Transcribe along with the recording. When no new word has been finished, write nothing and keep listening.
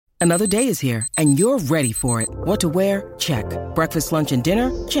Another day is here, and you're ready for it. What to wear? Check. Breakfast, lunch, and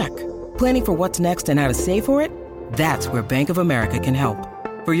dinner? Check. Planning for what's next and how to save for it? That's where Bank of America can help.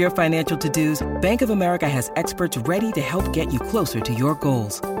 For your financial to-dos, Bank of America has experts ready to help get you closer to your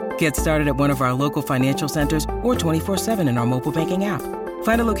goals. Get started at one of our local financial centers or 24/7 in our mobile banking app.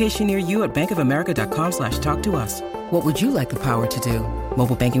 Find a location near you at bankofamerica.com/talktous. What would you like the power to do?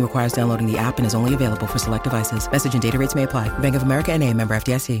 Mobile banking requires downloading the app and is only available for select devices. Message and data rates may apply. Bank of America N.A., member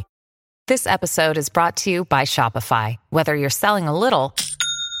FDIC. This episode is brought to you by Shopify. Whether you're selling a little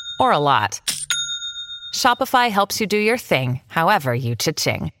or a lot, Shopify helps you do your thing, however you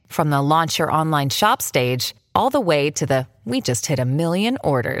cha-ching. From the launch your online shop stage, all the way to the we just hit 1 million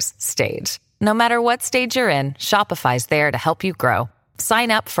orders stage. No matter what stage you're in, Shopify's there to help you grow.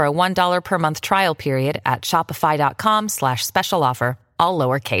 Sign up for a $1 per month trial period at shopify.com/special offer, all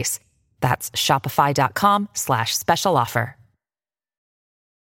lowercase. That's shopify.com/special offer.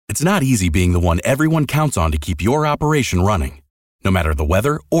 It's not easy being the one everyone counts on to keep your operation running, no matter the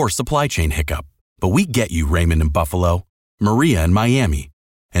weather or supply chain hiccup. But we get you, Raymond in Buffalo, Maria in Miami,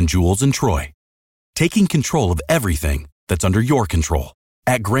 and Jules in Troy. Taking control of everything that's under your control.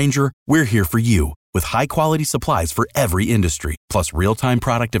 At Grainger, we're here for you with high-quality supplies for every industry, plus real-time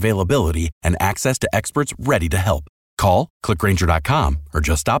product availability and access to experts ready to help. Call, click Grainger.com, or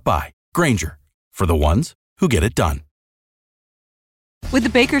just stop by. Grainger, for the ones who get it done. With the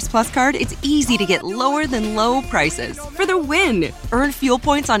Baker's Plus card, it's easy to get lower than low prices for the win. Earn fuel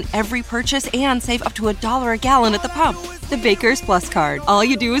points on every purchase and save up to $1 a gallon at the pump. The Baker's Plus card. All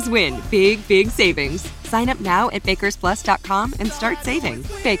you do is win. Big, big savings. Sign up now at bakersplus.com and start saving.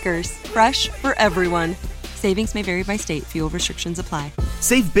 Baker's, fresh for everyone. Savings may vary by state. Fuel restrictions apply.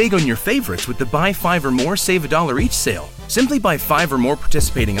 Save big on your favorites with the Buy 5 or More, Save $1 each sale. Simply buy 5 or more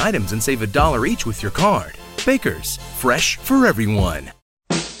participating items and save $1 each with your card. Baker's, fresh for everyone.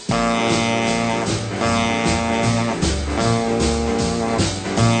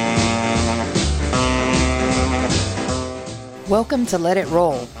 Welcome to Let It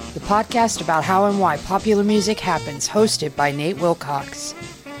Roll, the podcast about how and why popular music happens, hosted by Nate Wilcox.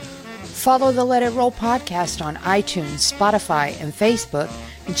 Follow the Let It Roll podcast on iTunes, Spotify, and Facebook,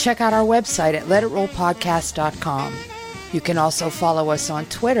 and check out our website at letitrollpodcast.com. You can also follow us on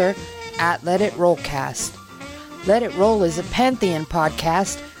Twitter at Let It Rollcast. Let It Roll is a Pantheon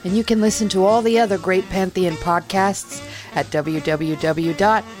podcast, and you can listen to all the other great Pantheon podcasts at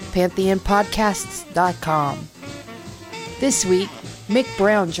www.pantheonpodcasts.com. This week, Mick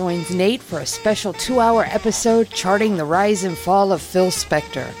Brown joins Nate for a special 2-hour episode charting the rise and fall of Phil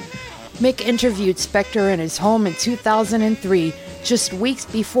Spector. Mick interviewed Spector in his home in 2003, just weeks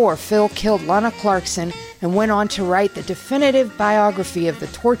before Phil killed Lana Clarkson, and went on to write the definitive biography of the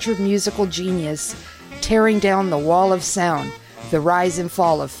tortured musical genius, Tearing Down the Wall of Sound, the rise and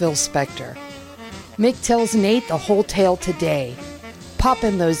fall of Phil Spector. Mick tells Nate the whole tale today. Pop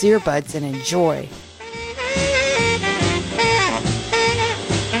in those earbuds and enjoy.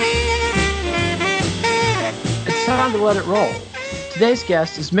 It's time to let it roll. Today's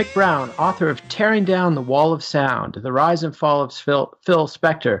guest is Mick Brown, author of Tearing Down the Wall of Sound, The Rise and Fall of Phil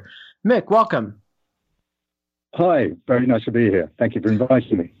Spector. Mick, welcome. Hi, very nice to be here. Thank you for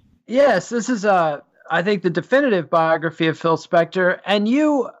inviting me. Yes, this is, I think, the definitive biography of Phil Spector, and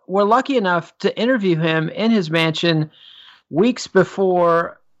you were lucky enough to interview him in his mansion weeks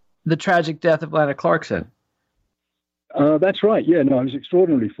before the tragic death of Lana Clarkson. That's right. Yeah, no, I was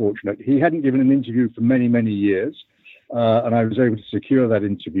extraordinarily fortunate. He hadn't given an interview for many, many years, and I was able to secure that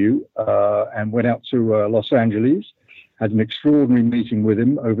interview and went out to Los Angeles, had an extraordinary meeting with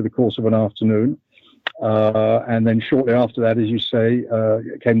him over the course of an afternoon. And then shortly after that, as you say,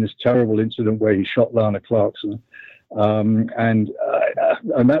 came this terrible incident where he shot Lana Clarkson. And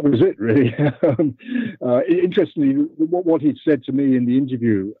that was it, really. Interestingly, what he'd said to me in the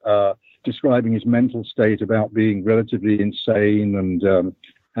interview, describing his mental state about being relatively insane and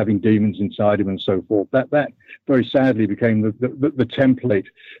having demons inside him and so forth, that very sadly became the template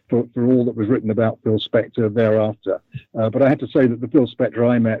for all that was written about Phil Spector thereafter. But I have to say that the Phil Spector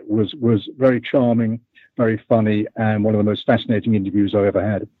I met was very charming, very funny, and one of the most fascinating interviews I ever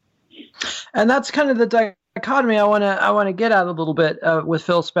had. And that's kind of the dichotomy I want to get at a little bit with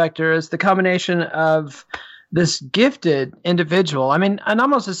Phil Spector, is the combination of this gifted individual. I mean, and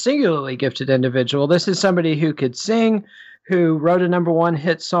almost a singularly gifted individual. This is somebody who could sing, who wrote a #1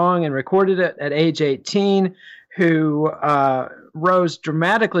 hit song and recorded it at age 18, who rose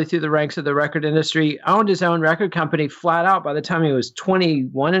dramatically through the ranks of the record industry, owned his own record company flat out by the time he was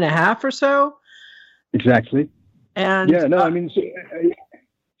 21 and a half or so. Exactly. And yeah, no, I mean, so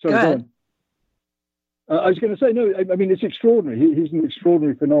go ahead. I was going to say, no, I mean, it's extraordinary. He's an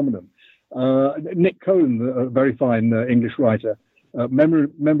extraordinary phenomenon. Nick Cohen, a very fine English writer,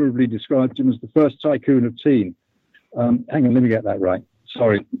 memorably described him as the first tycoon of teen. Hang on, let me get that right.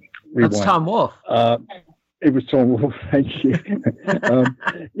 Sorry. Rewind. That's Tom Wolfe. It was Tom Wolfe. Thank you.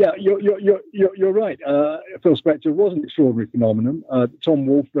 Yeah, you're right. Phil Spector was an extraordinary phenomenon. Tom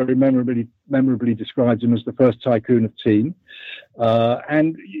Wolfe very memorably described him as the first tycoon of teen.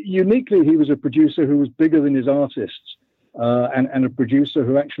 And uniquely, he was a producer who was bigger than his artists, and a producer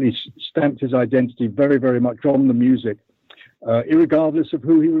who actually stamped his identity very, very much on the music, irregardless of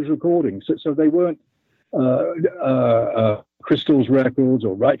who he was recording. So they weren't Crystal's records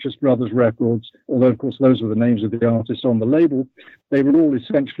or Righteous Brothers records, although of course those were the names of the artists on the label. They were all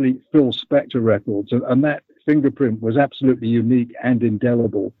essentially Phil Spector records, and that fingerprint was absolutely unique and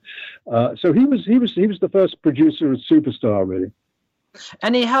indelible. So he was the first producer of superstar, really.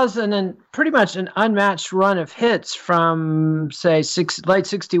 And he has pretty much an unmatched run of hits from, say, late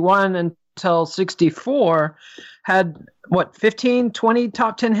 61 until 64. Had, 15, 20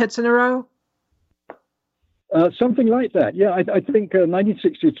 top 10 hits in a row? Something like that, yeah. I think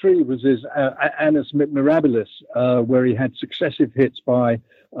 1963 was his Annus Mirabilis, where he had successive hits by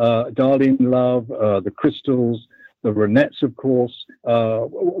Darlene Love, the Crystals, the Ronettes, of course,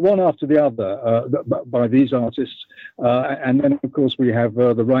 one after the other by these artists. And then, of course, we have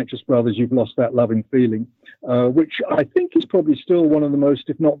the Righteous Brothers, You've Lost That Loving Feeling, which I think is probably still one of the most,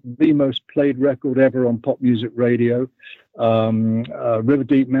 if not the most played record ever on pop music radio. River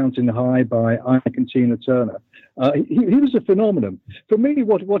Deep, Mountain High by Ike and Tina Turner. He was a phenomenon. For me,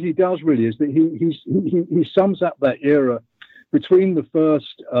 what he does really is that he sums up that era between the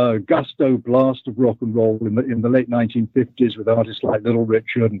first gusto blast of rock and roll in the late 1950s with artists like Little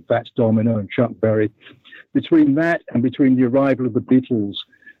Richard and Fats Domino and Chuck Berry, between that and between the arrival of the Beatles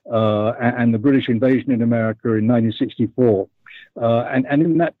and the British invasion in America in 1964. And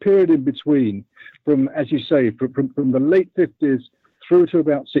in that period in between, from, as you say, from the late 50s through to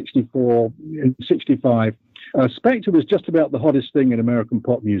about 64 and 65, Spector was just about the hottest thing in American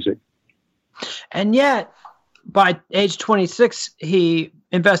pop music. And yet, by age 26, he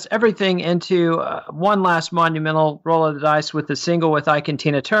invests everything into one last monumental roll of the dice with the single with Ike and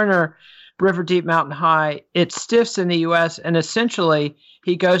Tina Turner, River Deep, Mountain High. It stiffs in the U.S., and essentially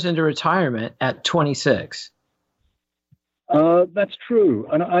he goes into retirement at 26. That's true.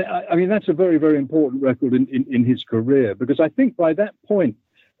 And I mean, that's a very, very important record in his career, because I think by that point,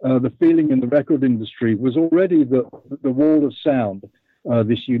 the feeling in the record industry was already the wall of sound,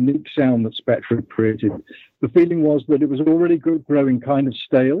 this unique sound that Spector had created. The feeling was that it was already growing kind of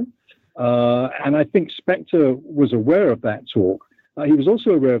stale. And I think Spector was aware of that talk. He was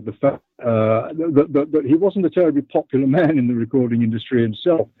also aware of the fact that he wasn't a terribly popular man in the recording industry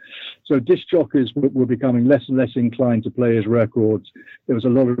himself. So disc jockeys were becoming less and less inclined to play his records. There was a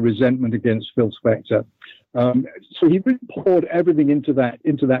lot of resentment against Phil Spector. So he really poured everything into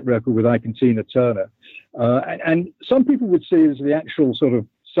that record with Ike and Tina Turner. And some people would see it as the actual sort of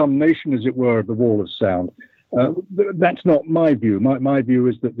summation, as it were, of the wall of sound. That's not my view. My view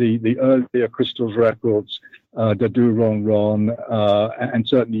is that the earlier Crystals records, Da Do Ron Ron, and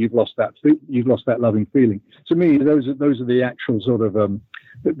certainly You've Lost That Loving Feeling. To me, those are the actual sort of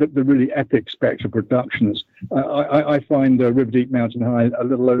the really epic Spector productions. I find River Deep, Mountain High a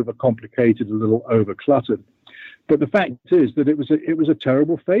little overcomplicated, a little overcluttered. But the fact is that it was a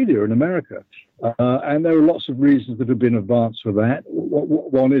terrible failure in America, and there are lots of reasons that have been advanced for that.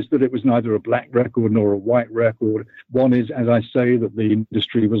 One is that it was neither a black record nor a white record. One is, as I say, that the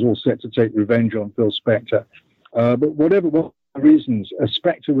industry was all set to take revenge on Phil Spector. But whatever the reasons,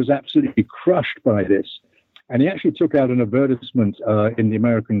 Spector was absolutely crushed by this, and he actually took out an advertisement in the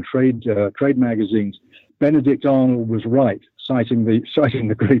American trade magazines. Benedict Arnold was right, citing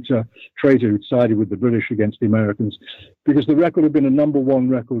the great traitor who sided with the British against the Americans, because the record had been a #1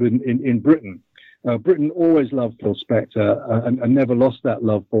 record in Britain. Britain always loved Phil Spector and never lost that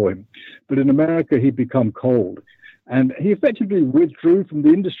love for him. But in America, he'd become cold. And he effectively withdrew from the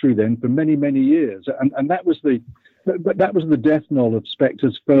industry then for many, many years. And that was the death knell of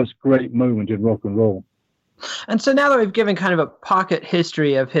Spector's first great moment in rock and roll. And so now that we've given kind of a pocket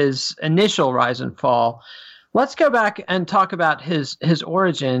history of his initial rise and fall, let's go back and talk about his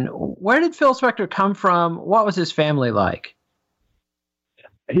origin. Where did Phil Spector come from? What was his family like?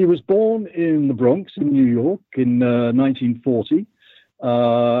 He was born in the Bronx in New York in 1940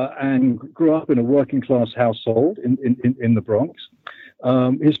 and grew up in a working class household in the Bronx.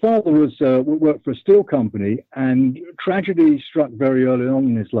 His father worked for a steel company, and tragedy struck very early on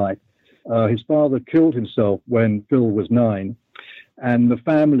in his life. His father killed himself when Phil was 9. And the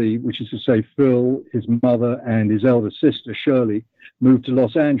family, which is to say Phil, his mother, and his elder sister, Shirley, moved to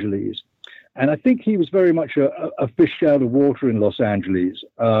Los Angeles. And I think he was very much a fish out of water in Los Angeles.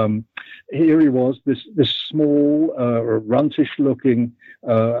 Here he was, this small, runtish-looking,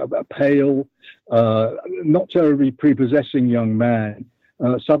 pale, not terribly prepossessing young man,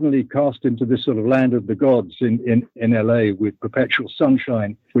 suddenly cast into this sort of land of the gods in LA with perpetual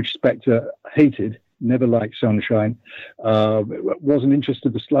sunshine, which Spector hated. Never liked sunshine, wasn't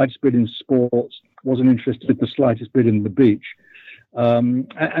interested the slightest bit in sports, wasn't interested the slightest bit in the beach.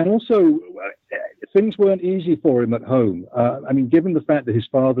 And also, things weren't easy for him at home. I mean, given the fact that his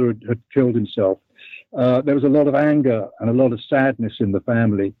father had killed himself, there was a lot of anger and a lot of sadness in the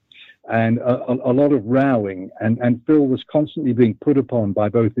family, and a lot of rowing. And Phil was constantly being put upon by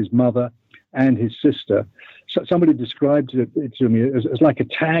both his mother and his sister. So somebody described it to me as like a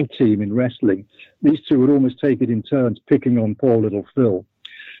tag team in wrestling. These two would almost take it in turns, picking on poor little Phil.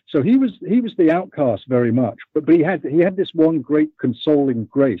 So he was the outcast very much, but he had this one great consoling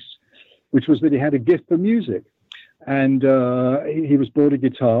grace, which was that he had a gift for music, and he was bought a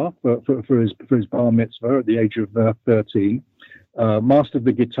guitar for his bar mitzvah at the age of 13. Mastered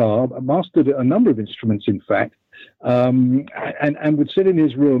the guitar, mastered a number of instruments, in fact, and would sit in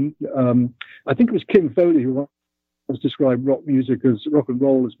his room. I think it was Kim Foley who once described rock and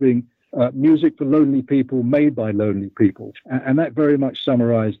roll as being music for lonely people, made by lonely people, and that very much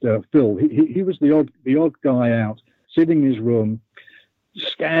summarized Phil. He was the odd guy out, sitting in his room,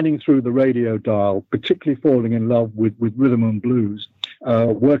 scanning through the radio dial, particularly falling in love with rhythm and blues,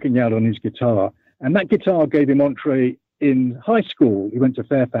 working out on his guitar, and that guitar gave him entree in high school. He went to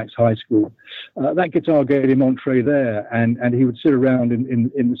Fairfax High School. That guitar gave him entree there, and he would sit around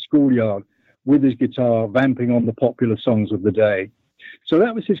in the schoolyard with his guitar, vamping on the popular songs of the day. So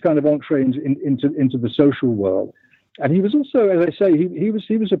that was his kind of entree into the social world. And he was also, as I say,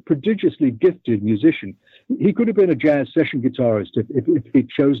 he was a prodigiously gifted musician. He could have been a jazz session guitarist if he'd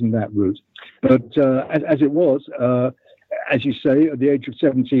chosen that route. But as it was, as you say, at the age of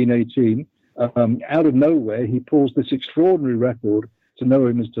 17, 18, out of nowhere, he pulls this extraordinary record, To Know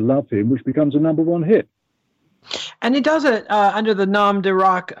Him Is to Love Him, which becomes a #1 hit. And he does it under the nom de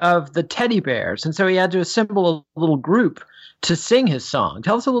rock of the Teddy Bears. And so he had to assemble a little group to sing his song.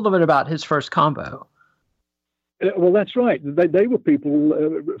 Tell us a little bit about his first combo. Well, that's right. They were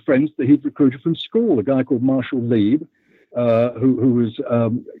people, friends that he'd recruited from school. A guy called Marshall Lieb, who was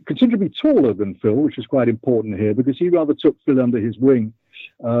considerably taller than Phil, which is quite important here because he rather took Phil under his wing.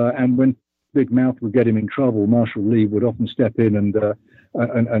 And when Big Mouth would get him in trouble, Marshall Lieb would often step in and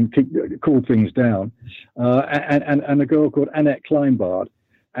cool things down. And a girl called Annette Kleinbard.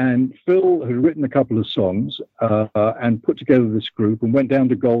 And Phil had written a couple of songs and put together this group and went down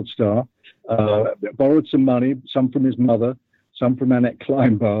to Gold Star, borrowed some money, some from his mother, some from Annette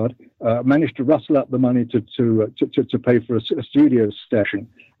Kleinbard, managed to rustle up the money to pay for a studio session,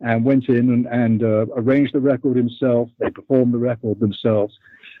 and went in and arranged the record himself. They performed the record themselves,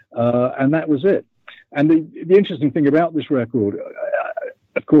 and that was it. And the interesting thing about this record,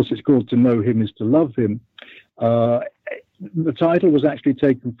 of course, it's called To Know Him Is to Love Him. The title was actually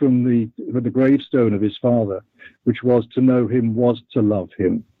taken from the gravestone of his father, which was To Know Him Was to Love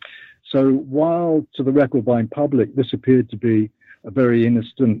Him. So while to the record-buying public, this appeared to be a very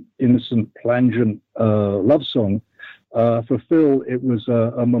innocent, plangent love song, for Phil, it was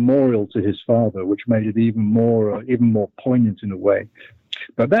a memorial to his father, which made it even more poignant in a way.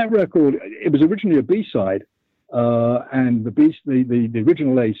 But that record, it was originally a B-side, and the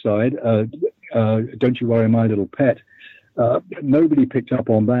original A-side, Don't You Worry My Little Pet, nobody picked up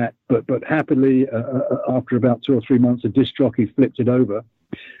on that, but happily, after about 2 or 3 months, a disc jockey flipped it over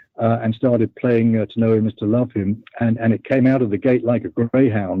and started playing To Know Him Is to Love Him, and it came out of the gate like a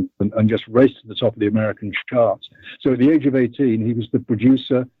greyhound and just raced to the top of the American charts. So at the age of 18, he was the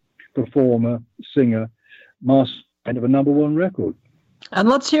producer, performer, singer, master of a #1 record. And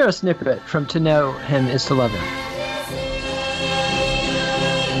let's hear a snippet from To Know Him Is to Love Him.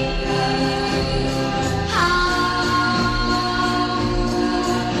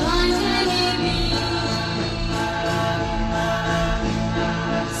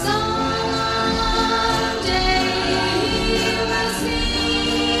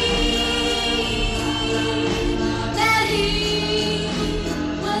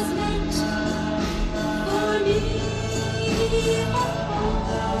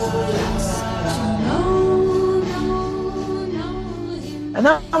 And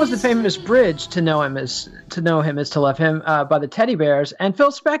that was the famous bridge To Know Him Is to Love Him by the Teddy Bears. And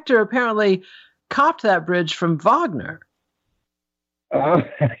Phil Spector apparently copped that bridge from Wagner.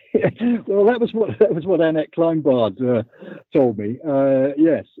 Well, that was what Annette Kleinbard told me.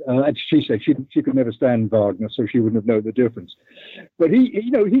 Yes, and she said she could never stand Wagner, so she wouldn't have known the difference. But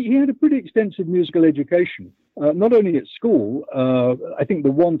he had a pretty extensive musical education, not only at school. I think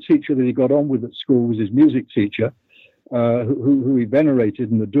the one teacher that he got on with at school was his music teacher, who he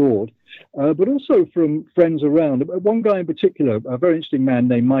venerated and adored, but also from friends around. One guy in particular, a very interesting man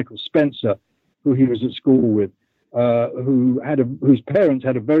named Michael Spencer, who he was at school with. Whose parents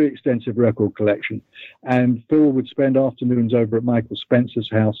had a very extensive record collection, and Phil would spend afternoons over at Michael Spencer's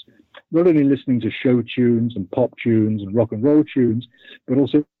house, not only listening to show tunes and pop tunes and rock and roll tunes, but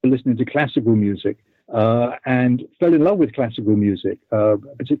also listening to classical music, and fell in love with classical music,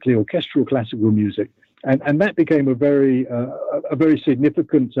 particularly orchestral classical music, and that became a very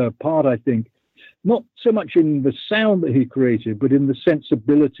significant part, I think, not so much in the sound that he created, but in the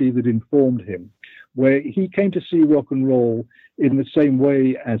sensibility that informed him, where he came to see rock and roll in the same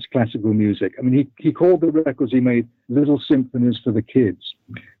way as classical music. I mean, he called the records he made little symphonies for the kids.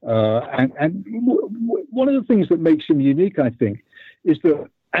 And one of the things that makes him unique, I think, is that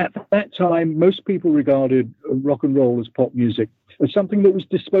at that time, most people regarded rock and roll as pop music as something that was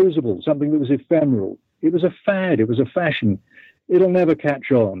disposable, something that was ephemeral. It was a fad. It was a fashion. It'll never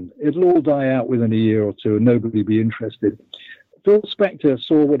catch on. It'll all die out within a year or two and nobody will be interested. Phil Spector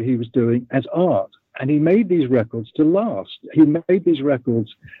saw what he was doing as art, and he made these records to last. He made these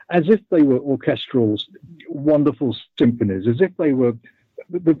records as if they were orchestral, wonderful symphonies, as if they were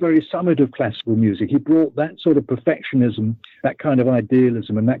the very summit of classical music. He brought that sort of perfectionism, that kind of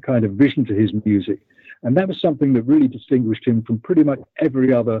idealism, and that kind of vision to his music. And that was something that really distinguished him from pretty much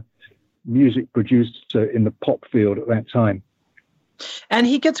every other music producer in the pop field at that time. And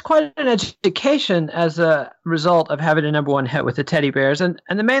he gets quite an education as a result of having a #1 hit with the Teddy Bears. And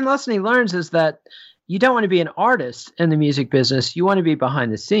the main lesson he learns is that you don't want to be an artist in the music business. You want to be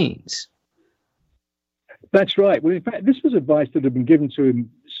behind the scenes. That's right. Well, in fact, this was advice that had been given to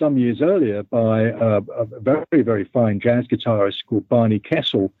him some years earlier by a very, very fine jazz guitarist called Barney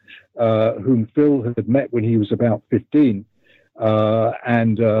Kessel, whom Phil had met when he was about 15.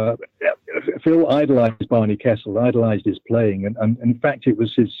 Phil idolized Barney Kessel, idolized his playing, and in fact, it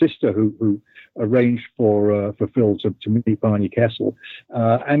was his sister who arranged for Phil to meet Barney Kessel.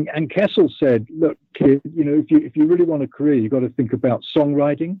 And Kessel said, "Look, kid, if you really want a career, you've got to think about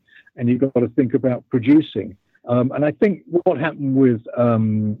songwriting, and you've got to think about producing." And I think what happened with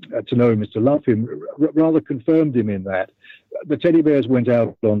To Know Him Is to Love Him rather confirmed him in that. The Teddy Bears went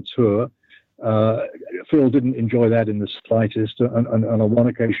out on tour. Phil didn't enjoy that in the slightest, and on one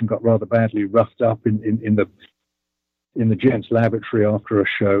occasion got rather badly roughed up in the gents' lavatory after a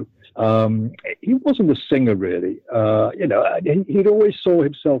show. He wasn't a singer, really. He'd always saw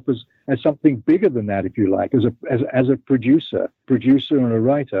himself as something bigger than that, if you like, as a producer and a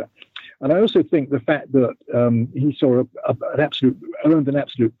writer. And I also think the fact that he saw earned an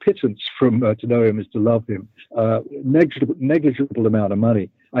absolute pittance from To Know Him Is to Love Him, negligible amount of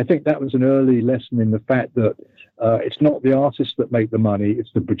money. I think that was an early lesson in the fact that it's not the artists that make the money,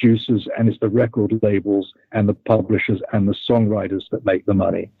 it's the producers and it's the record labels and the publishers and the songwriters that make the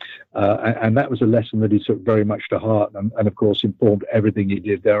money. And that was a lesson that he took very much to heart and of course, informed everything he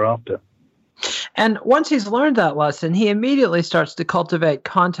did thereafter. And once he's learned that lesson, he immediately starts to cultivate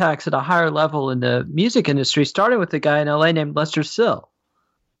contacts at a higher level in the music industry, starting with a guy in LA named Lester Sill.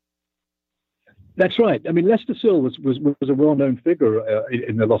 That's right. I mean, Lester Sill was a well-known figure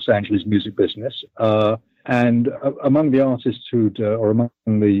in the Los Angeles music business. And among the artists or among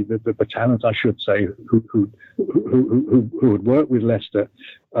the talent, I should say, who had worked with Lester,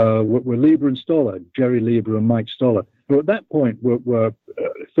 were Leiber and Stoller, Jerry Leiber and Mike Stoller, who at that point were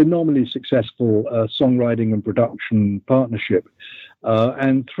phenomenally successful songwriting and production partnership.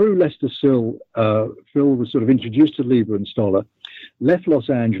 And through Lester Sill, Phil was sort of introduced to Leiber and Stoller, left Los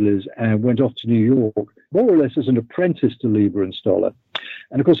Angeles and went off to New York, more or less as an apprentice to Leiber and Stoller.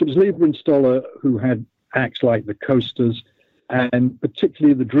 And of course, it was Leiber and Stoller who had acts like the Coasters and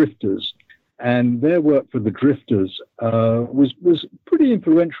particularly the Drifters. And their work for the Drifters was pretty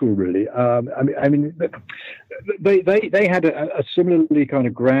influential, really. I mean, they had a similarly kind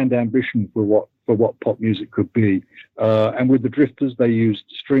of grand ambition for what pop music could be. And with the Drifters, they used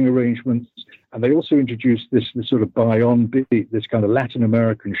string arrangements, and they also introduced this sort of by-on beat, this kind of Latin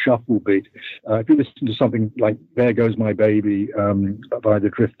American shuffle beat. If you listen to something like "There Goes My Baby" by the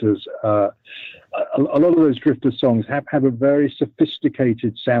Drifters, a lot of those Drifter songs have a very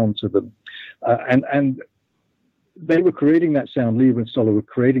sophisticated sound to them. And they were creating that sound, Leiber and Stoller were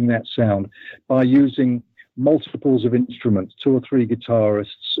creating that sound by using multiples of instruments, 2 or 3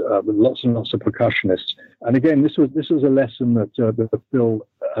 guitarists, with lots and lots of percussionists. And again, this was a lesson that Phil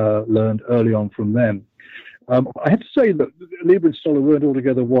learned early on from them. I have to say that Leiber and Stoller weren't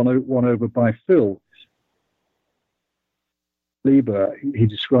altogether won over by Phil. Leiber, he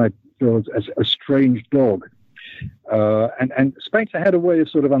described Phil as a strange dog. And Spector had a way of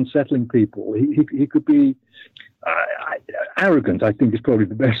sort of unsettling people. He could be arrogant, I think is probably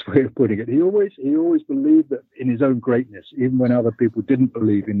the best way of putting it. He always believed that in his own greatness, even when other people didn't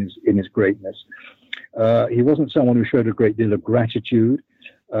believe in his greatness. He wasn't someone who showed a great deal of gratitude.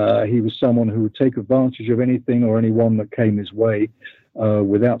 He was someone who would take advantage of anything or anyone that came his way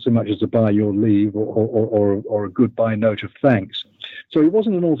without so much as a by your leave or a goodbye note of thanks. So he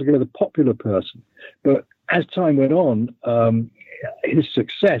wasn't an altogether popular person. But as time went on, his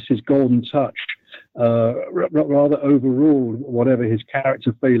success, his golden touch, rather overruled whatever his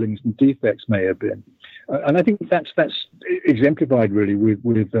character failings and defects may have been. And I think that's exemplified really with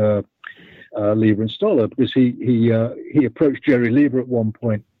Leiber and Stoller, because he approached Jerry Leiber at one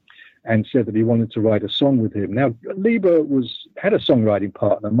point and said that he wanted to write a song with him. Now, Leiber had a songwriting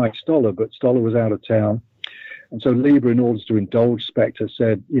partner, Mike Stoller, but Stoller was out of town. And so Leiber, in order to indulge Spector,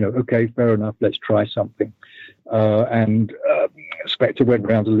 said, okay, fair enough, let's try something. And Spector went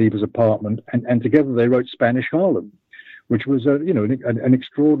round to Leiber's apartment, and together they wrote Spanish Harlem, which was an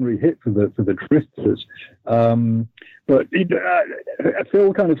extraordinary hit for the Drifters. But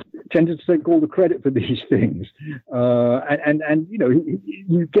Phil kind of tended to take all the credit for these things, and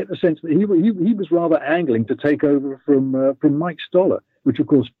you get the sense that he was rather angling to take over from Mike Stoller, which of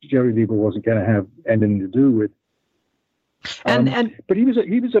course Jerry Leiber wasn't going to have anything to do with. But he was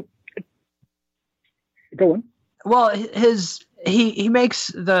a go on. Well, he makes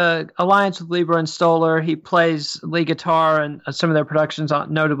the alliance with Leiber and Stoller. He plays lead guitar and some of their productions,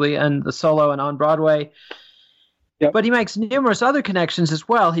 notably and the solo and on Broadway. Yep. But he makes numerous other connections as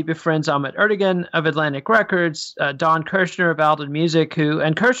well. He befriends Ahmet Ertegun of Atlantic Records, Don Kirshner of Alden Music,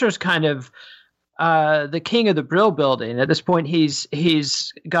 and Kirshner's kind of the king of the Brill Building. At this point,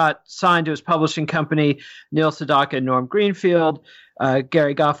 he's got signed to his publishing company, Neil Sedaka and Norm Greenfield,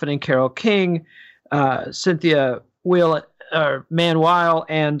 Gary Goffin and Carole King, Cynthia Manweil,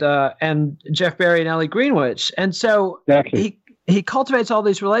 and Jeff Barry and Ellie Greenwich. And so exactly. He cultivates all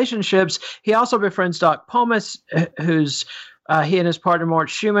these relationships. He also befriends Doc Pomus, who's he and his partner Mort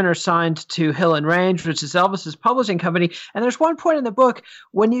Schumann are signed to Hill and Range, which is Elvis's publishing company. And there's one point in the book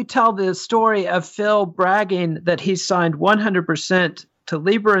when you tell the story of Phil bragging that he signed 100% to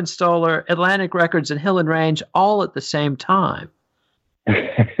Leiber and Stoller, Atlantic Records, and Hill and Range all at the same time.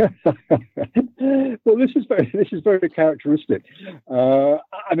 Well, this is very characteristic. I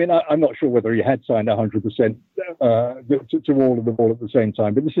mean, I'm not sure whether he had signed 100% to all of them all at the same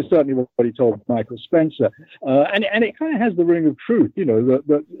time, but this is certainly what he told Michael Spencer, and it kind of has the ring of truth,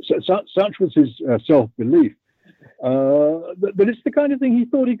 that such was his self-belief. But it's the kind of thing he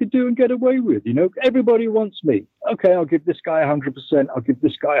thought he could do and get away with. Everybody wants me. Okay, I'll give this guy 100%. I'll give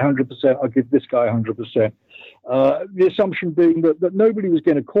this guy 100%. I'll give this guy 100%. The assumption being that nobody was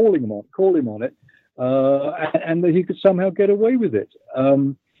going to call him on it, and that he could somehow get away with it.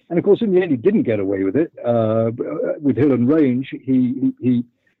 And of course, in the end, he didn't get away with it. With Hill and Range, he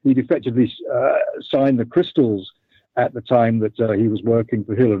effectively signed the Crystals at the time that he was working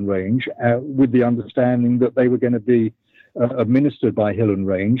for Hill and Range, with the understanding that they were going to be administered by Hill and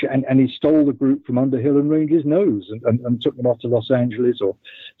Range, and he stole the group from under Hill and Range's nose and took them off to Los Angeles, or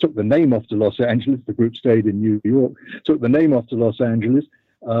took the name off to Los Angeles. The group stayed in New York, took the name off to Los Angeles,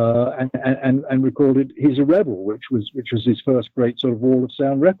 and recorded "He's a Rebel," which was his first great sort of wall of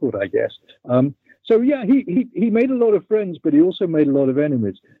sound record, I guess. So yeah, he made a lot of friends, but he also made a lot of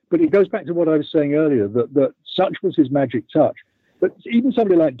enemies. But it goes back to what I was saying earlier, that such was his magic touch. But even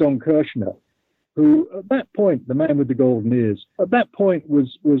somebody like Don Kirshner, who at that point, the man with the golden ears, at that point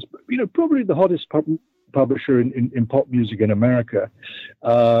was probably the hottest publisher in pop music in America.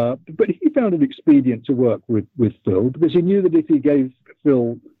 But he found it expedient to work with Phil, because he knew that if he gave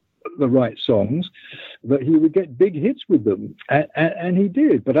Phil the right songs, that he would get big hits with them, and he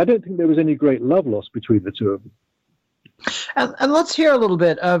did. But I don't think there was any great love lost between the two of them. And let's hear a little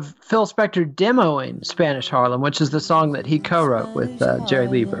bit of Phil Spector demoing Spanish Harlem, which is the song that he co-wrote with Jerry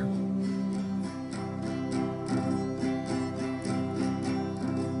Leiber.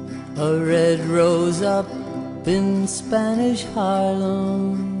 A red rose up in Spanish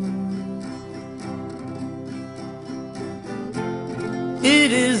Harlem.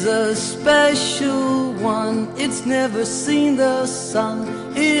 It is a special one, it's never seen the sun.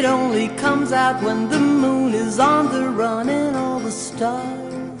 It only comes out when the moon is on the run and all the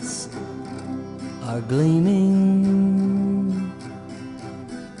stars are gleaming.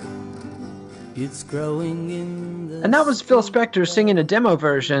 It's growing in the... And that was Phil Spector singing a demo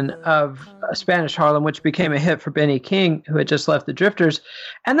version of Spanish Harlem, which became a hit for Benny King, who had just left the Drifters.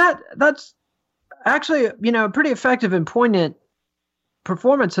 And that's actually, a pretty effective and poignant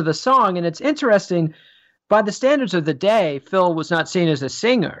performance of the song. And it's interesting, by the standards of the day, Phil was not seen as a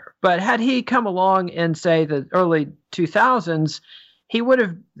singer. But had he come along in, say, the early 2000s, he would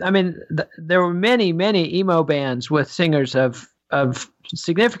have, there were many, many emo bands with singers of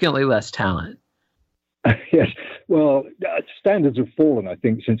significantly less talent. Yes, well, standards have fallen, I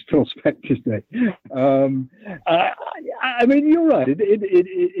think, since Phil Spector's day. You're right.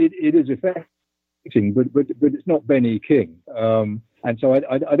 It is affecting, but it's not Benny King. And so I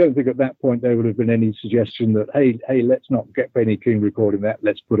don't think at that point there would have been any suggestion that hey, let's not get Benny King recording that.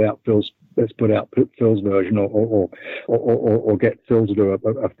 Let's put out Phil's version, or get Phil to do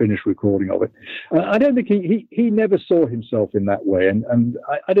a finished recording of it. I don't think he never saw himself in that way, and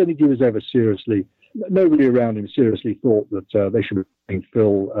I don't think he was ever seriously. Nobody around him seriously thought that they should be giving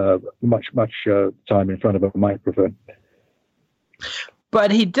Phil much time in front of a microphone.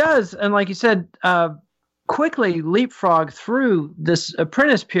 But he does, and like you said, quickly leapfrog through this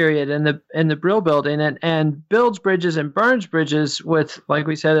apprentice period in the Brill Building and builds bridges and burns bridges with, like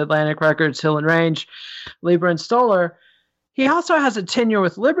we said, Atlantic Records, Hill and Range, Lieber and Stoller. He also has a tenure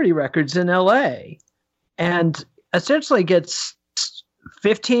with Liberty Records in L.A. and essentially gets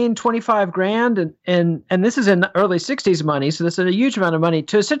 15, 25 grand, and this is in the early 60s money, so this is a huge amount of money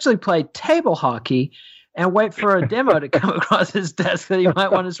to essentially play table hockey and wait for a demo to come across his desk that he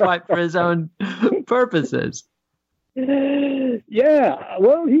might want to swipe for his own purposes. Yeah,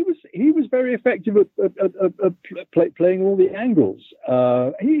 well, he was very effective at playing all the angles.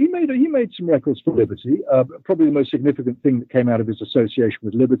 He made some records for Liberty. Probably the most significant thing that came out of his association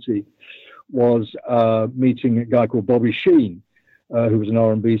with Liberty was meeting a guy called Bobby Sheen, who was an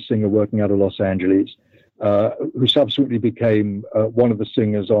R&B singer working out of Los Angeles, who subsequently became one of the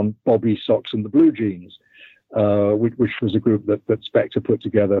singers on Bobby Sox and the Blue Jeans, which was a group that Spector put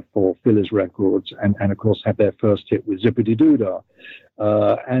together for Phillies Records, and of course had their first hit with Zippity Doo-Dah.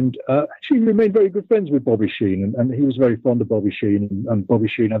 And actually remained very good friends with Bobby Sheen, and he was very fond of Bobby Sheen, and Bobby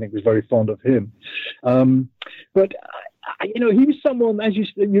Sheen, I think, was very fond of him. But he was someone, as you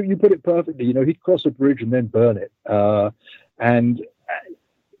put it perfectly, he'd cross a bridge and then burn it. And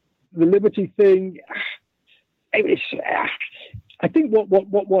the Liberty thing, I think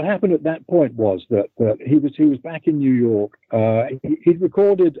what happened at that point was that he was back in New York. He'd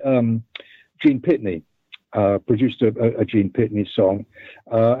recorded Gene Pitney, produced a Gene Pitney song,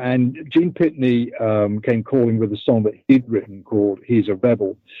 and Gene Pitney came calling with a song that he'd written called "He's a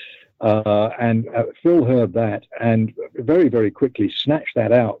Rebel." And Phil heard that and very, very quickly snatched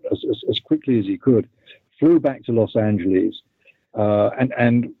that out as quickly as he could, flew back to Los Angeles,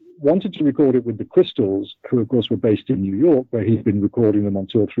 and wanted to record it with the Crystals, who of course were based in New York, where he'd been recording them on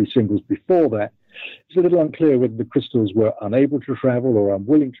 2 or 3 singles before that. It's a little unclear whether the Crystals were unable to travel or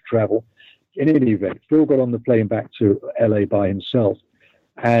unwilling to travel. In any event, Phil got on the plane back to LA by himself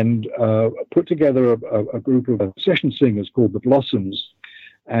and put together a group of session singers called the Blossoms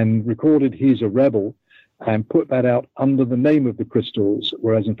and recorded "He's a Rebel" and put that out under the name of the Crystals,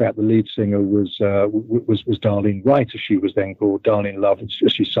 whereas in fact the lead singer was Darlene Wright, as she was then called, Darlene Love, as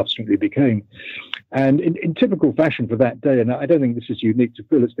she subsequently became. And in typical fashion for that day, and I don't think this is unique to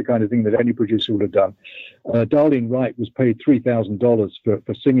Phil, it's the kind of thing that any producer would have done, Darlene Wright was paid $3,000 for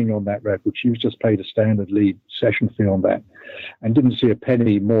singing on that record. She was just paid a standard lead session fee on that and didn't see a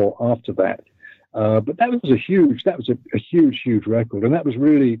penny more after that. But that was a huge record, and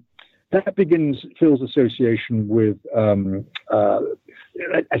that begins Phil's association with, as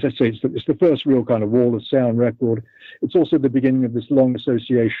I say, it's the first real kind of Wall of Sound record. It's also the beginning of this long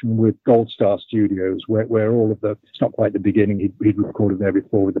association with Gold Star Studios, where all of it's not quite the beginning, he'd recorded there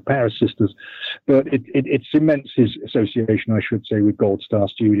before with the Paris Sisters, but it cements his association, I should say, with Gold Star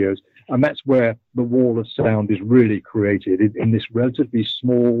Studios. And that's where the Wall of Sound is really created, in this relatively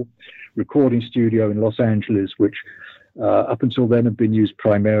small recording studio in Los Angeles, which up until then had been used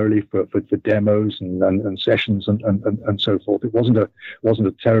primarily for demos and sessions and so forth. It wasn't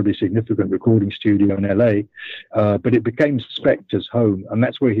a terribly significant recording studio in LA, but it became Spector's home, and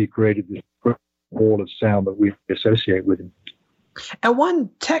that's where he created this Wall of Sound that we associate with him. And one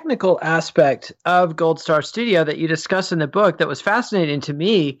technical aspect of Gold Star Studio that you discuss in the book that was fascinating to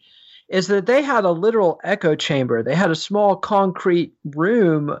me is that they had a literal echo chamber. They had a small concrete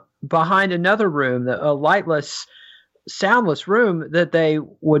room behind another room, a lightless, soundless room that they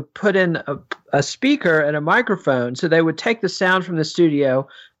would put in a speaker and a microphone. So they would take the sound from the studio,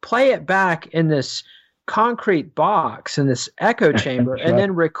 play it back in this concrete box in this echo chamber and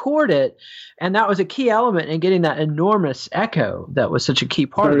then record it. And that was a key element in getting that enormous echo that was such a key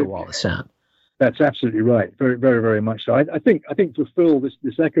part of the Wall of Sound. That's absolutely right. Very, very, very much so. I think for Phil,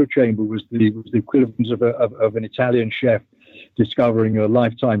 this echo chamber was the equivalent of an Italian chef discovering a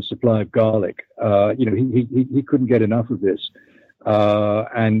lifetime supply of garlic. He couldn't get enough of this.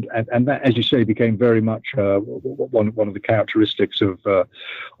 And that, as you say, became very much one of the characteristics of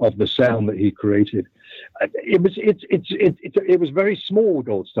the sound that he created. It was very small.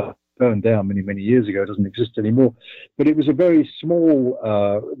 Gold Star burned down many years ago. It doesn't exist anymore. But it was a very small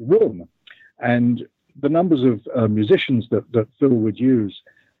room, and the numbers of musicians that Phil would use,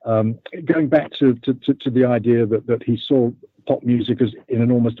 going back to the idea that he saw pop music as in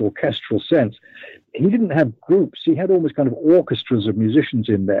an almost orchestral sense. He didn't have groups. He had almost kind of orchestras of musicians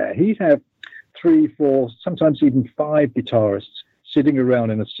in there. He'd have 3, 4, sometimes even 5 guitarists sitting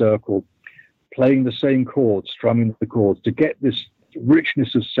around in a circle, playing the same chords, strumming the chords to get this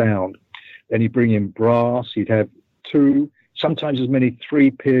richness of sound. Then he'd bring in brass. He'd have 2, sometimes as many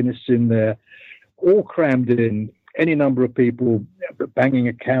 3 pianists in there, all crammed in, any number of people banging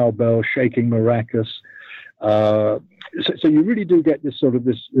a cowbell, shaking maracas. So you really do get this sort of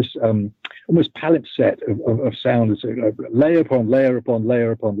this almost palimpsest of sound. It's layer upon layer upon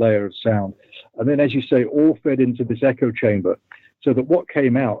layer upon layer of sound. And then, as you say, all fed into this echo chamber, so that what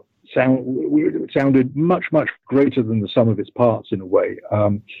came out sounded much, much greater than the sum of its parts in a way.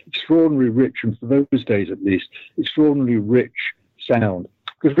 Extraordinarily rich, and for those days at least, extraordinarily rich sound.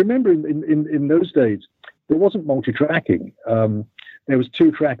 Because remember, in those days, there wasn't multi-tracking. There was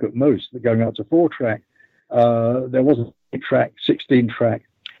 2-track at most, going up to 4-track. There wasn't 8-track, 16-track.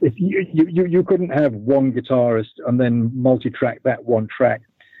 If you couldn't have one guitarist and then multi-track that one track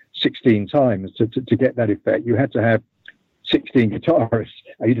 16 times to get that effect. You had to have 16 guitarists.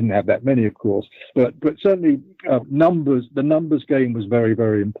 You didn't have that many, of course, but certainly the numbers game was very,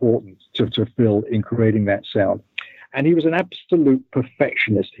 very important to Phil in creating that sound. And he was an absolute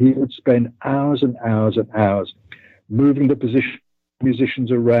perfectionist. He would spend hours and hours and hours moving the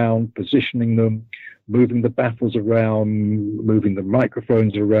musicians around, positioning them, moving the baffles around, moving the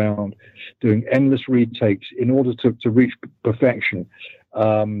microphones around, doing endless retakes in order to reach perfection.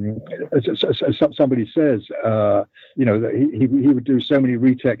 As somebody says, he would do so many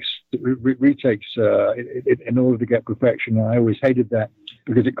retakes in order to get perfection. And I always hated that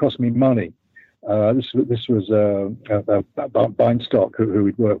because it cost me money. This was Beinstock, who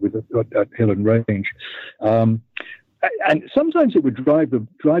we'd worked with at Hill and Range. And sometimes it would drive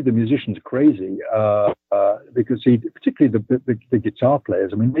the musicians crazy because particularly the guitar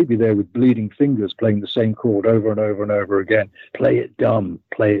players. I mean, maybe they're with bleeding fingers playing the same chord over and over and over again. Play it dumb,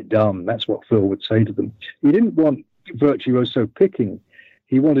 play it dumb. That's what Phil would say to them. He didn't want virtuoso picking.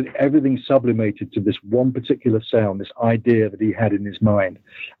 He wanted everything sublimated to this one particular sound, this idea that he had in his mind,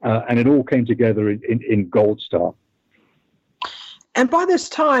 and it all came together in Gold Star. And by this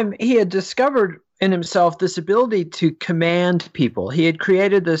time, he had discovered in himself this ability to command people. He had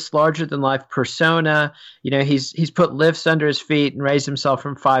created this larger-than-life persona. You know, he's put lifts under his feet and raised himself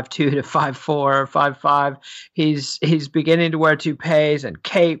from 5'2" to 5'4" or 5'5". He's beginning to wear toupees and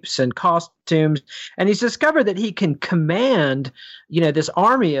capes and costumes, and he's discovered that he can command, this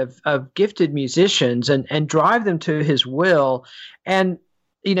army of gifted musicians and drive them to his will. And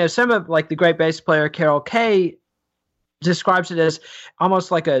some of like the great bass player Carol Kaye describes it as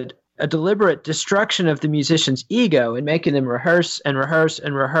almost like a deliberate destruction of the musician's ego and making them rehearse and rehearse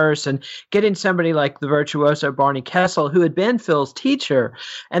and rehearse, and getting somebody like the virtuoso Barney Kessel, who had been Phil's teacher,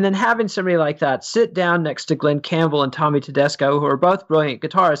 and then having somebody like that sit down next to Glenn Campbell and Tommy Tedesco, who are both brilliant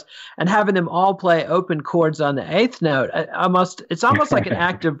guitarists, and having them all play open chords on the eighth note. It's almost like an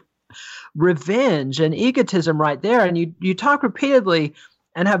act of revenge and egotism right there. And you talk repeatedly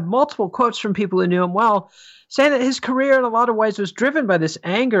and have multiple quotes from people who knew him well, saying that his career in a lot of ways was driven by this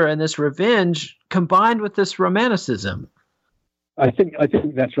anger and this revenge combined with this romanticism. I think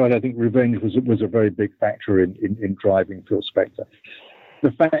that's right. I think revenge was a very big factor in driving Phil Spector.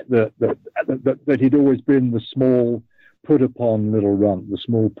 The fact that he'd always been the small, put-upon little runt, the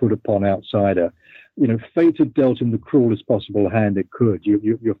small, put-upon outsider. Fate had dealt him the cruelest possible hand it could.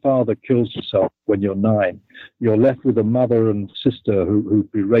 Your father kills himself when you're 9. You're left with a mother and sister who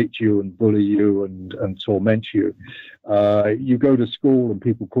berate you and bully you and torment you. You go to school and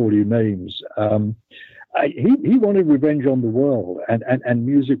people call you names. He wanted revenge on the world, and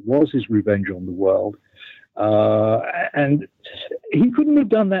music was his revenge on the world. And he couldn't have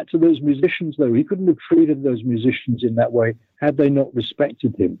done that to those musicians, though. He couldn't have treated those musicians in that way had they not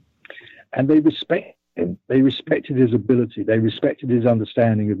respected him. And they respected him. They respected his ability. They respected his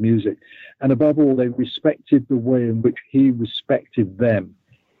understanding of music. And above all, they respected the way in which he respected them.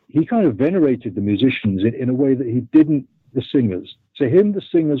 He kind of venerated the musicians in a way that he didn't the singers. To him, the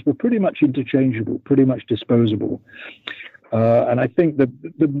singers were pretty much interchangeable, pretty much disposable. And I think that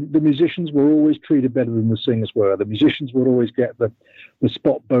the musicians were always treated better than the singers were. The musicians would always get the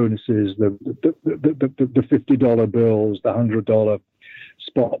spot bonuses, the $50 bills, the $100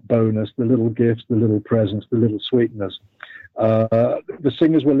 spot bonus, the little gifts, the little presents, the little sweeteners. The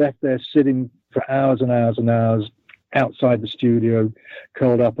singers were left there sitting for hours and hours and hours outside the studio,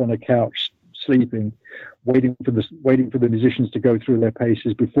 curled up on a couch, sleeping, waiting for the musicians to go through their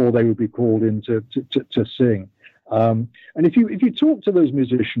paces before they would be called in to sing. And if you talk to those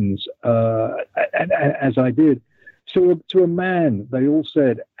musicians, and as I did, to a man, they all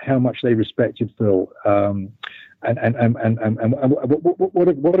said how much they respected Phil, and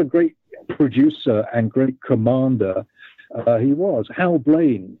what a great producer and great commander he was. Hal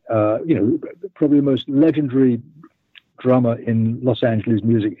Blaine, probably the most legendary drummer in Los Angeles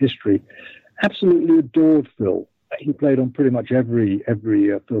music history, absolutely adored Phil. He played on pretty much every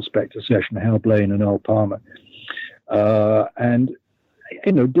Phil Spector session, Hal Blaine and Earl Palmer. And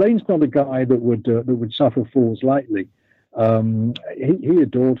Blaine's not a guy that would suffer fools lightly. He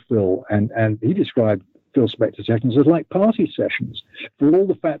adored Phil, and he described Phil Spector sessions as like party sessions. For all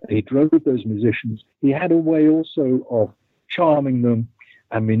the fact that he drove those musicians, he had a way also of charming them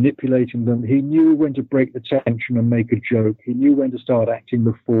and manipulating them. He knew when to break the tension and make a joke. He knew when to start acting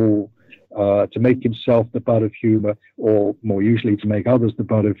the fool, to make himself the butt of humor, or more usually to make others the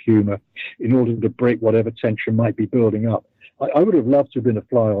butt of humor, in order to break whatever tension might be building up. I would have loved to have been a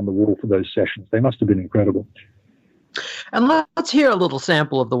fly on the wall for those sessions. They must have been incredible. And let's hear a little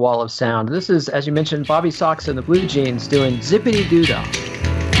sample of the Wall of Sound. This is, as you mentioned, Bobby Sox and the Blue Jeans doing Zippity Doo Dah.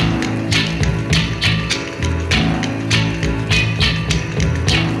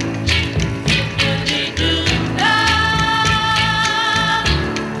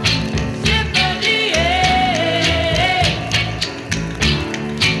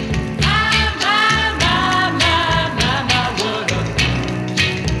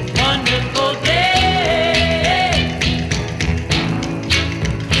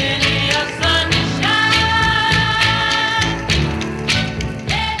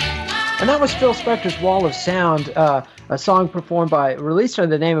 Was Phil Spector's Wall of Sound, a song released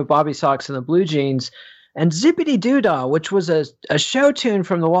under the name of Bobby Sox and the Blue Jeans, and Zippity Doo Dah, which was a show tune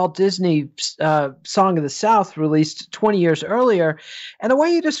from the Walt Disney Song of the South, released 20 years earlier. And the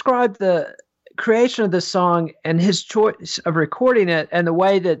way you described the creation of this song and his choice of recording it, and the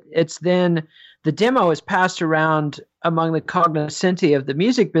way that it's then the demo is passed around among the cognoscenti of the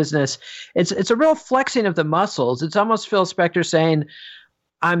music business, it's a real flexing of the muscles. It's almost Phil Spector saying,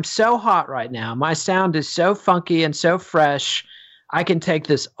 I'm so hot right now. My sound is so funky and so fresh. I can take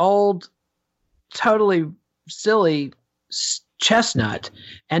this old, totally silly chestnut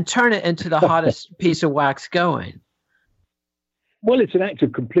and turn it into the hottest piece of wax going. Well, it's an act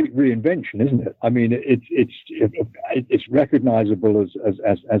of complete reinvention, isn't it? I mean, it's recognizable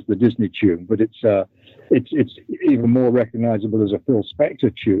as the Disney tune, but it's even more recognizable as a Phil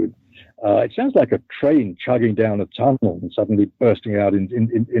Spector tune. It sounds like a train chugging down a tunnel and suddenly bursting out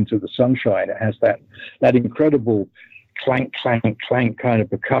into the sunshine. It has that incredible clank, clank, clank kind of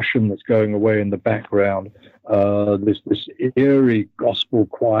percussion that's going away in the background. This eerie gospel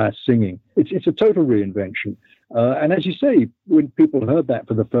choir singing. It's a total reinvention. And as you say, when people heard that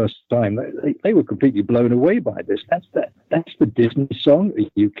for the first time, they were completely blown away by this. That's the Disney song. Are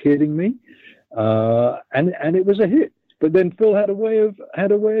you kidding me? And it was a hit. But then Phil had a way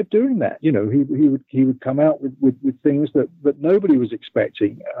of doing that. You know, he would come out with things that nobody was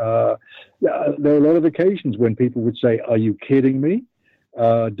expecting. There were a lot of occasions when people would say, "Are you kidding me?"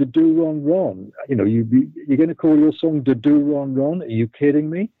 "Do Ron Ron." You know, you're going to call your song "Do Ron Ron"? Are you kidding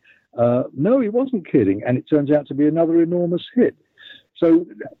me? No, he wasn't kidding, and it turns out to be another enormous hit. So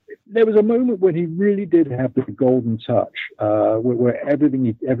there was a moment when he really did have the golden touch, where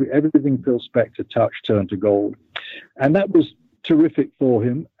everything Phil Spector touched turned to gold. And that was terrific for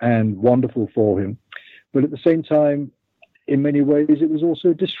him and wonderful for him. But at the same time, in many ways, it was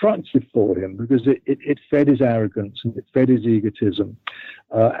also destructive for him because it fed his arrogance and it fed his egotism.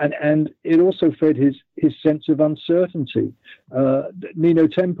 And it also fed his sense of uncertainty. Nino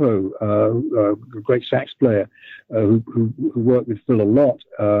Tempo, a great sax player who worked with Phil a lot,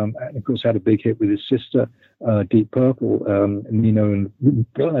 and of course had a big hit with his sister, Deep Purple, Nino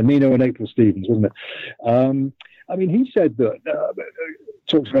and April Stevens, wasn't it? I mean, he said that,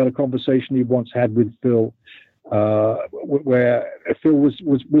 talks about a conversation he once had with Phil, where Phil was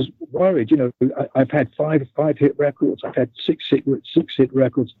worried. I've had five hit records. I've had six hit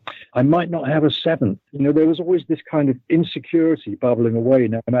records. I might not have a seventh. There was always this kind of insecurity bubbling away.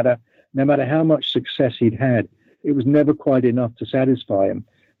 No matter how much success he'd had, it was never quite enough to satisfy him.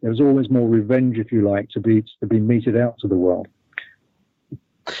 There was always more revenge, if you like, to be meted out to the world.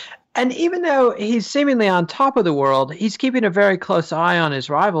 And even though he's seemingly on top of the world, he's keeping a very close eye on his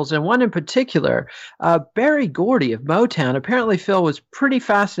rivals, and one in particular, Berry Gordy of Motown. Apparently, Phil was pretty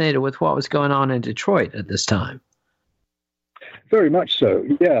fascinated with what was going on in Detroit at this time. Very much so,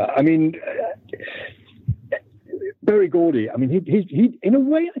 yeah. I mean, Berry Gordy, I mean, he in a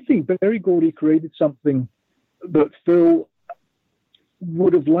way, I think Berry Gordy created something that Phil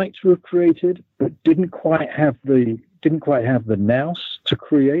would have liked to have created, but didn't quite have the nous to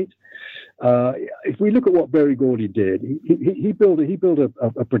create. If we look at what Berry Gordy did, he built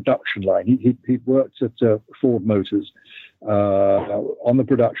a production line. He worked at Ford Motors on the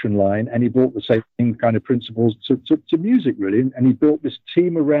production line, and he brought the same kind of principles to music, really. And he built this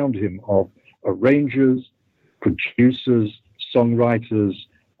team around him of arrangers, producers, songwriters,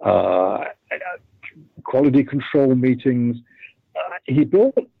 quality control meetings. He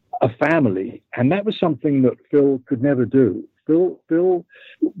built a family, and that was something that Phil could never do. Phil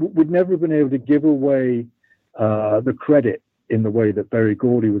would never have been able to give away the credit in the way that Berry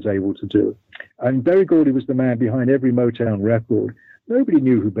Gordy was able to do. And Berry Gordy was the man behind every Motown record. Nobody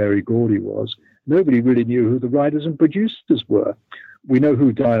knew who Berry Gordy was. Nobody really knew who the writers and producers were. We know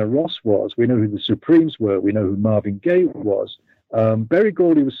who Diana Ross was. We know who the Supremes were. We know who Marvin Gaye was. Berry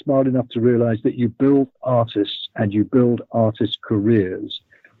Gordy was smart enough to realize that you build artists and you build artist careers.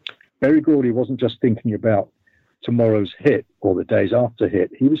 Berry Gordy wasn't just thinking about tomorrow's hit or the day's after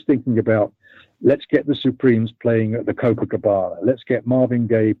hit. He was thinking about, let's get the Supremes playing at the Copacabana. Let's get Marvin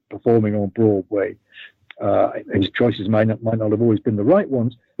Gaye performing on Broadway. His choices might not have always been the right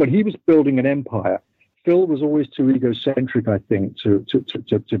ones, but he was building an empire. Phil was always too egocentric, I think, to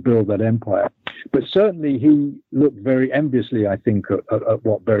build that empire. But certainly he looked very enviously, I think, at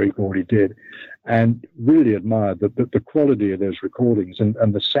what Berry Gordy did, and really admired the quality of those recordings and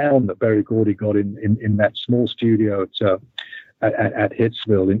the sound that Berry Gordy got in that small studio at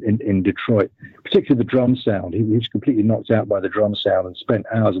Hitsville in Detroit, particularly the drum sound. He was completely knocked out by the drum sound and spent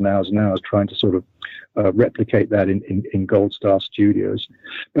hours and hours and hours trying to sort of replicate that in Gold Star Studios.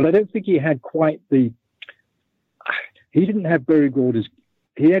 But I don't think he had quite the... He didn't have Berry Gordy's...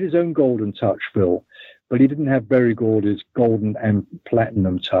 He had his own golden touch, Phil, but he didn't have Berry Gordy's golden and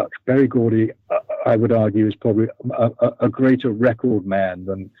platinum touch. Berry Gordy, I would argue, is probably a greater record man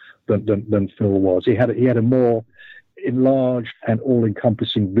than Phil was. He had a more enlarged and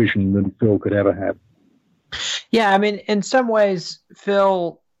all-encompassing vision than Phil could ever have. Yeah, I mean, in some ways,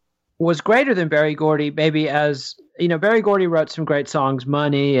 Phil was greater than Berry Gordy, maybe as, Berry Gordy wrote some great songs,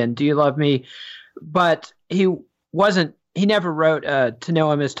 Money and Do You Love Me, but he never wrote To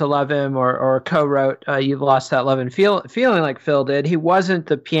Know Him Is to Love Him or co-wrote You've Lost That Love and Feeling like Phil did. He wasn't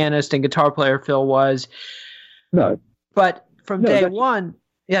the pianist and guitar player Phil was. No. But from day one,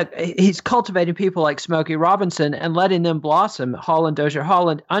 yeah, he's cultivating people like Smokey Robinson and letting them blossom, Holland, Dozier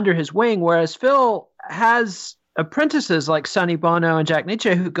Holland, under his wing, whereas Phil has apprentices like Sonny Bono and Jack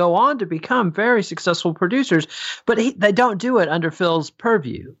Nitzsche who go on to become very successful producers, but they don't do it under Phil's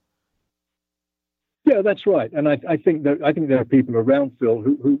purview. Yeah, that's right, and I think there are people around Phil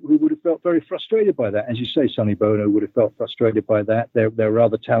who would have felt very frustrated by that. As you say, Sonny Bono would have felt frustrated by that. There are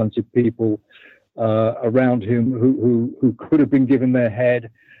other talented people around him who could have been given their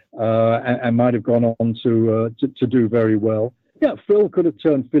head and might have gone on to do very well. Yeah, Phil could have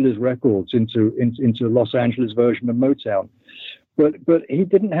turned Philly's records into Los Angeles version of Motown, but he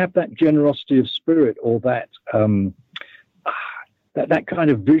didn't have that generosity of spirit or that that kind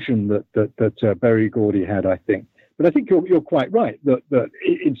of vision that Berry Gordy had, I think. But I think you're quite right that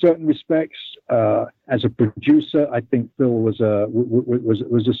in certain respects, as a producer, I think Phil was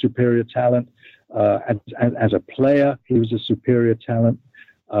a superior talent. As a player, he was a superior talent.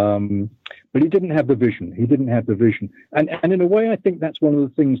 But he didn't have the vision. And in a way, I think that's one of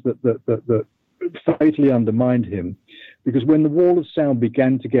the things that fatally undermined him, because when the wall of sound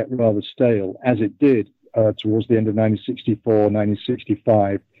began to get rather stale, as it did towards the end of 1964,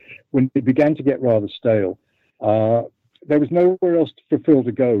 1965, when it began to get rather stale, there was nowhere else for Phil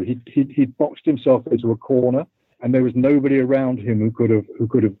to go. He'd boxed himself into a corner, and there was nobody around him who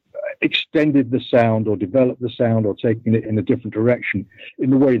could have extended the sound or developed the sound or taken it in a different direction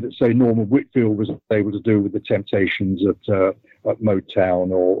in the way that, say, Norman Whitfield was able to do with the Temptations at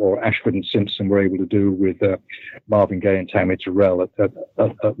Motown, or Ashford and Simpson were able to do with Marvin Gaye and Tammy Terrell at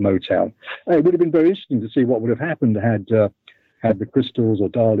Motown. It would have been very interesting to see what would have happened had the Crystals or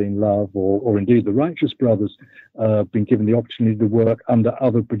Darlene Love or indeed the Righteous Brothers been given the opportunity to work under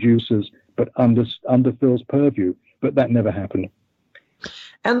other producers, but under Phil's purview. But that never happened.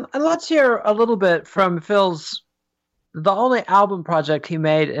 And let's hear a little bit from the only album project he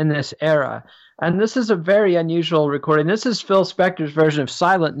made in this era. And this is a very unusual recording. This is Phil Spector's version of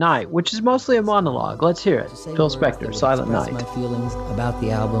Silent Night, which is mostly a monologue. Let's hear it. Phil Spector, Silent Night. My feelings about the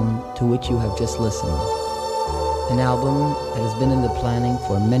album to which you have just listened. An album that has been in the planning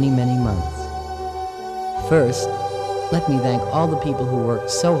for many, many months. First, let me thank all the people who worked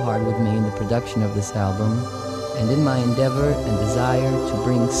so hard with me in the production of this album, and in my endeavor and desire to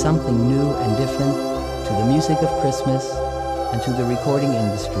bring something new and different to the music of Christmas and to the recording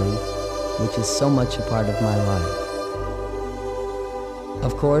industry, which is so much a part of my life.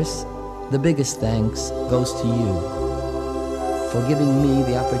 Of course, the biggest thanks goes to you for giving me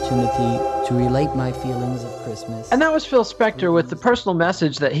the opportunity to relate my feelings of Christmas. And that was Phil Spector with the personal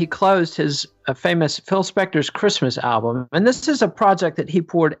message that he closed his famous Phil Spector's Christmas album. And this is a project that he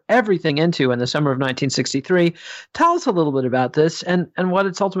poured everything into in the summer of 1963. Tell us a little bit about this and what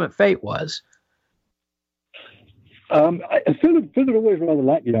its ultimate fate was. Phil had always rather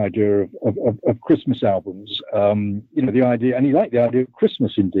liked the idea of Christmas albums. The idea, and he liked the idea of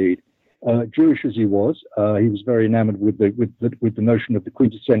Christmas indeed. Jewish as he was very enamored with the notion of the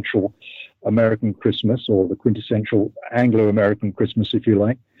quintessential American Christmas, or the quintessential Anglo-American Christmas, if you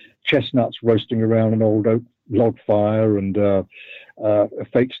like. Chestnuts roasting around an old oak log fire, and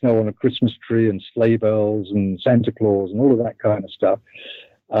fake snow on a Christmas tree, and sleigh bells, and Santa Claus, and all of that kind of stuff.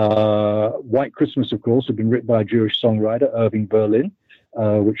 White Christmas, of course, had been written by a Jewish songwriter, Irving Berlin,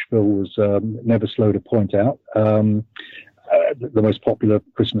 which Phil was never slow to point out. The most popular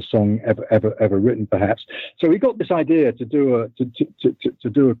Christmas song ever written, perhaps. So he got this idea to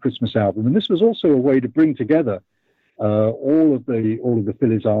do a Christmas album, and this was also a way to bring together all of the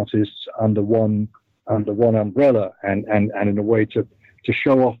Phillies artists under one umbrella, and in a way to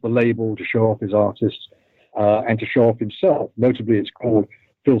show off the label, to show off his artists, and to show off himself. Notably, it's called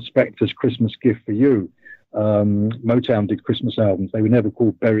Phil Spector's Christmas Gift for You. Motown did Christmas albums. They were never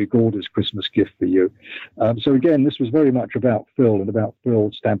called Berry Gordy's Christmas Gift for You. So again, this was very much about Phil, and about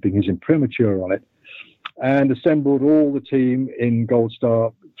Phil stamping his imprimatur on it, and assembled all the team in Gold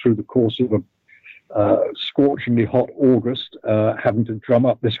Star through the course of a scorchingly hot August, having to drum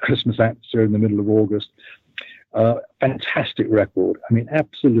up this Christmas atmosphere in the middle of August. Fantastic record. I mean,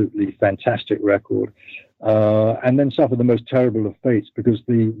 absolutely fantastic record. And then suffered the most terrible of fates, because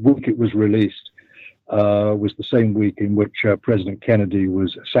the week it was released was the same week in which President Kennedy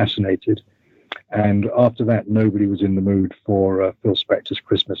was assassinated. And after that, nobody was in the mood for Phil Spector's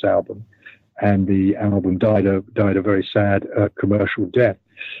Christmas album. And the album died a very sad commercial death.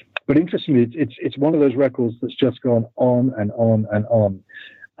 But interestingly, it's one of those records that's just gone on and on and on.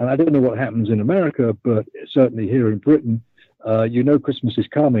 And I don't know what happens in America, but certainly here in Britain, Christmas is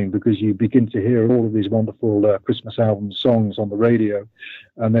coming, because you begin to hear all of these wonderful Christmas album songs on the radio,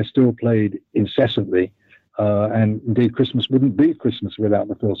 and they're still played incessantly. And indeed, Christmas wouldn't be Christmas without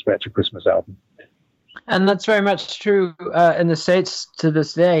the Phil Spector Christmas album. And that's very much true in the States to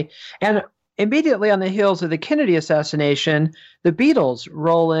this day. And immediately on the heels of the Kennedy assassination, the Beatles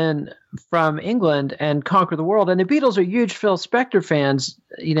roll in from England and conquer the world. And the Beatles are huge Phil Spector fans.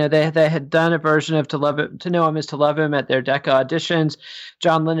 You know, they had done a version of To Know Him Is to Love Him at their Decca auditions.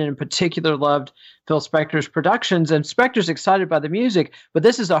 John Lennon in particular loved Phil Spector's productions, and Spector's excited by the music, but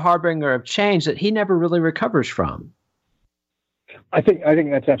this is a harbinger of change that he never really recovers from. I think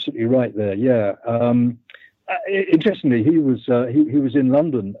that's absolutely right there. Yeah. Interestingly, he was in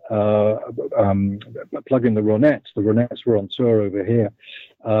London plugging the Ronettes. The Ronettes were on tour over here,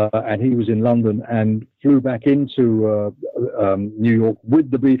 and he was in London and flew back into New York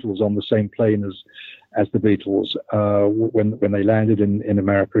with the Beatles on the same plane as the Beatles when they landed in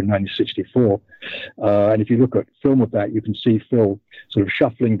America in 1964. And if you look at film of that, you can see Phil sort of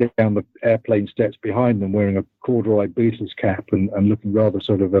shuffling down the airplane steps behind them, wearing a corduroy Beatles cap and looking rather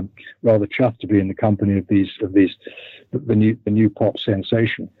chuffed to be in the company of the new pop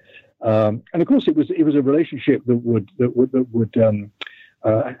sensation. And of course, it was a relationship that would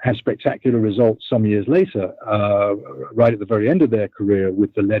had spectacular results some years later, right at the very end of their career,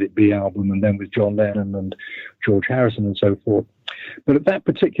 with the Let It Be album, and then with John Lennon and George Harrison and so forth. But at that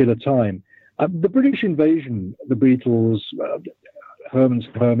particular time, the British invasion, the Beatles, Herman's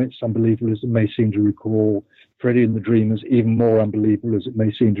Hermits, some believers may seem to recall, Freddie and the Dreamers, even more unbelievable as it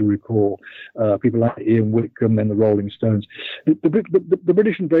may seem to recall. People like Ian Whitcomb and the Rolling Stones. The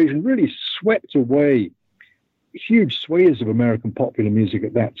British invasion really swept away huge swathes of American popular music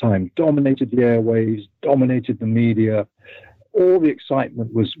at that time, dominated the airwaves, dominated the media. All the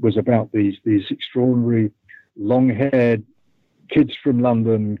excitement was about these extraordinary long-haired kids from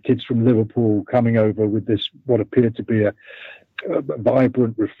London, kids from Liverpool coming over with this, what appeared to be a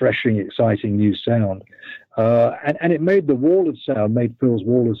vibrant, refreshing, exciting new sound. And it made the wall of sound, made Phil's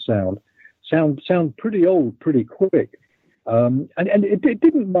wall of sound pretty old, pretty quick. And it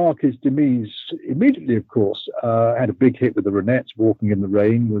didn't mark his demise immediately, of course. Had a big hit with the Ronettes. Walking in the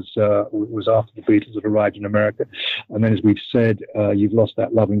Rain was after the Beatles had arrived in America. And then, as we've said, You've Lost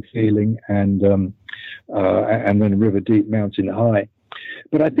That Loving Feeling, and then River Deep, Mountain High.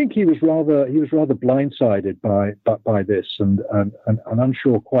 But I think he was rather blindsided by this and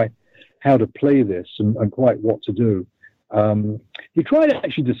unsure quite how to play this and quite what to do. He tried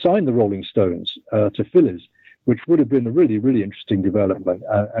actually to sign the Rolling Stones to Phillies, which would have been a really, really interesting development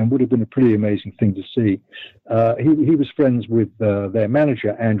and would have been a pretty amazing thing to see. He was friends with their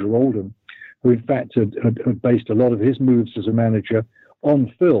manager, Andrew Oldham, who in fact had based a lot of his moves as a manager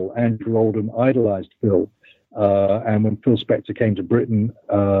on Phil. Andrew Oldham idolized Phil. And when Phil Spector came to Britain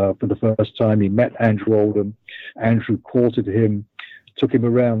for the first time, he met Andrew Oldham. Andrew courted him, took him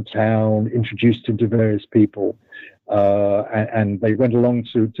around town, introduced him to various people. And they went along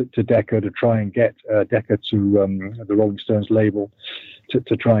to Decca to try and get Decca to the Rolling Stones label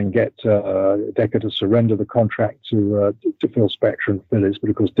to try and get Decca to surrender the contract to Phil Spector and Phillies. But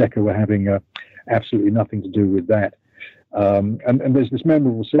of course, Decca were having absolutely nothing to do with that. And there's this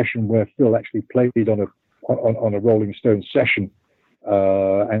memorable session where Phil actually played on a Rolling Stones session,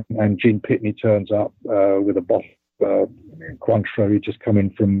 and Gene Pitney turns up with a bottle of Cointreau just coming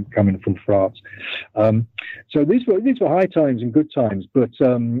from France. So these were high times and good times. But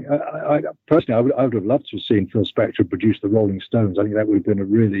I personally, I would have loved to have seen Phil Spector produce the Rolling Stones. I think that would have been a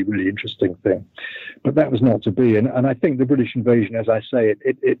really, really interesting thing. But that was not to be. And I think the British invasion, as I say,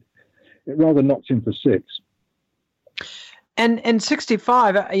 it rather knocked him for six. And in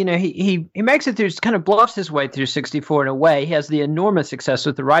 65, he makes it through, kind of bluffs his way through 64 in a way. He has the enormous success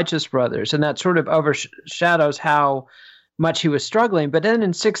with the Righteous Brothers, and that sort of overshadows how much he was struggling. But then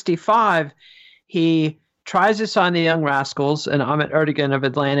in 65, he tries to sign the Young Rascals, and Ahmet Ertegun of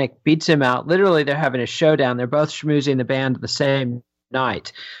Atlantic beats him out. Literally, they're having a showdown. They're both schmoozing the band the same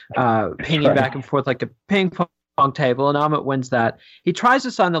night, pinging back and forth like a ping pong table, and Ahmet wins that. He tries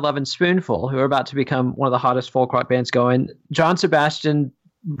to sign the Lovin' Spoonful, who are about to become one of the hottest folk rock bands going. John Sebastian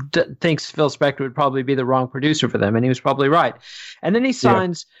thinks Phil Spector would probably be the wrong producer for them, and he was probably right. And then he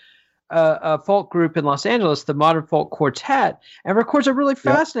signs a folk group in Los Angeles, the Modern Folk Quartet, and records a really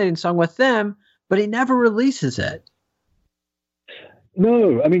fascinating song with them, but he never releases it.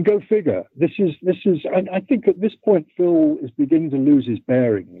 No, I mean, go figure. This is. I think at this point, Phil is beginning to lose his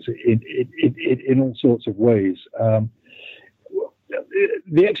bearings in all sorts of ways. The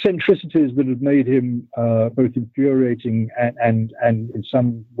eccentricities that have made him both infuriating and in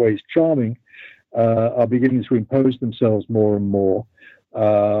some ways charming are beginning to impose themselves more and more.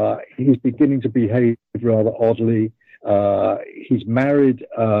 He's beginning to behave rather oddly. He's married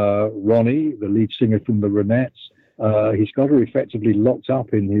Ronnie, the lead singer from the Ronettes. He's got her effectively locked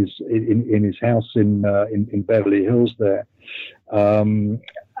up in his house in Beverly Hills there.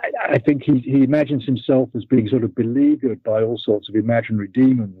 I think he imagines himself as being sort of beleaguered by all sorts of imaginary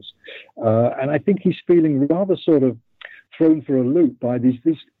demons. And I think he's feeling rather sort of thrown for a loop by these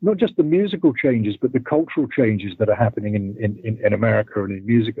not just the musical changes, but the cultural changes that are happening in America and in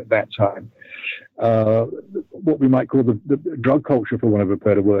music at that time. What we might call the drug culture, for want of a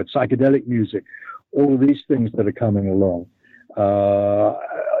better word, psychedelic music. All of these things that are coming along.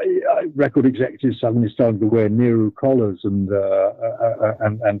 Record executives suddenly started to wear Nehru collars and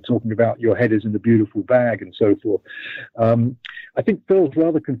talking about your head is in the beautiful bag and so forth. I think Phil's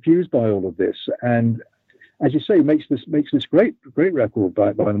rather confused by all of this, and as you say, makes this great record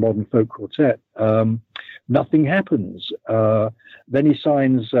by the Modern Folk Quartet. Nothing happens. Then he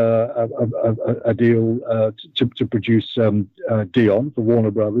signs a deal to produce Dion for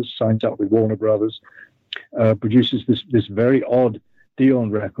Warner Brothers. Signs up with Warner Brothers. Produces this very odd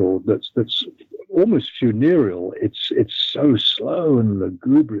Dion record that's almost funereal. It's so slow and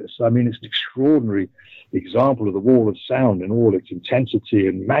lugubrious. I mean, it's an extraordinary example of the wall of sound in all its intensity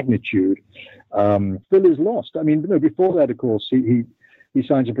and magnitude. Phil is lost. I mean, before that, of course, he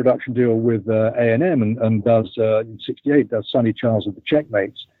signs a production deal with A&M and does, in 68, does Sonny Charles of the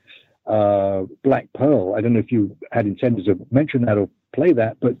Checkmates, Black Pearl. I don't know if you had intended to mention that or play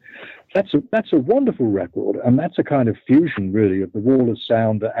that, but that's a wonderful record, and that's a kind of fusion, really, of the wall of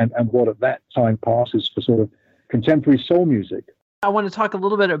sound and what at that time passes for sort of contemporary soul music. I want to talk a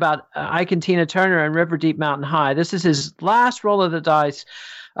little bit about Ike and Tina Turner and River Deep Mountain High. This is his last roll of the dice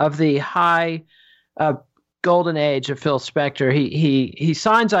of the high golden age of Phil Spector. He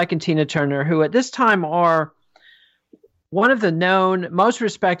signs Ike and Tina Turner, who at this time are one of the known, most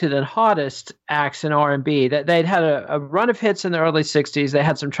respected, and hottest acts in R&B. That they'd had a run of hits in the early 60s. They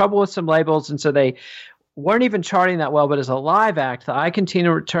had some trouble with some labels, and so they weren't even charting that well, but as a live act, the Ike and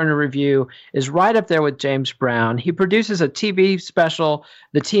Tina Turner Revue is right up there with James Brown. He produces a TV special,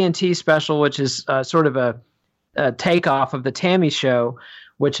 the TNT special, which is sort of a takeoff of the Tammy Show,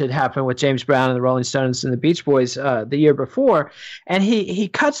 which had happened with James Brown and the Rolling Stones and the Beach Boys the year before. And he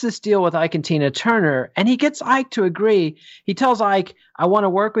cuts this deal with Ike and Tina Turner, and he gets Ike to agree. He tells Ike, I want to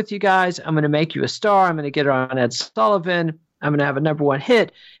work with you guys. I'm going to make you a star. I'm going to get her on Ed Sullivan. I'm going to have a number one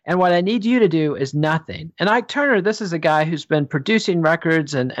hit. And what I need you to do is nothing. And Ike Turner, this is a guy who's been producing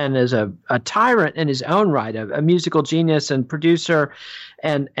records and is a tyrant in his own right, a musical genius and producer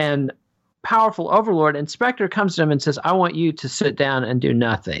and powerful overlord. And Spector comes to him and says, I want you to sit down and do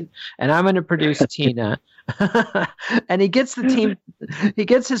nothing. And I'm going to produce Tina. And he gets the team, he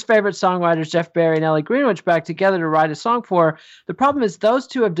gets his favorite songwriters, Jeff Barry and Ellie Greenwich, back together to write a song for her. The problem is those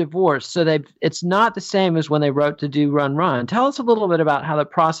two have divorced, so it's not the same as when they wrote to do Run Run. Tell us a little bit about how the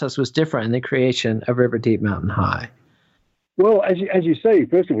process was different in the creation of River Deep Mountain High. Well, as you say,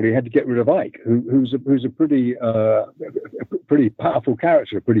 first of all, he had to get rid of Ike, who's a pretty powerful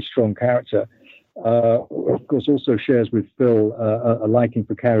character, a pretty strong character. Of course, also shares with Phil a liking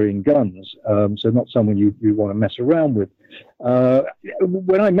for carrying guns, so not someone you want to mess around with.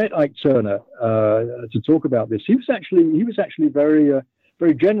 When I met Ike Turner to talk about this, he was actually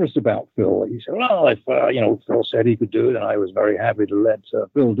very generous about Phil. He said, "Well, if Phil said he could do it, and I was very happy to let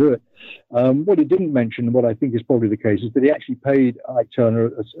Phil do it." What he didn't mention, what I think is probably the case, is that he actually paid Ike Turner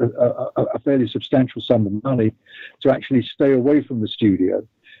a fairly substantial sum of money to actually stay away from the studio.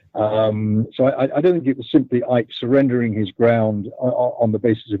 So I don't think it was simply Ike surrendering his ground on the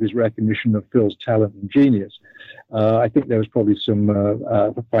basis of his recognition of Phil's talent and genius. I think there was probably some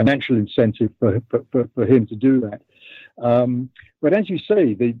financial incentive for him to do that. But as you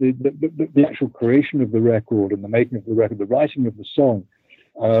say, the actual creation of the record and the making of the record, the writing of the song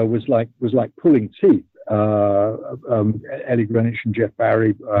was like pulling teeth. Ellie Greenwich and Jeff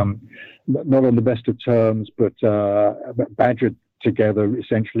Barry, not on the best of terms, but badgered together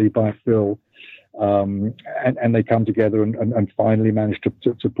essentially by Phil, and they come together and finally manage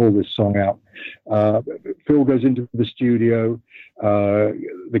to pull this song out. Phil goes into the studio,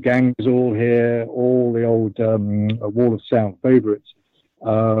 the gang is all here, all the old Wall of Sound favorites,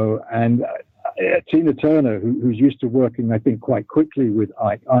 and Tina Turner, who's used to working, I think, quite quickly with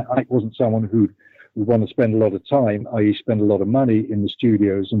Ike. Ike wasn't someone who'd want to spend a lot of time, i.e. spend a lot of money in the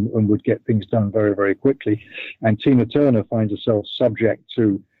studios and would get things done very, very quickly. And Tina Turner finds herself subject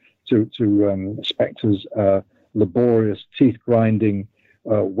to Spector's laborious, teeth-grinding,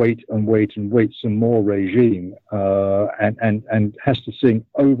 wait some more regime, and has to sing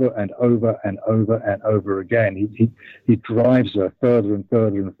over and over and over and over again. He drives her further and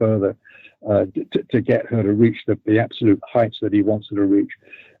further and further to get her to reach the absolute heights that he wants her to reach.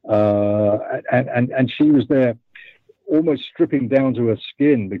 And she was there almost stripping down to her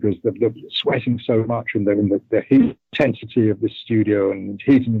skin because the sweating so much and the heat intensity of this studio and the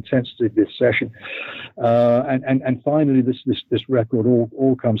heat and intensity of this session. And finally this record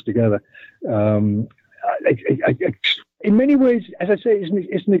all comes together. In many ways, as I say,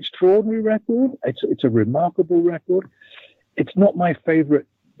 it's an extraordinary record. It's a remarkable record. It's not my favorite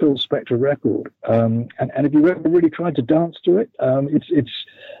Phil Spector record, and if you ever really tried to dance to it, it's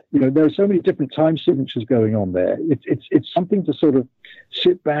there are so many different time signatures going on there. It's something to sort of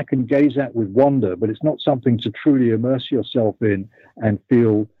sit back and gaze at with wonder, but it's not something to truly immerse yourself in and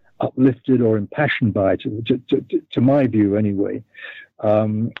feel uplifted or impassioned by, to my view anyway.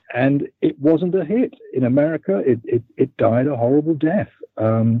 And it wasn't a hit in America. It died a horrible death.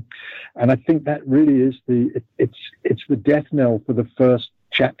 And I think that really is it's the death knell for the first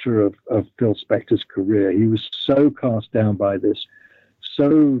chapter of Phil Spector's career. He was so cast down by this,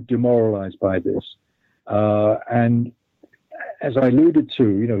 so demoralized by this, and as I alluded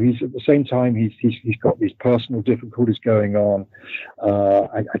to, he's at the same time he's got these personal difficulties going on.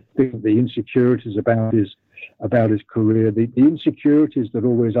 I think the insecurities about his career, the insecurities that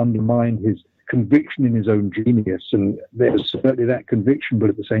always undermined his conviction in his own genius, and there was certainly that conviction, but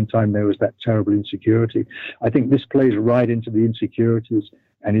at the same time there was that terrible insecurity. I think this plays right into the insecurities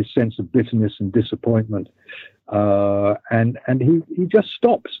and his sense of bitterness and disappointment. And he just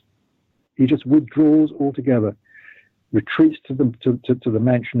stops. He just withdraws altogether, retreats to the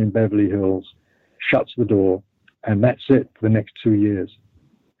mansion in Beverly Hills, shuts the door, and that's it for the next 2 years.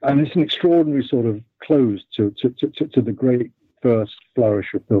 And it's an extraordinary sort of close to the great first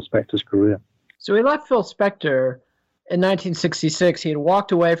flourish of Phil Spector's career. So he left Phil Spector in 1966. He had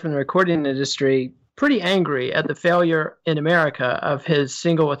walked away from the recording industry pretty angry at the failure in America of his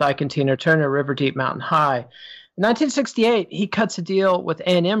single with Ike and Tina Turner, River Deep Mountain High. In 1968, he cuts a deal with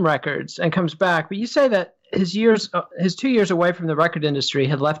A&M Records and comes back. But you say that his 2 years away from the record industry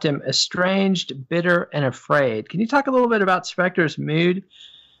had left him estranged, bitter, and afraid. Can you talk a little bit about Spector's mood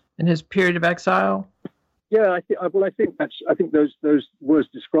in his period of exile? Yeah, I think those words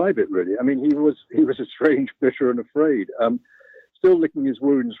describe it really. I mean, he was estranged, bitter, and afraid. Still licking his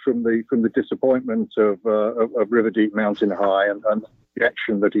wounds from the disappointment of River Deep Mountain High and the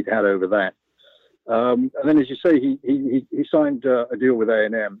action that he'd had over that. And then, as you say, he signed a deal with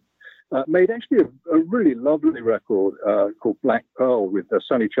A&M. Made actually a really lovely record called Black Pearl with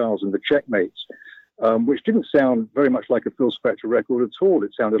Sonny Charles and the Checkmates, which didn't sound very much like a Phil Spector record at all.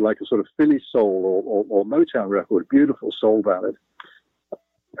 It sounded like a sort of Philly soul or Motown record, beautiful soul ballad,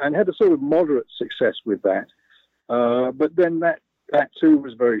 and had a sort of moderate success with that. But then that too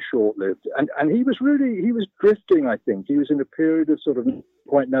was very short-lived, and he was drifting. I think he was in a period of sort of not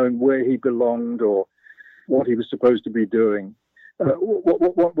quite knowing where he belonged or what he was supposed to be doing.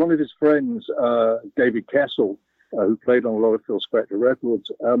 One of his friends, David Kessel, who played on a lot of Phil Spector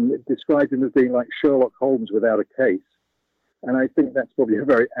records, described him as being like Sherlock Holmes without a case. And I think that's probably a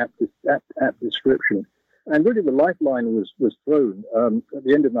very apt description. And really the lifeline was thrown at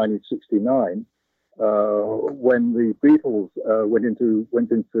the end of 1969 when the Beatles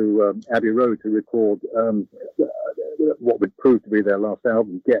went into Abbey Road to record what would prove to be their last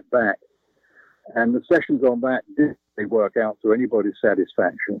album, Get Back. And the sessions on that didn't work out to anybody's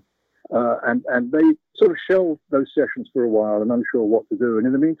satisfaction. And they sort of shelved those sessions for a while and unsure what to do. And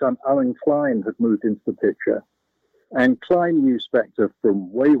in the meantime, Alan Klein had moved into the picture. And Klein knew Spector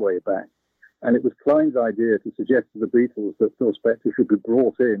from way, way back. And it was Klein's idea to suggest to the Beatles that Phil Spector should be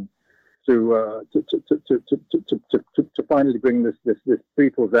brought in to finally bring this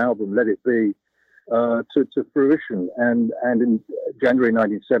Beatles album, Let It Be, to fruition. And in January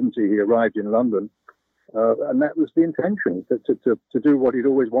 1970, he arrived in London. And that was the intention, to do what he'd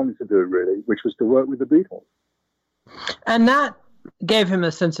always wanted to do, really, which was to work with the Beatles. And that gave him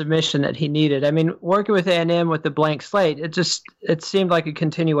a sense of mission that he needed. I mean, working with A&M with the blank slate, it seemed like a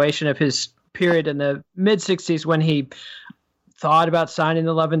continuation of his period in the mid-'60s when he thought about signing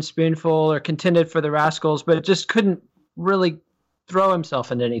the Lovin' Spoonful or contended for the Rascals, but just couldn't really throw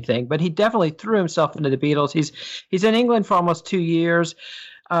himself into anything. But he definitely threw himself into the Beatles. He's in England for almost 2 years.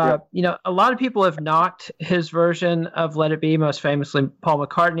 You know, a lot of people have knocked his version of Let It Be, most famously Paul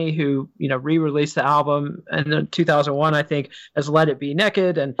McCartney, who, you know, re-released the album in 2001, I think, as Let It Be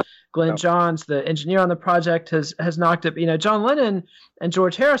Naked. And Glenn Johns, the engineer on the project, has knocked it. You know, John Lennon and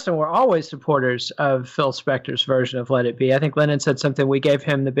George Harrison were always supporters of Phil Spector's version of Let It Be. I think Lennon said something, we gave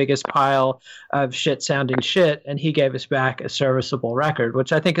him the biggest pile of shit-sounding shit, and he gave us back a serviceable record,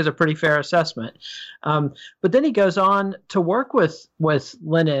 which I think is a pretty fair assessment. But then he goes on to work with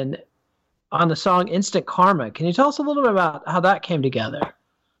Lennon on the song Instant Karma. Can you tell us a little bit about how that came together?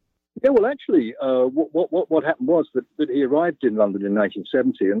 Yeah, well, actually, what happened was that he arrived in London in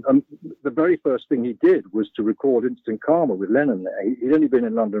 1970, and the very first thing he did was to record Instant Karma with Lennon. He'd only been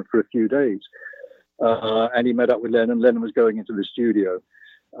in London for a few days, and he met up with Lennon. Lennon was going into the studio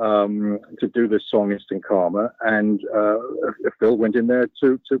to do this song Instant Karma, and Phil went in there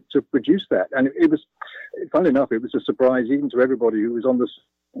to produce that. And it was, funnily enough, it was a surprise even to everybody who was on this.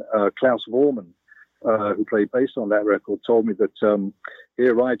 Klaus Vormann, who played bass on that record, told me that he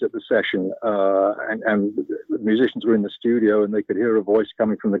arrived at the session and the musicians were in the studio and they could hear a voice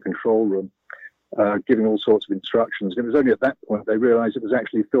coming from the control room giving all sorts of instructions. And it was only at that point they realized it was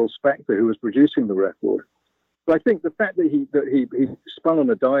actually Phil Spector who was producing the record. But I think the fact that he spun on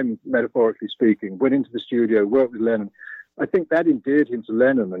a dime, metaphorically speaking, went into the studio, worked with Lennon, I think that endeared him to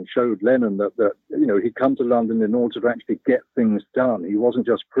Lennon and showed Lennon that you know, he'd come to London in order to actually get things done. He wasn't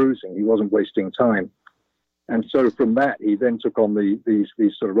just cruising. He wasn't wasting time. And so from that, he then took on these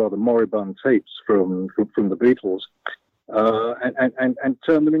sort of rather moribund tapes from the Beatles and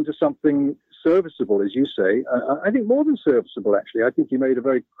turned them into something serviceable, as you say. I think more than serviceable, actually. I think he made a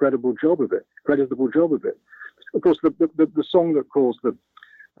very creditable job of it. Of course, the song that caused the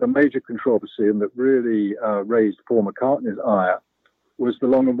major controversy and that really raised Paul McCartney's ire was The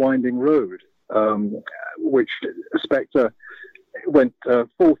Long and Winding Road, which Spector, went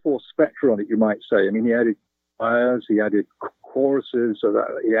full force Spector on it, you might say. I mean, he added choirs, he added choruses,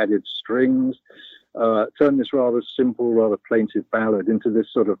 he added strings, turned this rather simple, rather plaintive ballad into this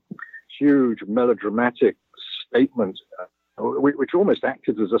sort of huge melodramatic statement, which almost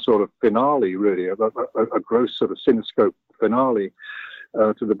acted as a sort of finale, really, a gross sort of cinescope finale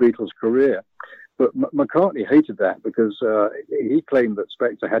to the Beatles' career. But McCartney hated that because he claimed that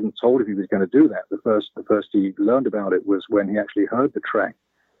Spector hadn't told him he was going to do that. The first he learned about it was when he actually heard the track.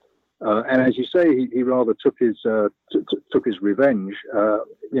 And as you say, he rather took his revenge,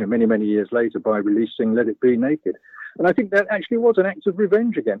 many years later by releasing "Let It Be Naked," and I think that actually was an act of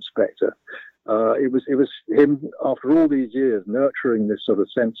revenge against Spector. It was him, after all these years, nurturing this sort of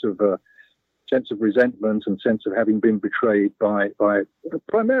sense of resentment and sense of having been betrayed by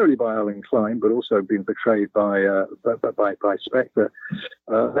primarily by Alan Klein, but also being betrayed by Spector.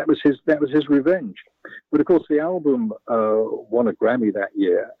 That was his revenge. But of course, the album won a Grammy that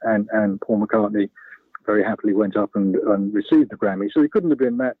year, and Paul McCartney very happily went up and received the Grammy. So he couldn't have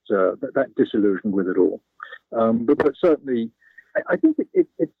been that disillusioned with it all. But certainly, I think it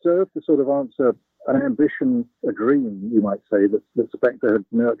served to sort of answer an ambition, a dream, you might say, that Spector had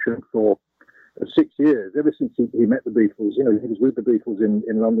nurtured for 6 years, ever since he met the Beatles. He was with the Beatles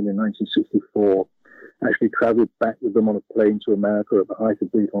in London in 1964, actually travelled back with them on a plane to America at the height of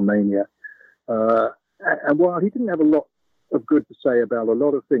Beatlemania. And while he didn't have a lot of good to say about a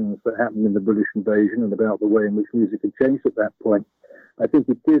lot of things that happened in the British invasion and about the way in which music had changed at that point, I think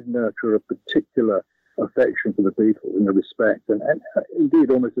it did nurture a particular affection for the Beatles and a respect, and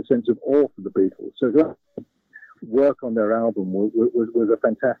indeed almost a sense of awe for the Beatles. So that work on their album was a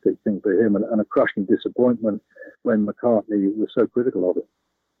fantastic thing for him, and a crushing disappointment when McCartney was so critical of it.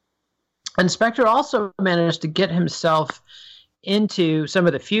 And Spector also managed to get himself into some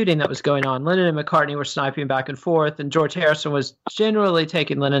of the feuding that was going on. Lennon and McCartney were sniping back and forth, and George Harrison was generally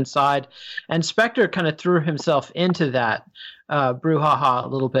taking Lennon's side. And Spector kind of threw himself into that brouhaha a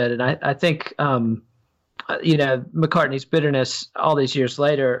little bit. And I think, McCartney's bitterness all these years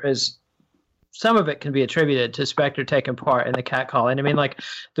later is, some of it can be attributed to Spector taking part in the catcalling. I mean, like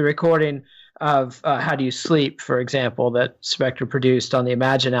the recording of How Do You Sleep, for example, that Spector produced on the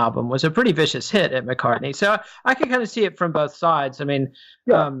Imagine album was a pretty vicious hit at McCartney. So I can kind of see it from both sides. I mean,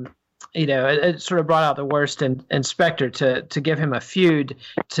 it sort of brought out the worst in Spector to give him a feud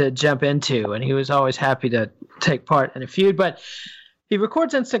to jump into, and he was always happy to take part in a feud. But he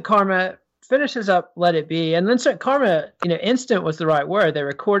records Instant Karma, finishes up Let It Be, and Instant Karma, instant was the right word. They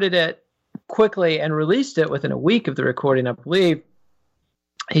recorded it quickly and released it within a week of the recording, I believe.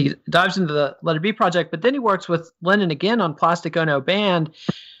 He dives into the Let It Be project, but then he works with Lennon again on Plastic Ono Band.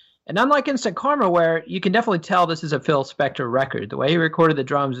 And unlike Instant Karma, where you can definitely tell this is a Phil Spector record, the way he recorded the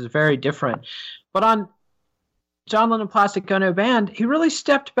drums is very different. But on John Lennon Plastic Ono Band, he really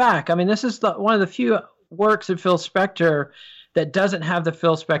stepped back. I mean, this is one of the few works of Phil Spector that doesn't have the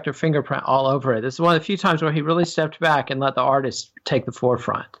Phil Spector fingerprint all over it. This is one of the few times where he really stepped back and let the artist take the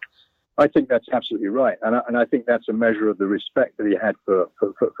forefront. I think that's absolutely right, and I think that's a measure of the respect that he had for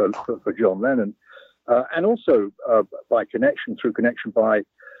John Lennon, and also by connection by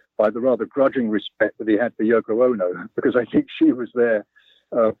the rather grudging respect that he had for Yoko Ono, because I think she was there,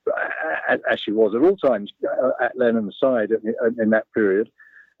 as she was at all times, at Lennon's side in that period.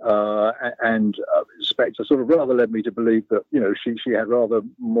 And Spector sort of rather led me to believe that she had rather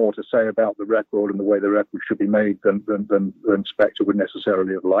more to say about the record and the way the record should be made than Spector would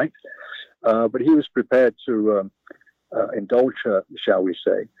necessarily have liked. But he was prepared to indulge her, shall we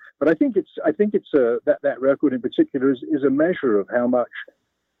say? But I think it's that record in particular is a measure of how much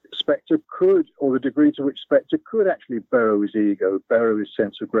Spector could, or the degree to which Spector could actually borrow his ego, borrow his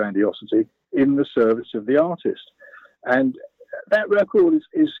sense of grandiosity in the service of the artist. And that record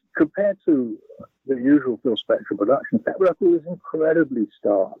is compared to the usual Phil Spector productions, that record is incredibly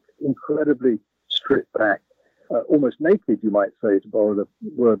stark, incredibly stripped back, almost naked, you might say, to borrow the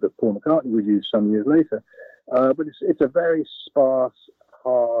word that Paul McCartney would use some years later. But it's a very sparse,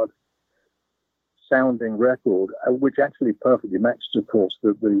 hard sounding record, which actually perfectly matches, of course,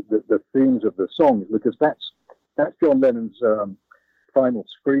 the themes of the songs, because that's John Lennon's final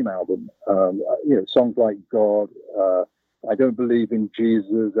Scream album. Songs like God, I Don't Believe in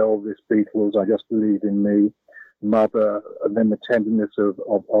Jesus, Elvis, Beatles, I Just Believe in Me, Mother, and then The Tenderness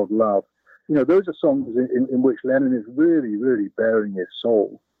of Love. Those are songs in which Lennon is really, really bearing his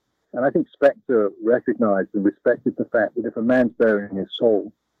soul. And I think Spector recognized and respected the fact that if a man's bearing his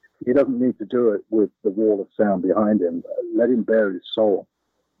soul, he doesn't need to do it with the wall of sound behind him. Let him bear his soul.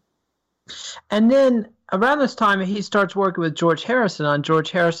 And then around this time, he starts working with George Harrison on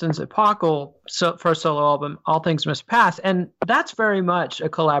George Harrison's epochal first solo album, All Things Must Pass. And that's very much a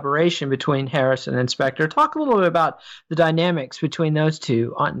collaboration between Harrison and Spector. Talk a little bit about the dynamics between those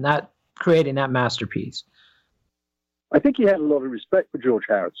two on that, creating that masterpiece. I think he had a lot of respect for George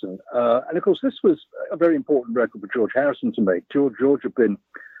Harrison. And of course, this was a very important record for George Harrison to make. George had been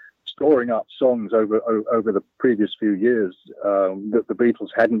storing up songs over the previous few years that the Beatles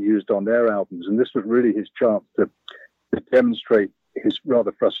hadn't used on their albums. And this was really his chance to demonstrate his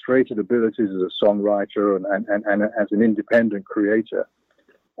rather frustrated abilities as a songwriter and as an independent creator.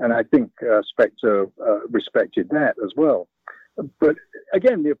 And I think Spector respected that as well. But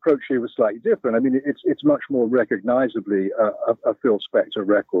again, the approach here was slightly different. I mean, it's much more recognizably a Phil Spector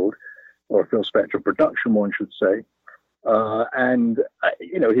record, or a Phil Spector production, one should say. And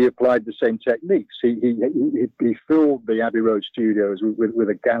he applied the same techniques. He filled the Abbey Road studios with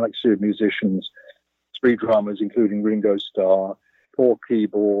a galaxy of musicians, 3 drummers, including Ringo Starr, 4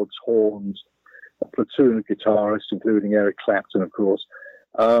 keyboards, horns, a platoon of guitarists, including Eric Clapton, of course.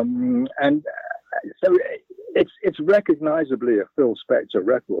 And so it's recognizably a Phil Spector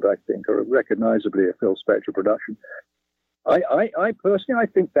record, I think, or recognizably a Phil Spector production. I personally, I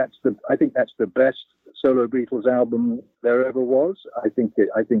think that's the best solo Beatles album there ever was. I think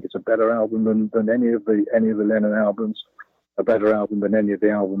it's a better album than any of the Lennon albums, a better album than any of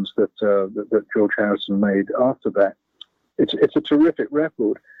the albums that George Harrison made after that. It's a terrific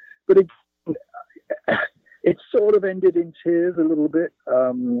record, but it sort of ended in tears a little bit.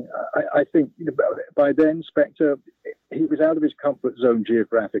 I think by then Spector, he was out of his comfort zone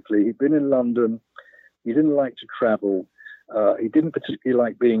geographically. He'd been in London. He didn't like to travel. He didn't particularly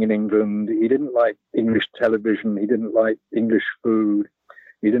like being in England. He didn't like English television. He didn't like English food.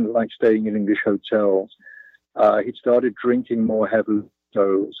 He didn't like staying in English hotels. He'd started drinking more heavily,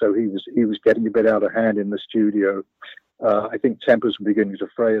 so he was getting a bit out of hand in the studio. I think tempers were beginning to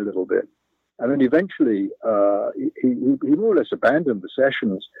fray a little bit. And then eventually, he more or less abandoned the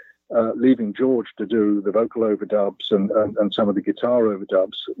sessions, leaving George to do the vocal overdubs and some of the guitar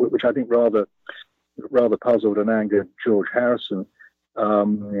overdubs, which I think rather puzzled and angered George Harrison.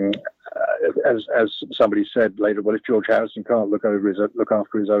 As somebody said later, well, if George Harrison can't look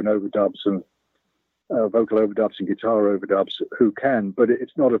after his own overdubs and vocal overdubs and guitar overdubs, who can? But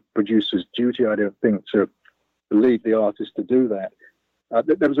it's not a producer's duty, I don't think, to lead the artist to do that.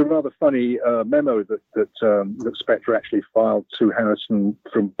 There was a rather funny memo that Spector actually filed to Harrison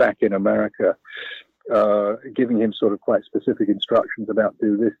from back in America, giving him sort of quite specific instructions about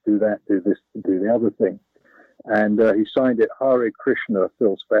do this, do that, do this, do the other thing. And he signed it Hare Krishna,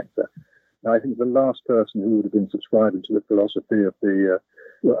 Phil Spector. Now, I think the last person who would have been subscribing to the philosophy of the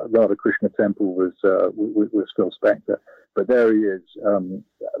Radha Krishna temple was Phil Spector. But there he is,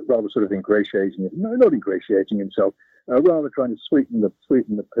 rather sort of ingratiating, no, not ingratiating himself, rather trying to sweeten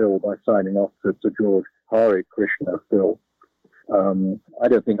the pill by signing off to George, Hare Krishna, Phil. I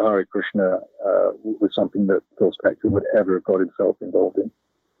don't think Hare Krishna was something that Phil Spector would ever have got himself involved in.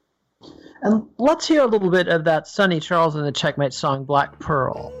 And let's hear a little bit of that Sonny Charles and the Checkmate song Black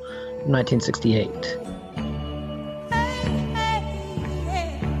Pearl, 1968.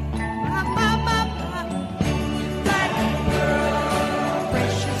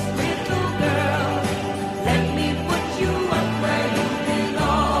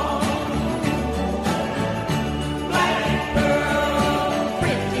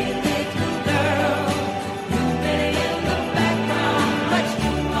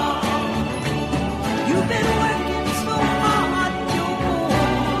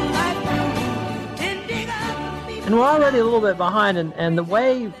 And we're already a little bit behind, and the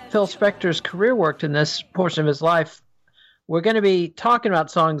way Phil Spector's career worked in this portion of his life, we're going to be talking about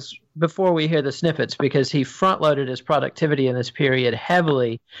songs before we hear the snippets, because he front-loaded his productivity in this period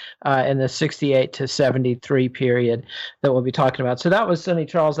heavily in the 68 to 73 period that we'll be talking about. So that was Sonny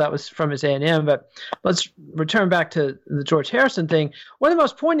Charles. That was from his A&M. But let's return back to the George Harrison thing. One of the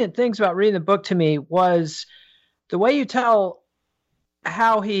most poignant things about reading the book to me was the way you tell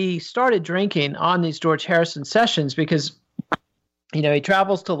how he started drinking on these George Harrison sessions, because, you know, he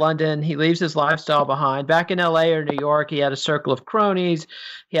travels to London, he leaves his lifestyle behind. Back in LA or New York, he had a circle of cronies,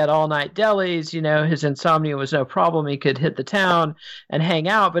 he had all-night delis, you know, his insomnia was no problem, he could hit the town and hang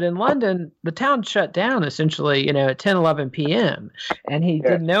out. But in London, the town shut down essentially, you know, at 10, 11 p.m. And he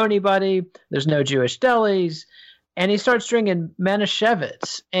didn't know anybody, there's no Jewish delis, and he starts drinking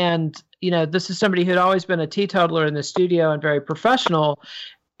Manischewitz. And you know, this is somebody who had always been a teetotaler in the studio and very professional.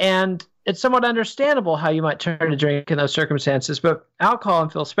 And it's somewhat understandable how you might turn to drink in those circumstances, but alcohol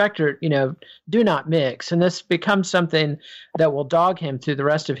and Phil Spector, do not mix. And this becomes something that will dog him through the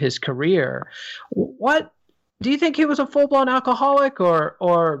rest of his career. What do you think he was a full-blown alcoholic,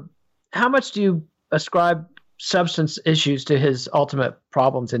 or how much do you ascribe substance issues to his ultimate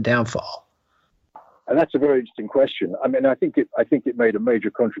problems and downfall? And that's a very interesting question. I mean, I think it made a major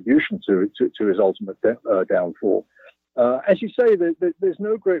contribution to his ultimate downfall. As you say, there's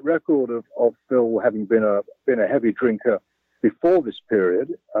no great record of Phil having been a heavy drinker before this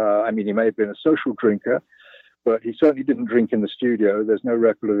period. I mean, he may have been a social drinker, but he certainly didn't drink in the studio. There's no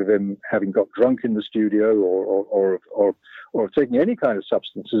record of him having got drunk in the studio or taking any kind of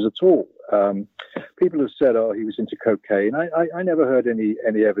substances at all. People have said, "Oh, he was into cocaine." I never heard any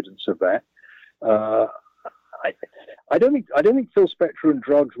evidence of that. I don't think Phil Spector and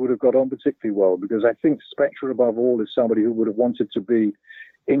drugs would have got on particularly well, because I think Spector, above all, is somebody who would have wanted to be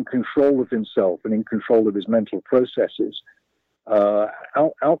in control of himself and in control of his mental processes.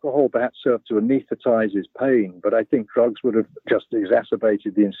 Alcohol perhaps served to anesthetize his pain, but I think drugs would have just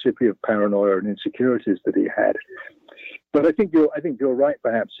exacerbated the incipient paranoia and insecurities that he had. But I think you're right,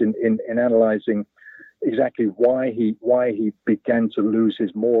 perhaps, in analyzing exactly why he began to lose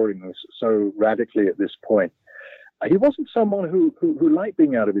his moorings so radically at this point. He wasn't someone who liked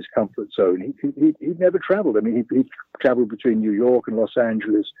being out of his comfort zone. He'd never traveled. I mean, he traveled between New York and Los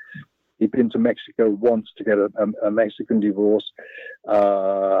Angeles. He'd been to Mexico once to get a Mexican divorce.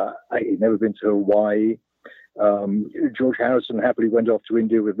 He'd never been to Hawaii. George Harrison happily went off to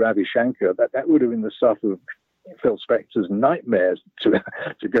India with Ravi Shankar. That would have been the stuff of Phil Spector's nightmares to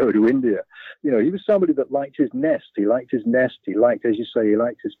go to India. He was somebody that liked his nest. He liked, as you say, he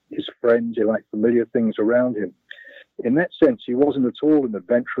liked his friends. He liked familiar things around him. In that sense, he wasn't at all an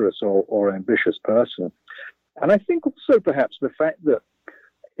adventurous or ambitious person. And I think also perhaps the fact that,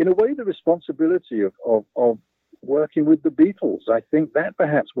 in a way, the responsibility of working with the Beatles, I think that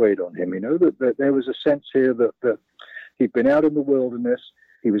perhaps weighed on him. That there was a sense here that he'd been out in the wilderness.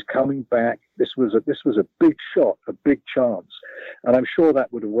 He was coming back. This was a big shot, a big chance, and I'm sure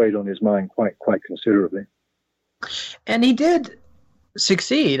that would have weighed on his mind quite considerably. And he did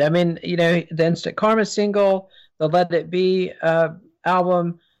succeed. I mean, the Instant Karma single, the Let It Be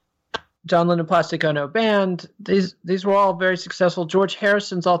album, John Lennon Plastic Ono Band. These were all very successful. George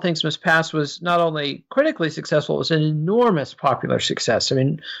Harrison's All Things Must Pass was not only critically successful, it was an enormous popular success. I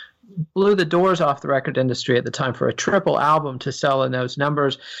mean, blew the doors off the record industry at the time for a triple album to sell in those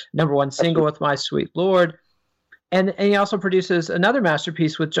numbers. Number one single with My Sweet Lord. And he also produces another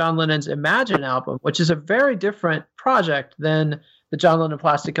masterpiece with John Lennon's Imagine album, which is a very different project than the John Lennon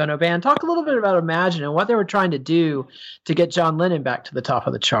Plastic Ono Band. Talk a little bit about Imagine and what they were trying to do to get John Lennon back to the top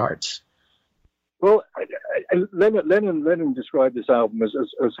of the charts. Well, Lennon described this album as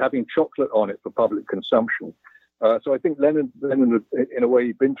having chocolate on it for public consumption. So I think Lennon, in a way,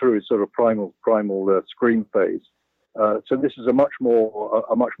 he'd been through his sort of primal scream phase. So this is a much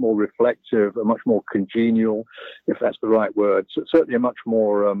more reflective, a much more congenial, if that's the right word. So certainly a much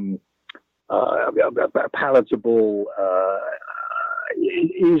more palatable,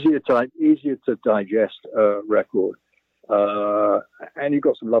 easier to digest record. And you've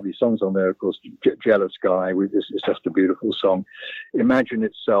got some lovely songs on there, of course. Jealous Guy, it's just a beautiful song. Imagine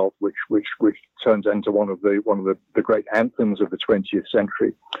Itself, which turns into one of the great anthems of the 20th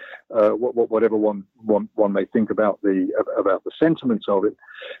century. Whatever one may think about the sentiments of it.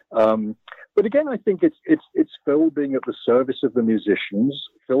 But again, I think it's Phil being at the service of the musicians,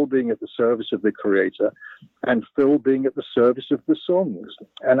 Phil being at the service of the creator, and Phil being at the service of the songs.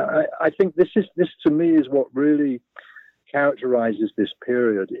 And I think this to me is what really characterizes this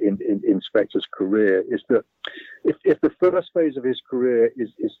period in Spector's career, is that if the first phase of his career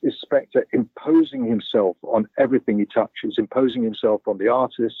is Spector imposing himself on everything he touches, imposing himself on the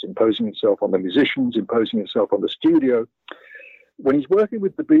artists, imposing himself on the musicians, imposing himself on the studio, when he's working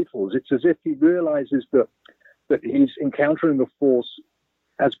with the Beatles, it's as if he realizes that he's encountering a force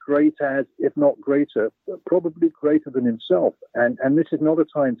as great as, if not greater, probably greater than himself. And this is not a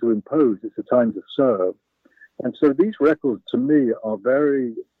time to impose, it's a time to serve. And so these records, to me, are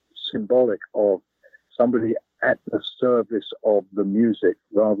very symbolic of somebody at the service of the music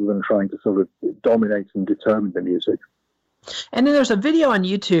rather than trying to sort of dominate and determine the music. And then there's a video on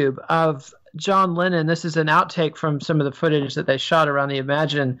YouTube of John Lennon. This is an outtake from some of the footage that they shot around the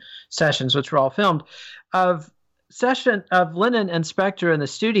Imagine sessions, which were all filmed, of Lennon and Spector in the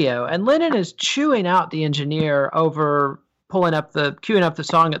studio. And Lennon is chewing out the engineer over queuing up the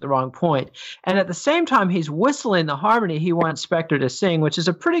song at the wrong point. And at the same time, he's whistling the harmony he wants Spector to sing, which is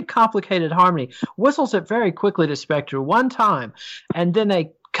a pretty complicated harmony. Whistles it very quickly to Spector one time, and then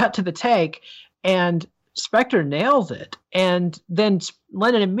they cut to the take, and Spector nails it. And then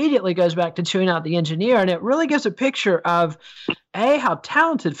Lennon immediately goes back to chewing out the engineer, and it really gives a picture of how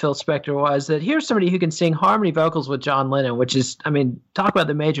talented Phil Spector was, that here's somebody who can sing harmony vocals with John Lennon, which is, I mean, talk about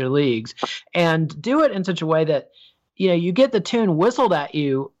the major leagues, and do it in such a way that, you know, you get the tune whistled at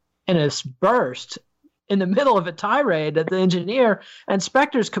you in a burst in the middle of a tirade at the engineer, and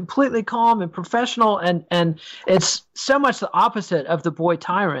Spector's completely calm and professional, and it's so much the opposite of the boy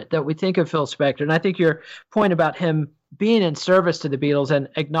tyrant that we think of Phil Spector. And I think your point about him being in service to the Beatles and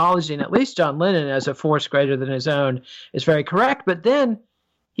acknowledging at least John Lennon as a force greater than his own is very correct. But then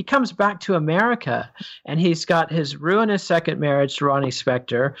he comes back to America, and he's got his ruinous second marriage to Ronnie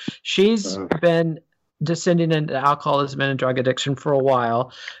Spector. She's been descending into alcoholism and drug addiction for a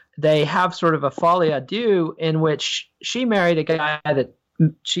while. They have sort of a folie à deux in which she married a guy that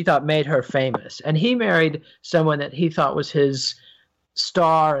she thought made her famous, and he married someone that he thought was his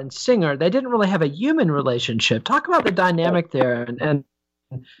star and singer. They didn't really have a human relationship. Talk about the dynamic there and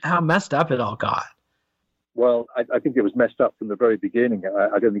how messed up it all got. Well, I think it was messed up from the very beginning.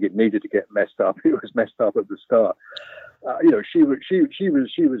 I don't think it needed to get messed up. It was messed up at the start. She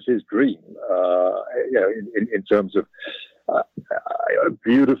was his dream. In terms of a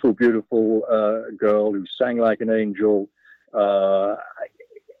beautiful girl who sang like an angel.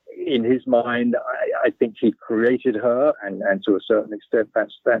 In his mind, I think he created her, and to a certain extent,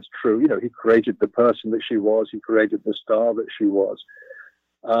 that's true. You know, he created the person that she was. He created the star that she was.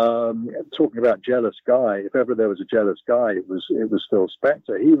 Talking about jealous guy, if ever there was a jealous guy, it was Phil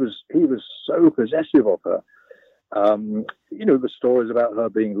Spector. He was so possessive of her. The stories about her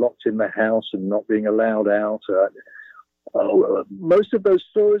being locked in the house and not being allowed out. Most of those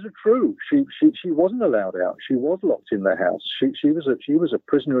stories are true. She wasn't allowed out. She was locked in the house. She was a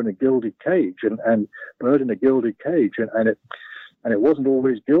prisoner in a gilded cage and bird in a gilded cage, and it wasn't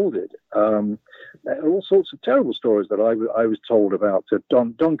always gilded. All sorts of terrible stories that I was told about.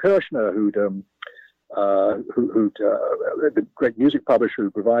 Don Kirshner, who'd the great music publisher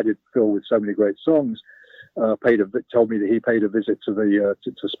who provided Phil with so many great songs, told me that he paid a visit to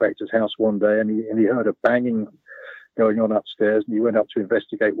Spector's house one day, and he heard a banging going on upstairs, and he went up to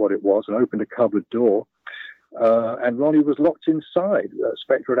investigate what it was and opened a cupboard door, and Ronnie was locked inside.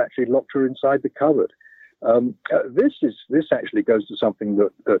 Spector had actually locked her inside the cupboard. This actually goes to something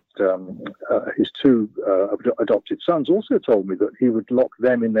that his two adopted sons also told me, that he would lock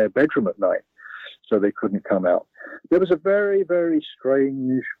them in their bedroom at night so they couldn't come out. There was a very, very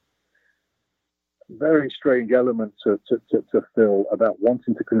strange element to Phil about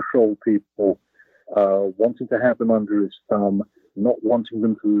wanting to control people, wanting to have them under his thumb, not wanting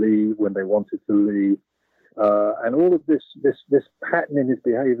them to leave when they wanted to leave. And all of this pattern in his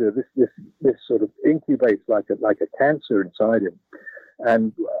behavior, this sort of incubates like a cancer inside him.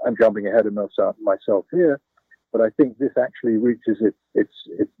 And I'm jumping ahead of myself here, but I think this actually reaches its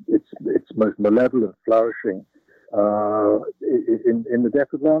most malevolent flourishing in the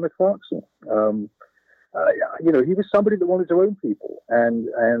death of Lana Clarkson. He was somebody that wanted to own people, and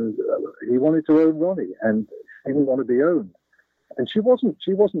he wanted to own Ronnie, and he didn't want to be owned. And she wasn't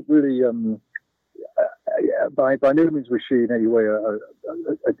really. By no means was she in any way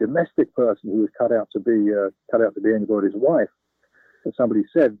a domestic person who was cut out to be anybody's wife. As somebody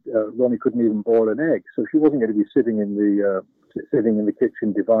said, Ronnie couldn't even boil an egg, so she wasn't going to be sitting in the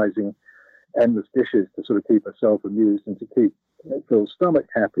kitchen devising endless dishes to sort of keep herself amused and to keep Phil's stomach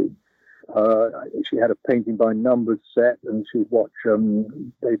happy. She had a painting by numbers set, and she'd watch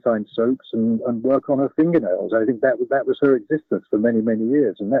daytime soaps and work on her fingernails. I think that was her existence for many, many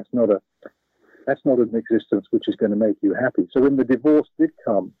years, and that's not an existence which is going to make you happy. So when the divorce did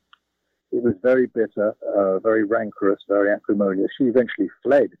come, it was very bitter, very rancorous, very acrimonious. She eventually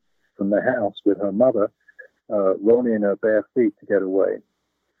fled from the house with her mother, Ronnie in her bare feet, to get away.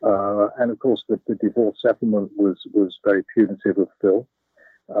 And of course, the divorce settlement was very punitive of Phil.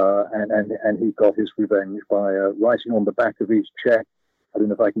 And he got his revenge by writing on the back of each check, I don't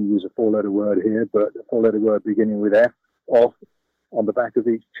know if I can use a four-letter word here, but a four-letter word beginning with F, off, on the back of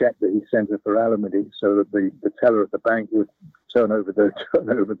each check that he sent her for alimony, so that the teller at the bank would turn over the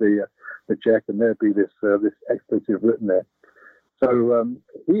check, and there'd be this expletive written there. So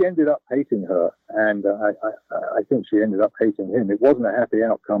he ended up hating her, and I think she ended up hating him. It wasn't a happy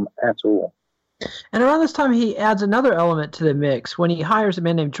outcome at all. And around this time, he adds another element to the mix when he hires a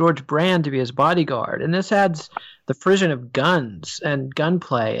man named George Brand to be his bodyguard. And this adds the frisson of guns and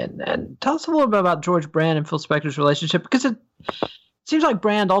gunplay. And tell us a little bit about George Brand and Phil Spector's relationship, because it seems like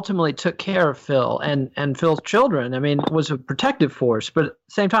Brand ultimately took care of Phil and Phil's children. I mean, was a protective force, but at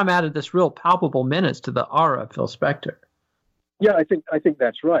the same time added this real palpable menace to the aura of Phil Spector. Yeah, I think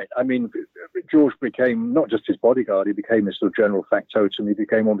that's right. I mean, George became not just his bodyguard; he became his sort of general factotum. He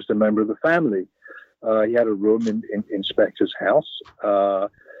became almost a member of the family. He had a room in Spector's house.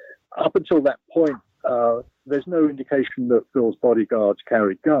 Up until that point, there's no indication that Phil's bodyguards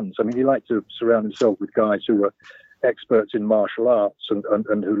carried guns. I mean, he liked to surround himself with guys who were experts in martial arts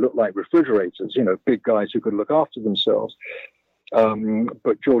and who looked like refrigerators, big guys who could look after themselves.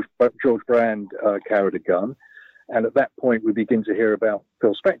 But George Brand carried a gun. And at that point, we begin to hear about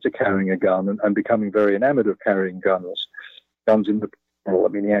Phil Spector carrying a gun and becoming very enamored of carrying guns in the plural. I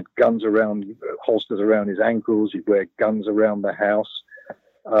mean, he had guns around, holsters around his ankles. He'd wear guns around the house.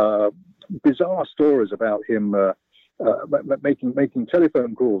 Bizarre stories about him making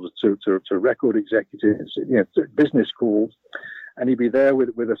telephone calls to record executives, business calls, and he'd be there with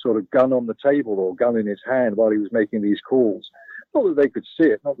a sort of gun on the table or gun in his hand while he was making these calls. Not that they could see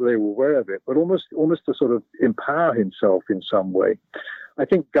it, not that they were aware of it, but almost to sort of empower himself in some way. I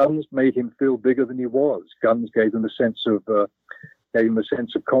think guns made him feel bigger than he was. Guns gave him a sense of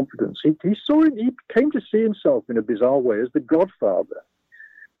confidence. He came to see himself in a bizarre way as the Godfather.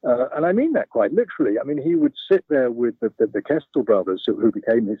 And I mean that quite literally. I mean, he would sit there with the Kessel brothers, who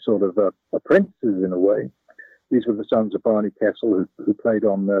became his sort of apprentices in a way. These were the sons of Barney Kessel, who played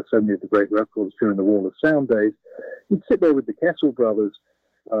on so many of the great records during the Wall of Sound days. He'd sit there with the Kessel brothers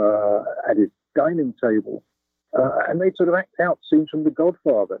at his dining table, and they'd sort of act out scenes from The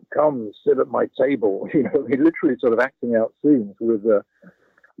Godfather. Come, sit at my table. He literally sort of acting out scenes with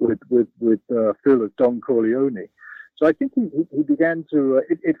Phil as Don Corleone. So I think he began to,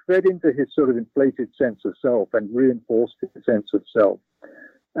 it fed into his sort of inflated sense of self and reinforced his sense of self.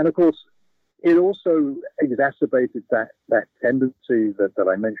 And of course, it also exacerbated that tendency that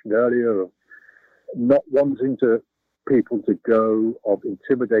I mentioned earlier of not wanting people to go, of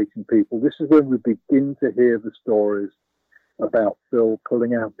intimidating people. This is when we begin to hear the stories about Phil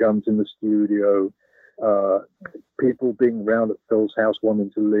pulling out guns in the studio, people being around at Phil's house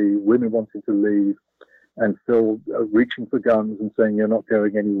wanting to leave, women wanting to leave, and Phil reaching for guns and saying, "You're not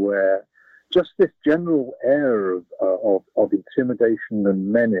going anywhere." Just this general air of intimidation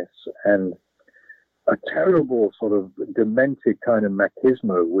and menace, and a terrible sort of demented kind of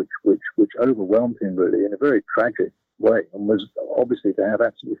machismo, which overwhelmed him really in a very tragic way, and was obviously to have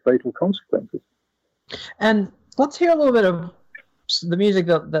absolutely fatal consequences. And let's hear a little bit of the music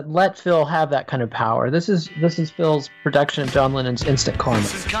that let Phil have that kind of power. This is Phil's production of John Lennon's Instant Karma.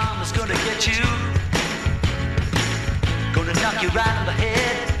 Instant Karma's gonna get you, gonna knock you right on the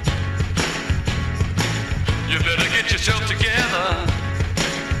head. You better get yourself together,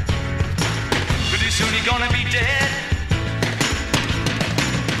 pretty soon you're gonna be dead.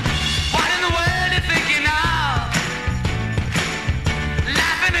 What in the world you thinking now?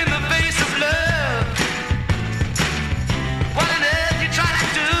 Laughing in the face of love. What on earth you trying to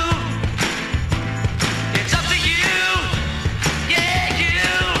do? It's up to you, yeah,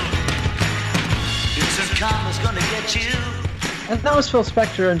 you. Instant Karma's gonna get you. And that was Phil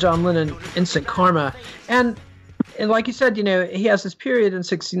Spector and John Lennon, Instant Karma. And like you said, he has this period in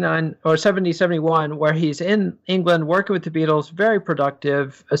 69 or 70, 71 where he's in England working with the Beatles, very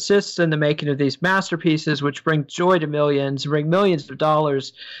productive, assists in the making of these masterpieces, which bring joy to millions, bring millions of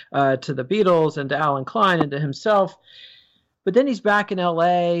dollars to the Beatles and to Alan Klein and to himself. But then he's back in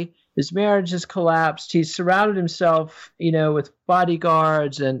L.A., his marriage has collapsed. He's surrounded himself, with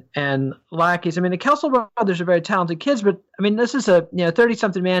bodyguards and lackeys. I mean, the Kessel brothers are very talented kids, but I mean, this is a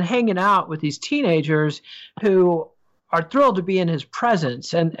 30-something man hanging out with these teenagers who are thrilled to be in his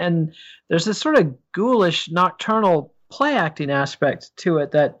presence. And there's this sort of ghoulish, nocturnal play acting aspect to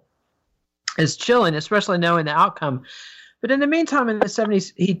it that is chilling, especially knowing the outcome. But in the meantime, in the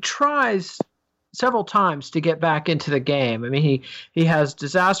 70s, he tries several times to get back into the game. I mean, he has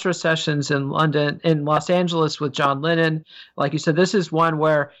disastrous sessions in Los Angeles with John Lennon. Like you said, this is one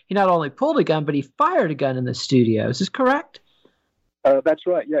where he not only pulled a gun, but he fired a gun in the studio. Is this correct? That's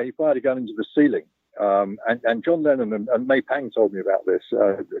right. Yeah, he fired a gun into the ceiling. And John Lennon and May Pang told me about this.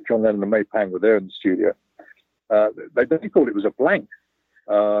 John Lennon and May Pang were there in the studio. They thought it was a blank.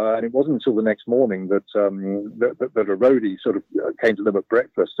 And it wasn't until the next morning that a roadie sort of came to them at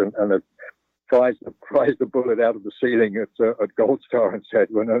breakfast and prized the bullet out of the ceiling at Gold Star and said,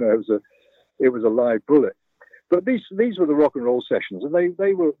 "Well, no, it was a live bullet." But these were the rock and roll sessions, and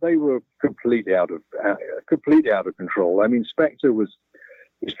they were completely out of control. I mean, Spector was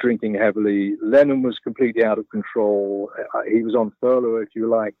drinking heavily. Lennon was completely out of control. He was on furlough, if you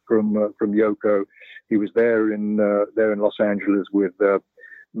like, from Yoko. He was there in Los Angeles with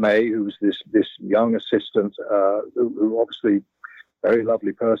May, who was this young assistant who obviously very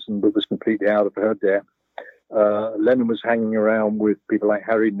lovely person, but was completely out of her depth. Lennon was hanging around with people like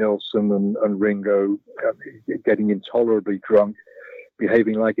Harry Nilsson and Ringo, getting intolerably drunk,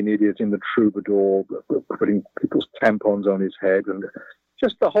 behaving like an idiot in the Troubadour, putting people's tampons on his head, and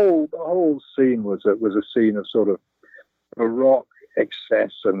just the whole scene was a scene of sort of baroque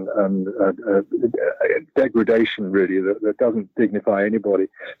excess and degradation, really, that doesn't dignify anybody.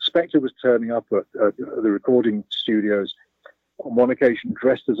 Spector was turning up at the recording studios on one occasion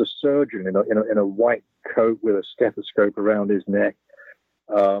dressed as a surgeon in a white coat with a stethoscope around his neck.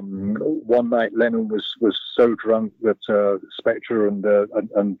 One night, Lennon was so drunk that Spector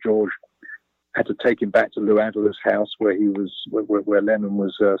and George had to take him back to Lou Adler's house where Lennon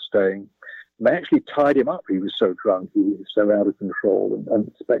was staying. And they actually tied him up. He was so drunk, he was so out of control.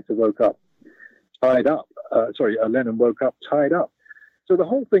 And Spector woke up tied up. Lennon woke up tied up. So the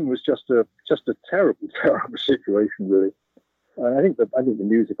whole thing was just a terrible, terrible situation, really. And I think the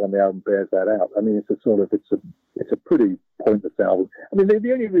music on the album bears that out. I mean, it's a pretty pointless album. I mean,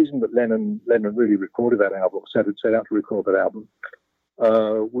 the only reason that Lennon really recorded that album, set out to record that album,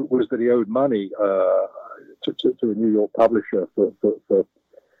 was that he owed money to a New York publisher for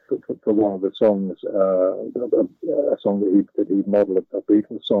one of the songs, a song that he modeled a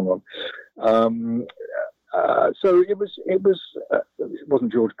Beatles song on. So it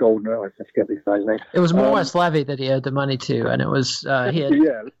wasn't George Goldner. I forget the guy's name. It was Morris Levy that he owed the money to, and it was Let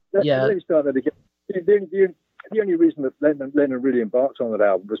me start that again. The only reason that Lennon really embarked on that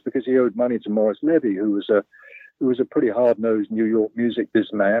album was because he owed money to Morris Levy, who was a pretty hard-nosed New York music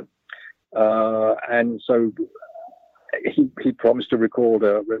businessman, and so he promised to record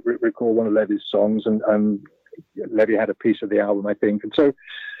one of Levy's songs, and Levy had a piece of the album, I think, and so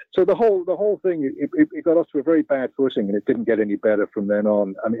the whole thing it got off to a very bad footing, and it didn't get any better from then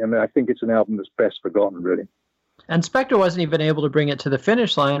on. I mean, I think it's an album that's best forgotten, really. And Spector wasn't even able to bring it to the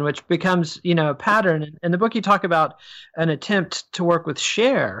finish line, which becomes, a pattern. In the book, you talk about an attempt to work with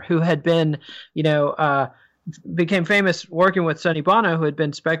Cher, who had been, became famous working with Sonny Bono, who had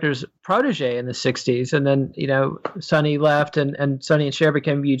been Spector's protege in the 60s. And then, Sonny left and Sonny and Cher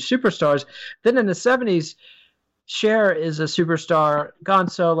became huge superstars. Then in the 70s, Cher is a superstar, gone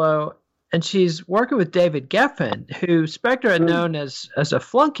solo, and she's working with David Geffen, who Spector had known as a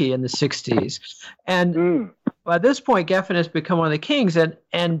flunky in the 60s. And by this point, Geffen has become one of the kings, and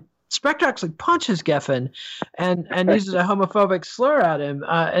Spector actually punches Geffen and uses a homophobic slur at him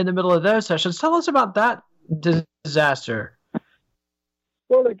in the middle of those sessions. Tell us about that disaster.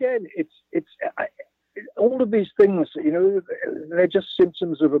 Well, again, it's all of these things, they're just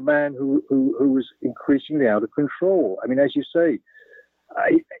symptoms of a man who was increasingly out of control. I mean, as you say,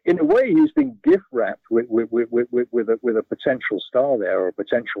 in a way, he's been gift wrapped with a potential star there or a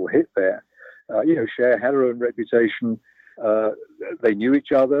potential hit there. Cher had her own reputation. They knew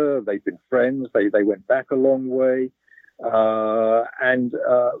each other. They'd been friends. They went back a long way. And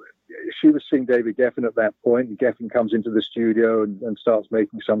she was seeing David Geffen at that point. And Geffen comes into the studio and starts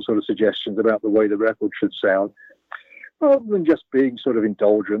making some sort of suggestions about the way the record should sound, rather than just being sort of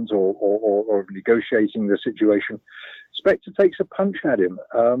indulgent or negotiating the situation. Spector takes a punch at him.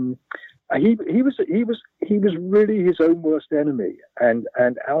 He was really his own worst enemy, and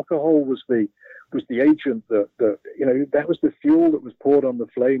alcohol was the agent that was the fuel that was poured on the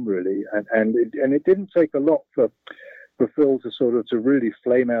flame, really, and it didn't take a lot for Phil to really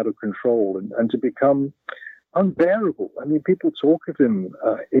flame out of control and to become unbearable. I mean, people talk of him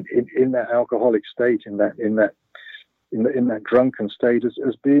in that alcoholic state, in that drunken state,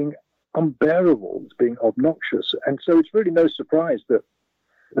 as being unbearable, as being obnoxious, and so it's really no surprise that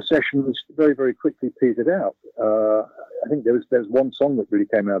the session was very, very quickly petered out. I think there's one song that really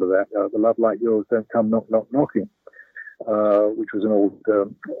came out of that, "The Love Like Yours Don't Come Knock Knock Knocking," which was an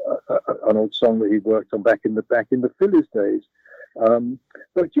old song that he worked on back in the Phillies days.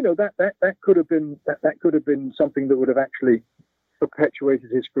 But that could have been something that would have actually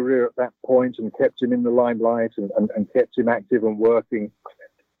perpetuated his career at that point and kept him in the limelight and kept him active and working.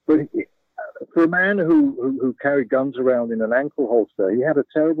 But for a man who carried guns around in an ankle holster, he had a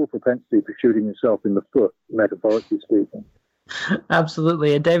terrible propensity for shooting himself in the foot, metaphorically speaking.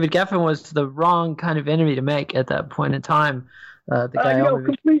 Absolutely, and David Geffen was the wrong kind of enemy to make at that point in time. The guy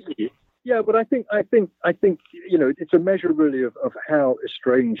completely. Yeah, but I think it's a measure really of how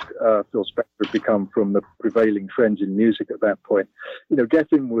estranged Phil Spector had become from the prevailing trends in music at that point.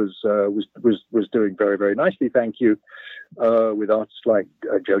 Geffen was doing very, very nicely, thank you, with artists like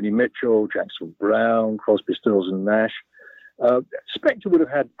Joni Mitchell, Jackson Browne, Crosby, Stills and Nash. Spector would have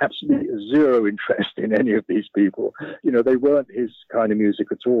had absolutely zero interest in any of these people. They weren't his kind of music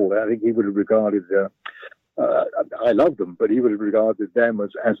at all. I think he would have regarded I love them, but he would have regarded them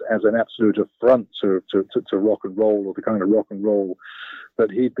as an absolute affront to rock and roll, or the kind of rock and roll that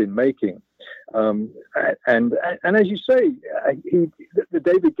he'd been making. And as you say, the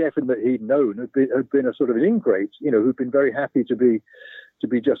David Geffen that he'd known had been a sort of an ingrate, who'd been very happy to be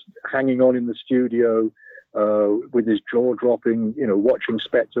just hanging on in the studio with his jaw dropping, watching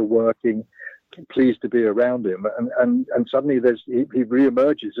Spector working, pleased to be around him, and suddenly he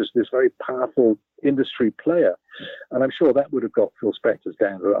reemerges as this very powerful industry player, and I'm sure that would have got Phil Spector's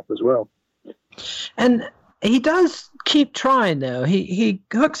dander up as well. And he does keep trying, though. He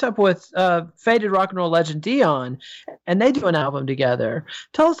hooks up with faded rock and roll legend Dion, and they do an album together.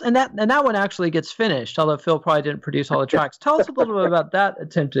 Tell us, and that one actually gets finished, although Phil probably didn't produce all the tracks. Tell us a little bit about that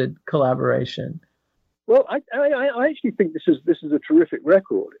attempted collaboration. Well, I actually think this is a terrific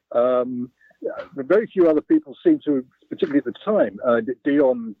record. Very few other people seem to, particularly at the time.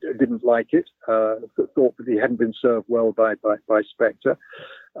 Dion didn't like it, thought that he hadn't been served well by Spector.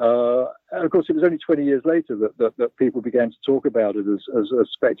 And of course, it was only 20 years later that people began to talk about it as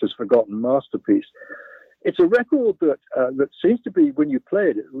Spector's forgotten masterpiece. It's a record that seems to be, when you play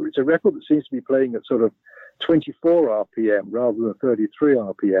it, it's a record that seems to be playing at sort of 24 RPM rather than 33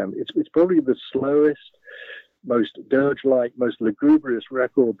 RPM. It's probably the slowest, most dirge-like, most lugubrious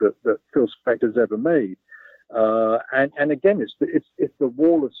record that Phil Spector's ever made. And again, it's the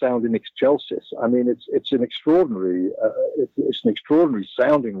wall of sound in excelsis. I mean, it's an extraordinary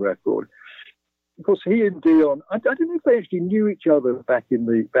sounding record. Of course, he and Dion, I don't know if they actually knew each other back in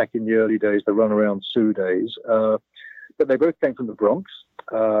the early days, the Runaround Sue days, but they both came from the Bronx,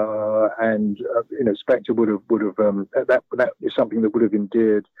 and Spector would have that is something that would have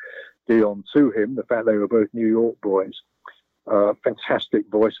endeared Dion to him. The fact they were both New York boys. Fantastic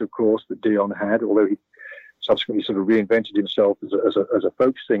voice, of course, that Dion had, although he subsequently sort of reinvented himself as a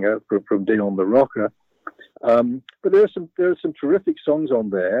folk singer from Dion the Rocker. But there are some terrific songs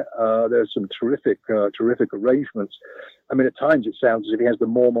on there. There are some terrific arrangements. I mean, at times it sounds as if he has the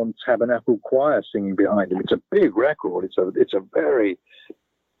Mormon Tabernacle Choir singing behind him. It's a big record. It's a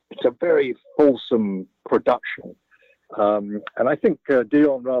very fulsome production. And I think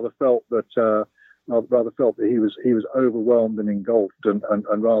Dion rather felt that he was overwhelmed and engulfed and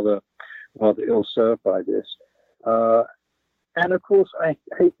rather ill-served by this. And of course, I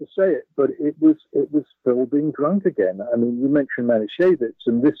hate to say it, but it was Phil being drunk again. I mean, you mentioned Manischewitz,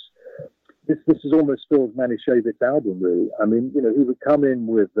 and this is almost Phil's Manischewitz album, really. I mean, he would come in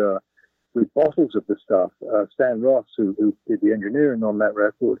with bottles of the stuff. Stan Ross, who did the engineering on that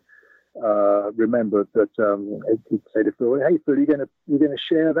record, remembered that he'd say to Phil, "Hey, Phil, you gonna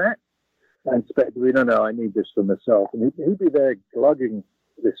share that?" And Spector, "No, I need this for myself." And he'd be there glugging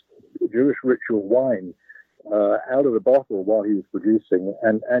this Jewish ritual wine out of the bottle while he was producing,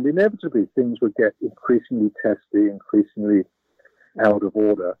 and inevitably things would get increasingly testy, increasingly out of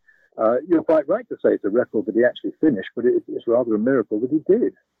order. You're quite right to say it's a record that he actually finished, but it's rather a miracle that he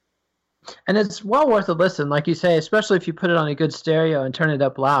did. And it's well worth a listen, like you say, especially if you put it on a good stereo and turn it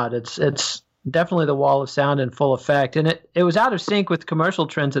up loud. It's definitely the wall of sound in full effect, and it was out of sync with commercial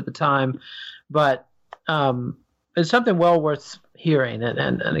trends at the time, but it's something well worth hearing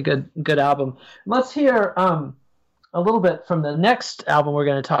and a good album. Let's hear a little bit from the next album we're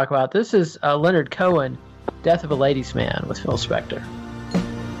going to talk about. This is Leonard Cohen, Death of a Ladies' Man with Phil Spector.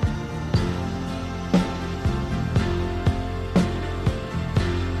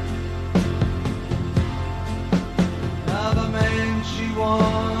 Now the man she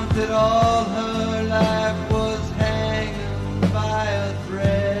wanted all her life was hanging by a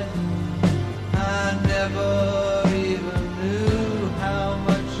thread. I never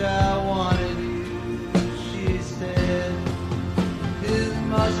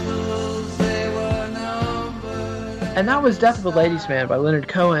And that was Death of a Ladies' Man by Leonard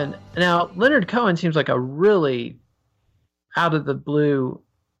Cohen. Now, Leonard Cohen seems like a really out-of-the-blue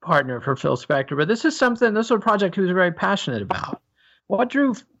partner for Phil Spector, but this was a project he was very passionate about. What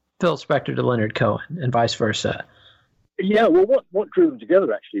drew Phil Spector to Leonard Cohen and vice versa? Yeah, well, what drew them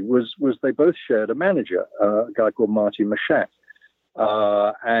together, actually, was they both shared a manager, a guy called Marty Machat.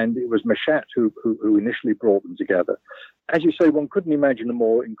 And it was Machat who initially brought them together. As you say, one couldn't imagine a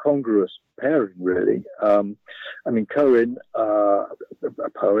more incongruous pairing, really. I mean, Cohen, a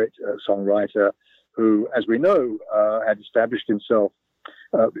poet, a songwriter, who, as we know, had established himself,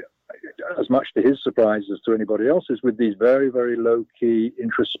 as much to his surprise as to anybody else's, with these very, very low-key,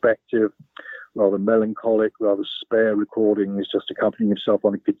 introspective, rather melancholic, rather spare recordings, just accompanying himself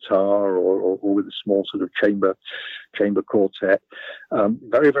on a guitar or with a small sort of chamber quartet.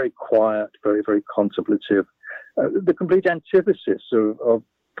 Very, very quiet, very, very contemplative. The complete antithesis of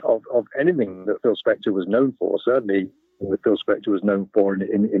anything that Phil Spector was known for. Certainly, that Phil Spector was known for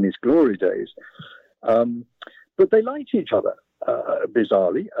in his glory days. But they liked each other,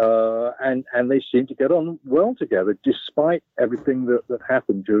 bizarrely, and they seemed to get on well together, despite everything that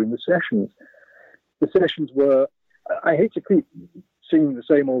happened during the sessions. The sessions were, I hate to keep singing the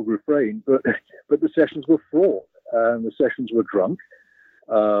same old refrain, but the sessions were fraught, and the sessions were drunk,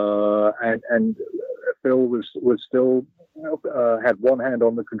 and Phil was still had one hand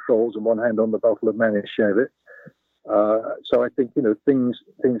on the controls and one hand on the bottle of Manischewitz. So I think things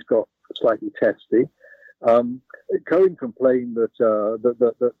got slightly testy. Cohen complained that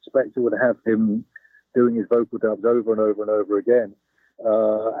Spector would have him doing his vocal dubs over and over and over again,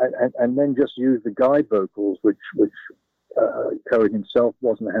 and then just use the guide vocals, which Cohen himself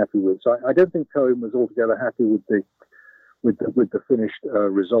wasn't happy with. So I don't think Cohen was altogether happy with the finished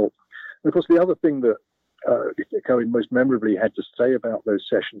result. And of course, the other thing that Cohen most memorably had to say about those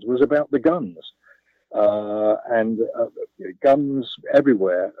sessions was about the guns, and guns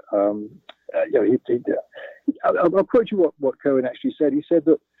everywhere. I'll quote you what Cohen actually said. He said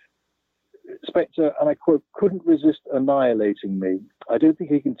that Spector, and I quote, couldn't resist annihilating me. I don't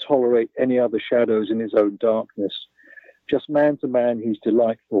think he can tolerate any other shadows in his own darkness. Just man to man, he's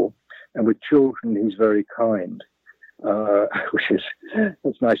delightful, and with children, he's very kind.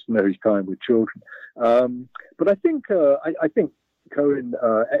 It's nice to know he's kind with children. But I think Cohen,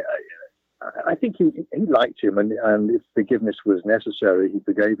 I think he liked him, and if forgiveness was necessary, he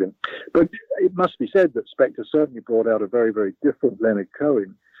forgave him. But it must be said that Spector certainly brought out a very, very different Leonard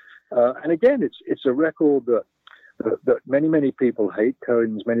Cohen. And again, it's a record that many people hate.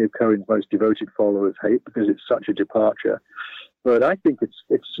 Many of Cohen's most devoted followers hate, because it's such a departure. But I think it's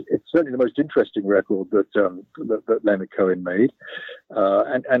certainly the most interesting record that Leonard Cohen made.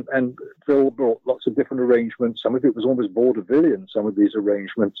 And Phil brought lots of different arrangements. Some of it was almost vaudevillian, some of these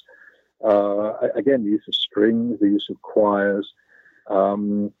arrangements. Again, the use of strings, the use of choirs.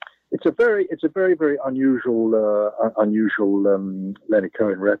 It's a very, very unusual Leonard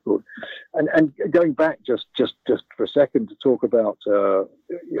Cohen record. And going back just for a second to talk about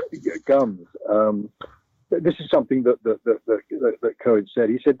guns. This is something that Cohen said.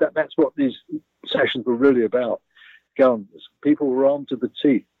 He said that's what these sessions were really about. Guns. People were armed to the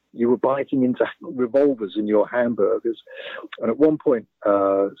teeth. You were biting into revolvers in your hamburgers. And at one point,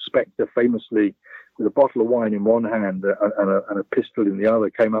 Spector famously, with a bottle of wine in one hand and a pistol in the other,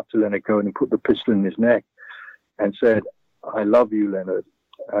 came up to Leonard Cohen and put the pistol in his neck and said, "I love you, Leonard."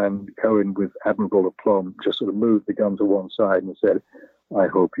 And Cohen, with admirable aplomb, just sort of moved the gun to one side and said, "I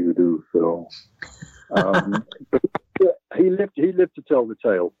hope you do, Phil." But he lived to tell the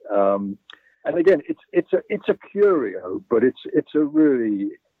tale. And again, it's a curio, but it's a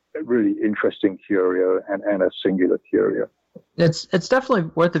really interesting curio and a singular curio. It's definitely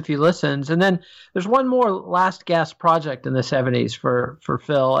worth a few listens. And then there's one more last gasp project in the 70s for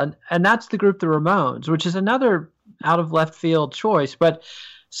Phil, and that's the group The Ramones, which is another out of left field choice, but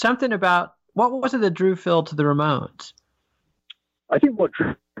something about what was it that drew Phil to The Ramones? I think what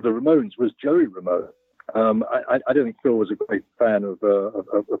drew The Ramones was Joey Ramone. I don't think Phil was a great fan of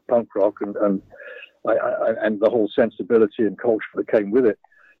punk rock and the whole sensibility and culture that came with it.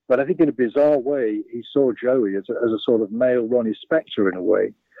 But I think in a bizarre way, he saw Joey as a sort of male Ronnie Spector in a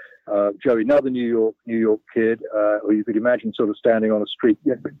way. Joey, another New York kid, who you could imagine sort of standing on a street,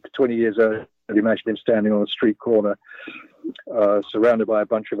 20 years old, you imagine him standing on a street corner, surrounded by a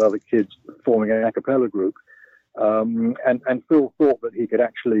bunch of other kids forming an a cappella group. And Phil thought that he could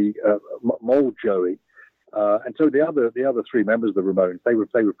actually mold Joey. And so the other three members of the Ramones, they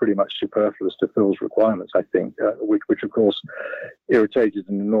were pretty much superfluous to Phil's requirements, I think, which of course irritated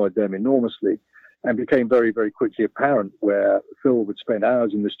and annoyed them enormously, and became very, very quickly apparent, where Phil would spend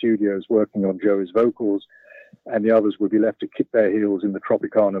hours in the studios working on Joey's vocals, and the others would be left to kick their heels in the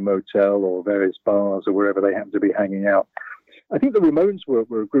Tropicana Motel or various bars or wherever they happened to be hanging out. I think the Ramones were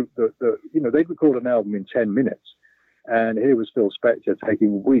a group that they'd record an album in 10 minutes, and here was Phil Spector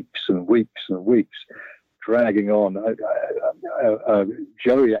taking weeks and weeks and weeks, dragging on.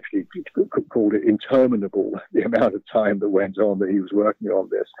 Joey actually called it interminable, the amount of time that went on that he was working on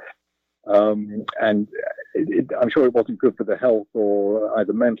this. And I'm sure it wasn't good for the health, or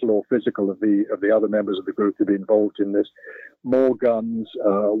either mental or physical, of the other members of the group to be involved in this. More guns.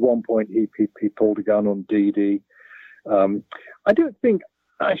 At one point, he pulled a gun on Dee Dee. I don't think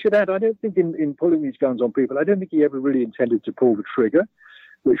in pulling these guns on people, I don't think he ever really intended to pull the trigger,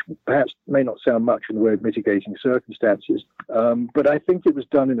 which perhaps may not sound much in the way of mitigating circumstances. But I think it was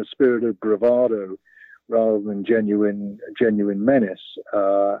done in a spirit of bravado rather than genuine menace.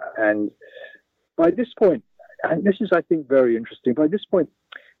 And by this point, and this is, I think, very interesting, by this point,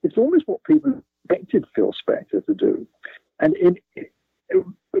 it's almost what people expected Phil Spector to do. And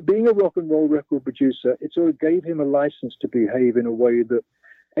being a rock and roll record producer, it sort of gave him a license to behave in a way that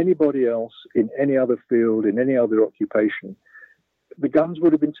anybody else in any other field, in any other occupation, the guns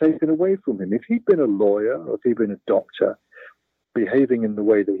would have been taken away from him. If he'd been a lawyer or if he'd been a doctor, behaving in the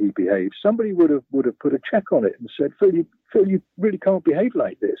way that he behaved, somebody would have put a check on it and said, Phil, you really can't behave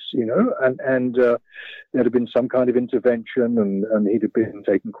like this, you know, and there'd have been some kind of intervention, and he'd have been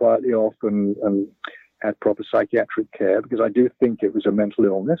taken quietly off and had proper psychiatric care, because I do think it was a mental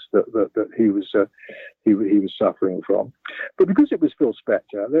illness that he was suffering from. But because it was Phil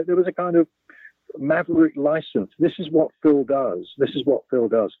Spector, there was a kind of maverick license. This is what Phil does. This is what Phil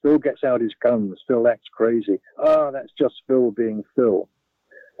does. Phil gets out his guns. Phil acts crazy. That's just Phil being Phil.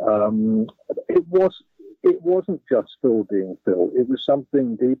 It wasn't just Phil being Phil. It was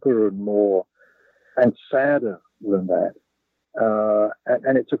something deeper and more and sadder than that.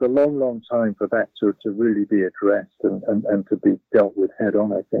 And it took a long, long time for that to really be addressed and to be dealt with head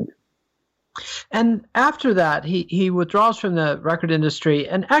on, I think. And after that, he withdraws from the record industry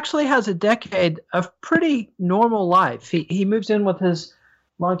and actually has a decade of pretty normal life. He moves in with his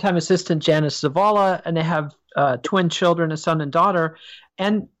longtime assistant, Janice Zavala, and they have twin children, a son and daughter.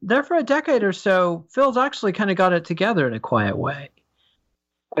 And there for a decade or so, Phil's actually kind of got it together in a quiet way.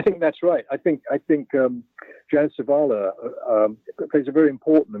 I think that's right. I think Janice Zavala plays a very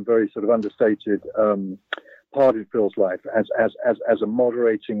important and very sort of understated part in Phil's life as a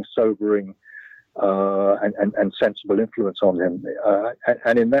moderating, sobering, and sensible influence on him.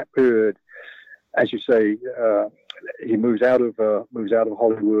 And in that period, as you say, he moves out of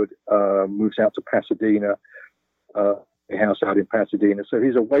Hollywood, moves out to Pasadena, a house out in Pasadena. So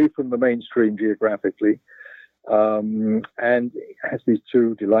he's away from the mainstream geographically, and has these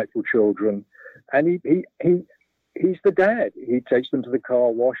two delightful children. And he's the dad. He takes them to the car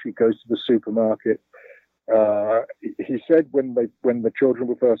wash. He goes to the supermarket. He said when the children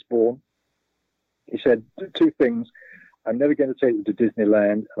were first born, he said two things: I'm never going to take them to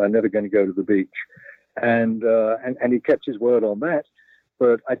Disneyland, and I'm never going to go to the beach. And he kept his word on that.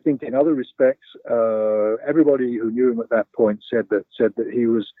 But I think in other respects, everybody who knew him at that point said that he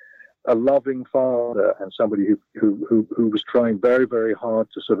was a loving father and somebody who was trying very, very hard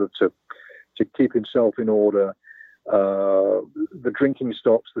to keep himself in order. The drinking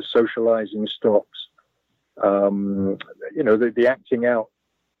stops, the socializing stops. The acting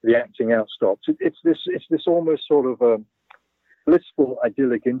out stops. It's this almost sort of a blissful,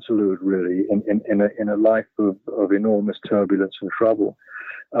 idyllic interlude, really, in a life of enormous turbulence and trouble.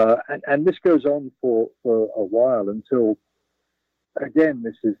 And this goes on for a while until, again,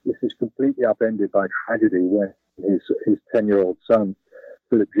 this is completely upended by tragedy when his 10-year-old son,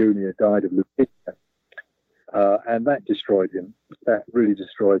 Philip Jr., died of leukemia. And that destroyed him. That really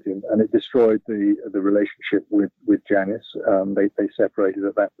destroyed him, and it destroyed the relationship with Janice. They separated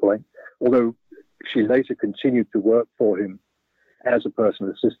at that point. Although she later continued to work for him as a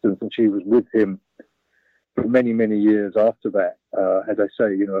personal assistant, and she was with him for many, many years after that. As I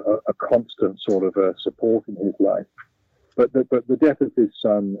say, a constant sort of support in his life. But the death of his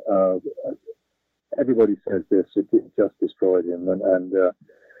son, everybody says this, it just destroyed him, and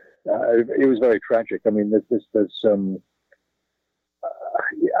it was very tragic. I mean, it's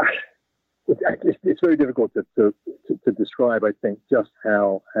very difficult to describe, I think, just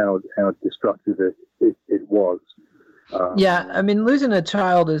how destructive it was. Yeah, I mean, losing a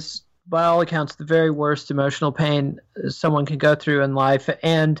child is, by all accounts, the very worst emotional pain someone can go through in life.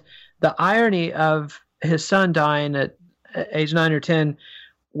 And the irony of his son dying at age 9 or 10,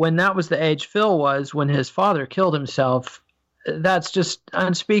 when that was the age Phil was when his father killed himself, that's just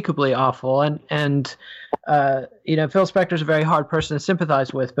unspeakably awful. And Phil Spector's a very hard person to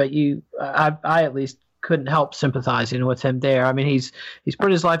sympathize with, but I at least couldn't help sympathizing with him there. I mean, he's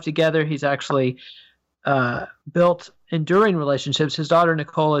put his life together. He's actually built enduring relationships. His daughter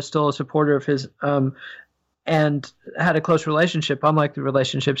Nicole is still a supporter of his, and had a close relationship, unlike the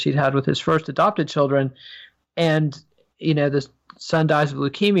relationships he'd had with his first adopted children. And the son dies of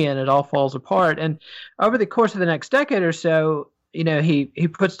leukemia, and it all falls apart. And over the course of the next decade or so, he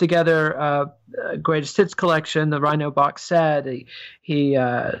puts together a greatest hits collection, the Rhino box set. He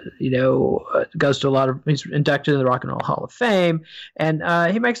goes to he's inducted in the Rock and Roll Hall of Fame, and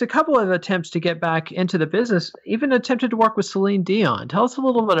he makes a couple of attempts to get back into the business, even attempted to work with Celine Dion. Tell us a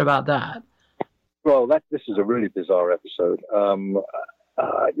little bit about that. Well, this is a really bizarre episode.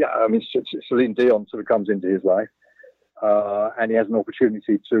 Celine Dion sort of comes into his life. And he has an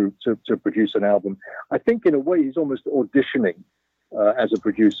opportunity to produce an album. I think in a way he's almost auditioning as a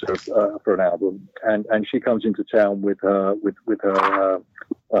producer for an album, and she comes into town with her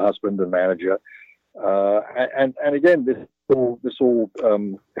her husband and manager. And again, this all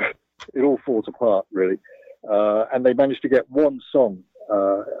it all falls apart, really. And they managed to get one song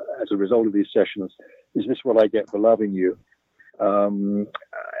as a result of these sessions. Is This What I Get for Loving You?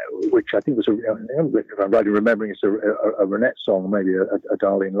 Which I think was, if I'm right in remembering, it's a Ronette song, maybe a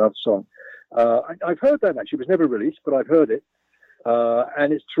Darlene Love song. I've heard that actually. It was never released, but I've heard it.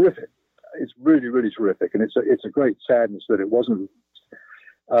 And it's terrific. It's really, really terrific. And it's a great sadness that it wasn't.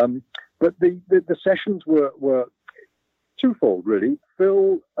 But the sessions were twofold, really.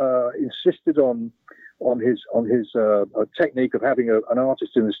 Phil insisted on his technique of having an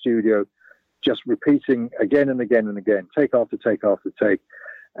artist in the studio just repeating again and again and again, take after take after take,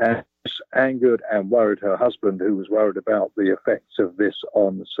 and this angered and worried her husband, who was worried about the effects of this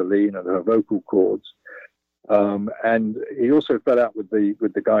on Celine and her vocal cords. And he also fell out with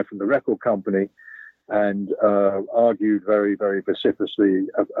the guy from the record company and argued very, very vociferously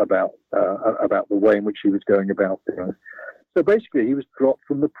about the way in which he was going about things. So basically, he was dropped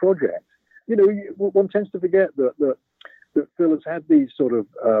from the project. You know, one tends to forget that Phil has had these sort of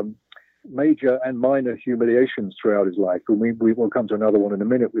major and minor humiliations throughout his life, and we will come to another one in a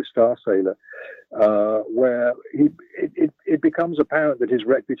minute with Star Sailor, where it becomes apparent that his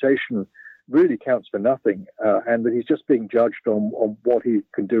reputation really counts for nothing, and that he's just being judged on what he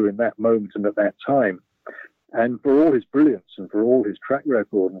can do in that moment and at that time. And for all his brilliance and for all his track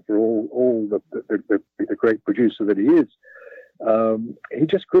record and for all the great producer that he is, he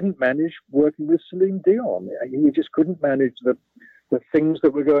just couldn't manage working with Celine Dion. He just couldn't manage the things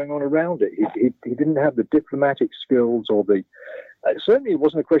that were going on around it. He didn't have the diplomatic skills or certainly it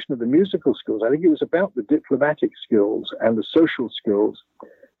wasn't a question of the musical skills. I think it was about the diplomatic skills and the social skills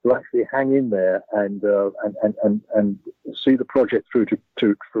to actually hang in there and see the project through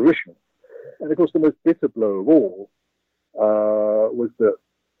to fruition. And of course, the most bitter blow of all was that,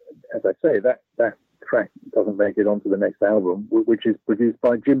 as I say, that track doesn't make it onto the next album, which is produced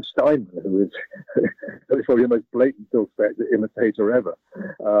by Jim Steinman, who is probably the most blatant Phil Spector imitator ever.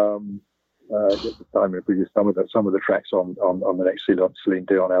 Jim Steinman produced some of the tracks on the next Celine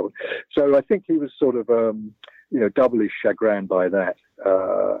Dion album. So I think he was sort of doubly chagrined by that.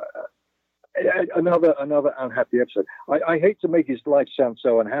 Another unhappy episode. I hate to make his life sound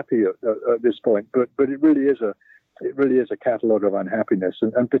so unhappy at this point, but it really is a catalogue of unhappiness,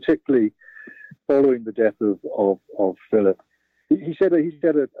 and particularly following the death of Philip. He said a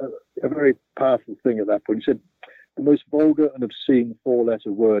very powerful thing at that point. He said, "The most vulgar and obscene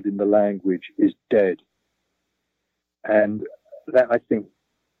four-letter word in the language is dead." And that, I think,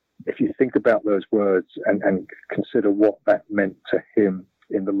 if you think about those words and consider what that meant to him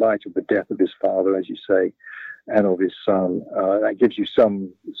in the light of the death of his father, as you say, and of his son, that gives you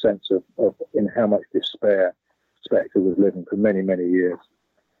some sense of in how much despair Spector was living for many, many years.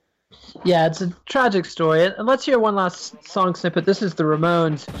 Yeah, it's a tragic story. And let's hear one last song snippet. This is the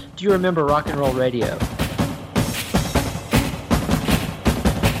Ramones. Do you remember Rock and Roll Radio?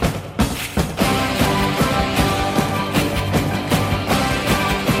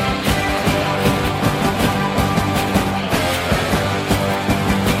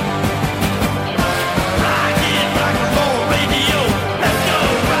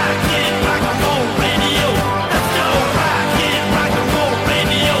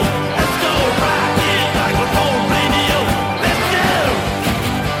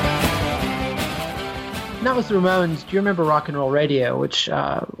 The Ramones. Do you remember Rock and Roll Radio, which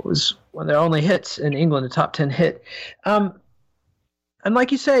was one of their only hits in England, a top 10 hit? And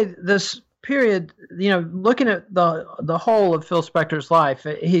like you say, this period, looking at the whole of Phil Spector's life,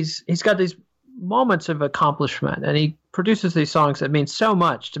 he's got these moments of accomplishment, and he produces these songs that mean so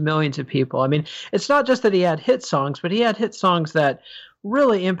much to millions of people. I mean, it's not just that he had hit songs, but he had hit songs that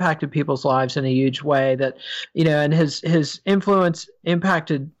really impacted people's lives in a huge way. That and his influence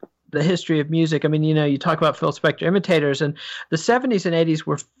impacted the history of music. I mean, you talk about Phil Spector imitators, and the 70s and 80s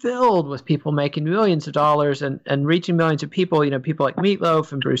were filled with people making millions of dollars and reaching millions of people, people like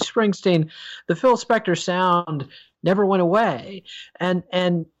Meatloaf and Bruce Springsteen. The Phil Spector sound never went away. And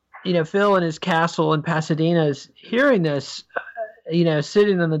Phil in his castle in Pasadena is hearing this,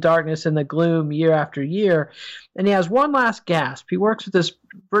 sitting in the darkness and the gloom year after year. And he has one last gasp. He works with this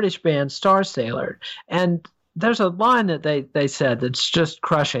British band, Star Sailor, and there's a line that they said that's just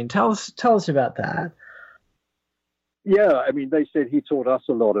crushing. Tell us about that. Yeah, I mean, they said he taught us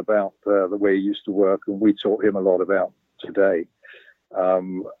a lot about the way he used to work, and we taught him a lot about today.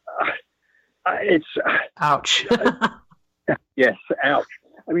 It's ouch. Yes, ouch.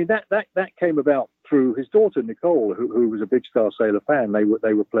 I mean, that came about through his daughter Nicole, who was a big Star Sailor fan. They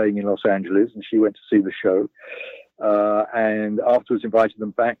were playing in Los Angeles, and she went to see the show. and afterwards invited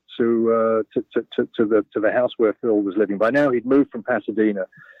them back to the house where Phil was living. By now, he'd moved from Pasadena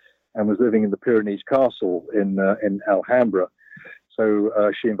and was living in the Pyrenees Castle in Alhambra. So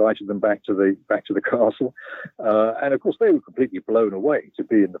she invited them back to the castle, and of course they were completely blown away to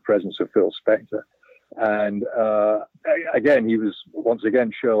be in the presence of Phil Spector. And again, he was once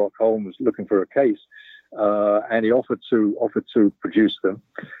again Sherlock Holmes looking for a case, and he offered to produce them.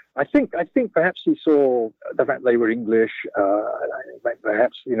 I think perhaps he saw the fact they were English.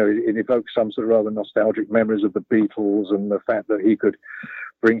 Perhaps it evoked some sort of rather nostalgic memories of the Beatles and the fact that he could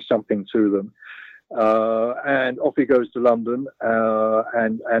bring something to them. And off he goes to London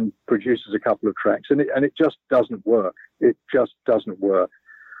and produces a couple of tracks, and it just doesn't work. It just doesn't work.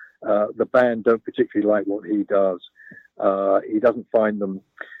 The band don't particularly like what he does. He doesn't find them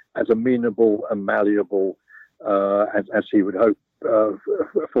as amenable and malleable as he would hope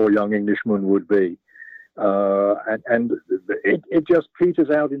for a young Englishman would be. And it just peters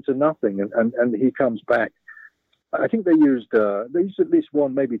out into nothing, and he comes back. I think they used at least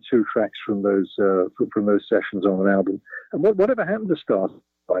one, maybe two tracks from those sessions on an album. And whatever happened to Stars,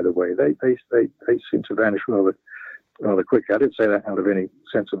 by the way, they seem to vanish rather quickly. I didn't say that out of any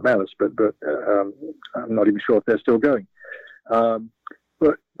sense of malice, but I'm not even sure if they're still going.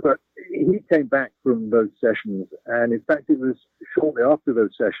 But he came back from those sessions, and in fact, it was shortly after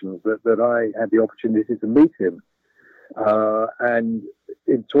those sessions that I had the opportunity to meet him. And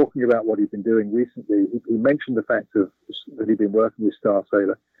in talking about what he'd been doing recently, he mentioned the fact that he'd been working with Star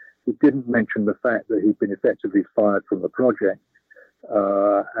Sailor. He didn't mention the fact that he'd been effectively fired from the project,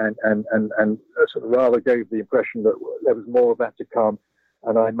 and sort of rather gave the impression that there was more of that to come.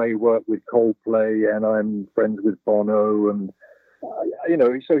 And I may work with Coldplay, and I'm friends with Bono, and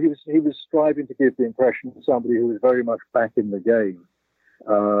so he was striving to give the impression of somebody who was very much back in the game.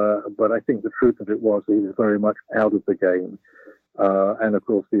 But I think the truth of it was that he was very much out of the game. And of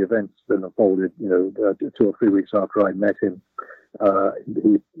course, the events that unfolded, 2 or 3 weeks after I met him,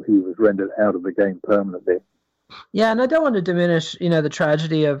 he was rendered out of the game permanently. Yeah, and I don't want to diminish, the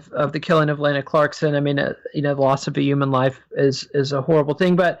tragedy of the killing of Lena Clarkson. I mean, the loss of a human life is a horrible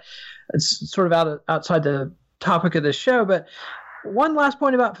thing, but it's sort of outside the topic of this show. But one last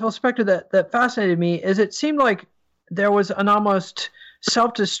point about Phil Spector that fascinated me is it seemed like there was an almost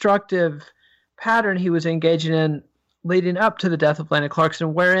self-destructive pattern he was engaging in leading up to the death of Lena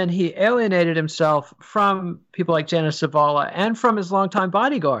Clarkson, wherein he alienated himself from people like Janis Zavala and from his longtime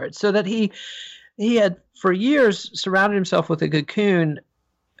bodyguards, so that he had for years surrounded himself with a cocoon,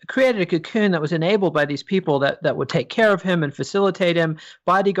 created a cocoon that was enabled by these people that would take care of him and facilitate him,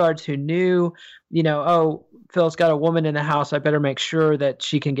 bodyguards who knew, oh, Phil's got a woman in the house, I better make sure that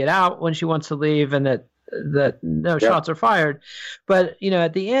she can get out when she wants to leave, and that no shots are fired. But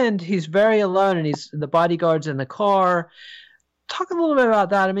at the end, he's very alone, and he's the bodyguards in the car. Talk a little bit about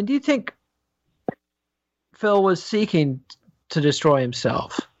that. I mean, do you think Phil was seeking to destroy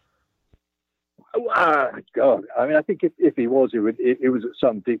himself? God, I mean, I think if he was, it was at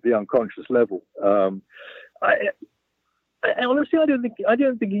some deeply unconscious level. Honestly, I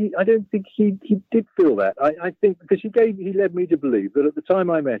don't think he did feel that. I think because he led me to believe that at the time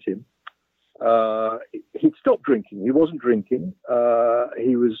I met him, he'd stopped drinking. He wasn't drinking.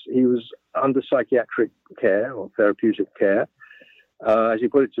 He was under psychiatric care or therapeutic care. As he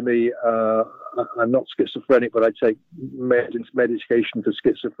put it to me, I'm not schizophrenic, but I take medication for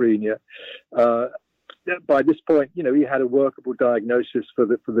schizophrenia. By this point, he had a workable diagnosis for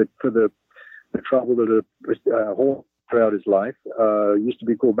the trouble that had haunted throughout his life. Used to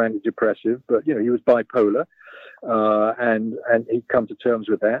be called manic depressive, but he was bipolar, and he'd come to terms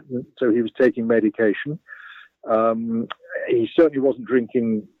with that. And so he was taking medication. He certainly wasn't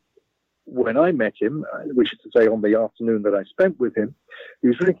drinking when I met him, which is to say on the afternoon that I spent with him. He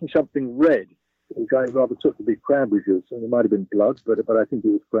was drinking something red, which I rather took to be cranberry juice, and it might have been blood, but I think it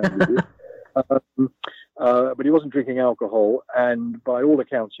was cranberry juice. But he wasn't drinking alcohol, and by all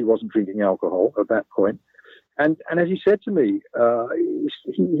accounts, he wasn't drinking alcohol at that point. And as he said to me,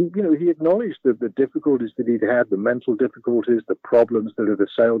 he acknowledged the difficulties that he'd had, the mental difficulties, the problems that had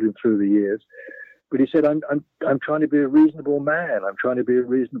assailed him through the years. But he said, I'm trying to be a reasonable man. I'm trying to be a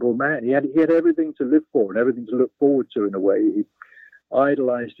reasonable man. He had everything to live for and everything to look forward to in a way. He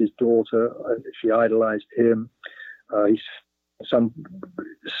idolized his daughter. She idolized him. He's some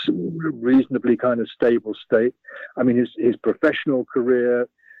reasonably kind of stable state. I mean, his professional career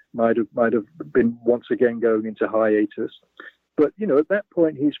might have been once again going into hiatus. But, at that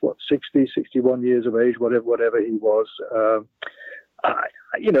point, he's 60, 61 years of age, whatever he was. A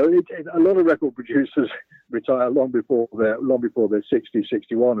lot of record producers retire long before they're 60,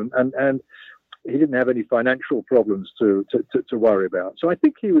 61. And he didn't have any financial problems to worry about. So I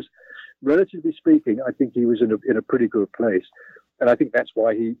think he was, relatively speaking, I think he was in a pretty good place. And I think that's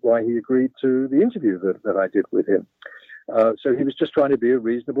why he agreed to the interview that I did with him. So he was just trying to be a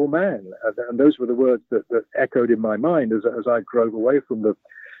reasonable man. And those were the words that echoed in my mind as I drove away from the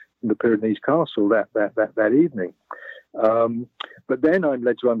Pyrenees Castle that evening. But then I'm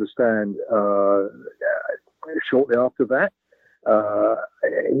led to understand shortly after that,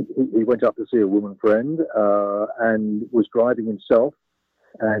 he went up to see a woman friend and was driving himself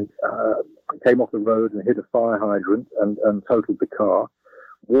and came off the road and hit a fire hydrant and totaled the car.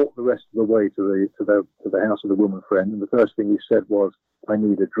 Walked the rest of the way to the house of the woman friend, and the first thing he said was, "I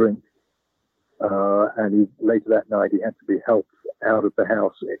need a drink." And later that night, he had to be helped out of the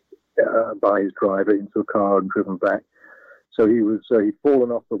house by his driver into a car and driven back. So he'd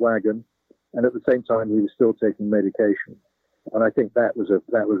fallen off the wagon, and at the same time, he was still taking medication. And I think that was a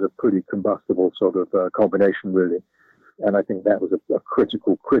pretty combustible sort of combination, really. And I think that was a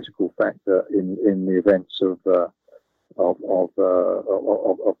critical factor in the events of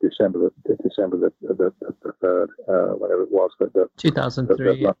December the 3rd, whatever it was.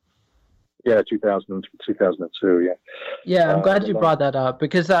 2003. Yeah, 2002. Yeah. Yeah, I'm glad you brought that up,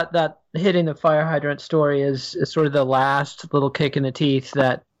 because that hitting the fire hydrant story is sort of the last little kick in the teeth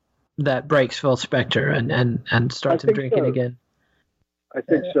that breaks Phil Spector and starts him drinking again. I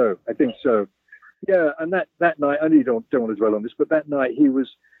think so. Yeah, and that night, I know you don't want to dwell on this, but that night he was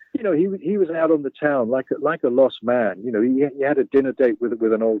out on the town like a lost man. He had a dinner date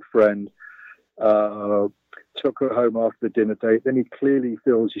with an old friend, took her home after the dinner date. Then he clearly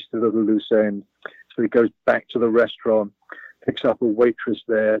feels he's still at a loose end, so he goes back to the restaurant, picks up a waitress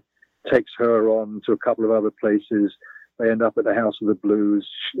there, takes her on to a couple of other places. They end up at the House of the Blues.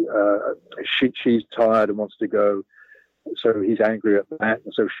 She's tired and wants to go, so he's angry at that,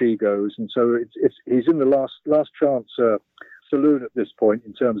 and so she goes. And so he's in the last chance saloon at this point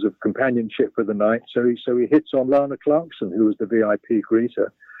in terms of companionship for the night. So he hits on Lana Clarkson, who was the VIP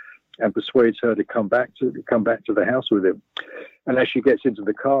greeter, and persuades her to come back to the house with him. And as she gets into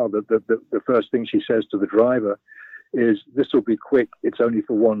the car, the first thing she says to the driver is, "This will be quick. It's only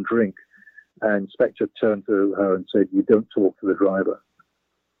for one drink." And Spector turned to her and said, "You don't talk to the driver."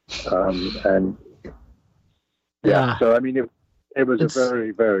 And yeah, so I mean, it was a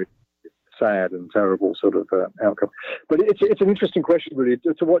very, very sad and terrible sort of outcome. But it's an interesting question, really.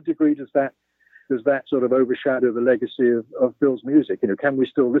 To what degree does that sort of overshadow the legacy of Phil's music? Can we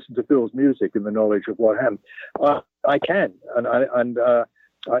still listen to Phil's music in the knowledge of what happened? I can, and I'm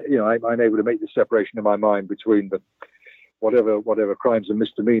able to make the separation in my mind between the whatever crimes and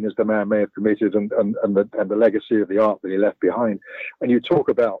misdemeanors the man may have committed and the legacy of the art that he left behind. And you talk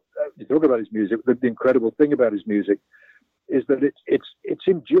about his music. The incredible thing about his music is that it's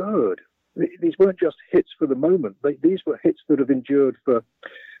endured. These weren't just hits for the moment. These were hits that have endured for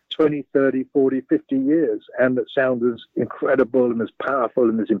 20, 30, 40, 50 years, and that sound as incredible and as powerful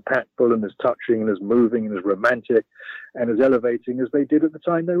and as impactful and as touching and as moving and as romantic and as elevating as they did at the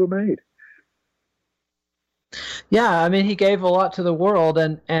time they were made. Yeah, I mean, he gave a lot to the world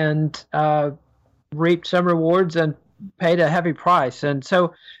and reaped some rewards and paid a heavy price. And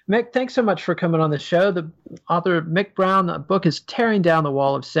so, Mick, thanks so much for coming on the show. The author, Mick Brown, the book is Tearing Down the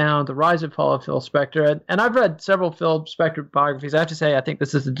Wall of Sound, The Rise and Fall of Phil Spector. And I've read several Phil Spector biographies. I have to say, I think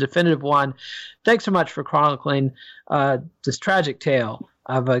this is the definitive one. Thanks so much for chronicling this tragic tale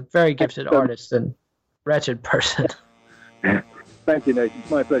of a very gifted artist and wretched person. Thank you, Nathan. It's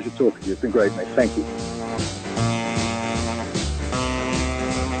my pleasure talking to you. It's been great, mate. Thank you.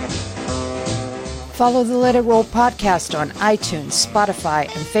 Follow the Let It Roll podcast on iTunes, Spotify,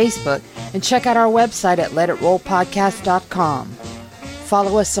 and Facebook, and check out our website at letitrollpodcast.com.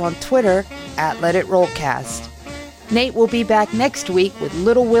 Follow us on Twitter at LetItRollCast. Nate will be back next week with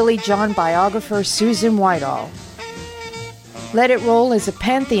Little Willie John biographer Susan Whitehall. Let It Roll is a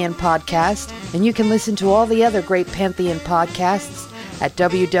Pantheon podcast, and you can listen to all the other great Pantheon podcasts at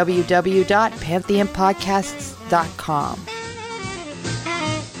www.pantheonpodcasts.com.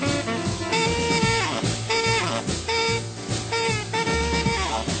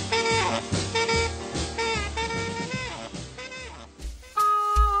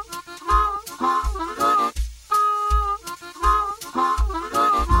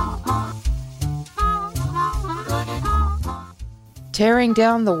 Tearing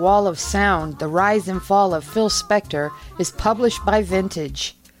Down the Wall of Sound, The Rise and Fall of Phil Spector is published by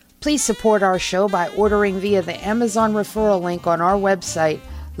Vintage. Please support our show by ordering via the Amazon referral link on our website,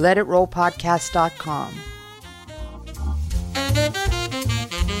 letitrollpodcast.com.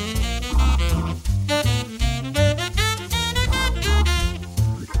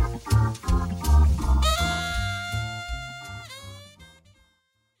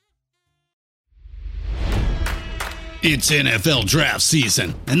 It's NFL draft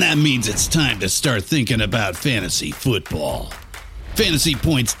season, and that means it's time to start thinking about fantasy football.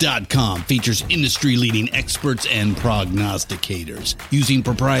 FantasyPoints.com features industry-leading experts and prognosticators using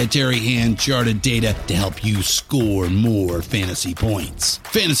proprietary hand-charted data to help you score more fantasy points.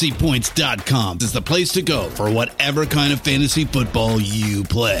 FantasyPoints.com is the place to go for whatever kind of fantasy football you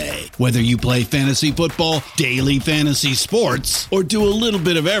play. Whether you play fantasy football, daily fantasy sports, or do a little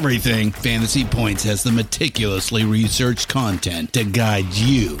bit of everything, Fantasy Points has the meticulously researched content to guide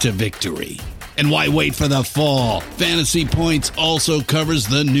you to victory. And why wait for the fall? Fantasy Points also covers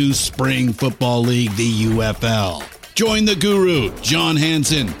the new spring football league, the UFL. Join the guru, John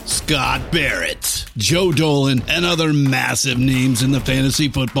Hansen, Scott Barrett, Joe Dolan, and other massive names in the fantasy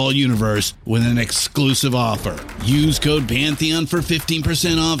football universe with an exclusive offer. Use code Pantheon for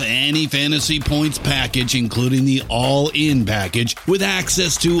 15% off any Fantasy Points package, including the all-in package, with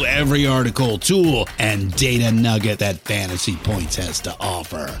access to every article, tool, and data nugget that Fantasy Points has to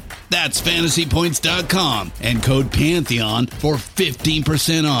offer. That's FantasyPoints.com and code Pantheon for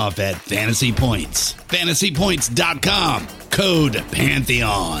 15% off at Fantasy Points. FantasyPoints.com, code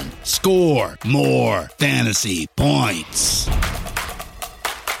Pantheon. Score more fantasy points.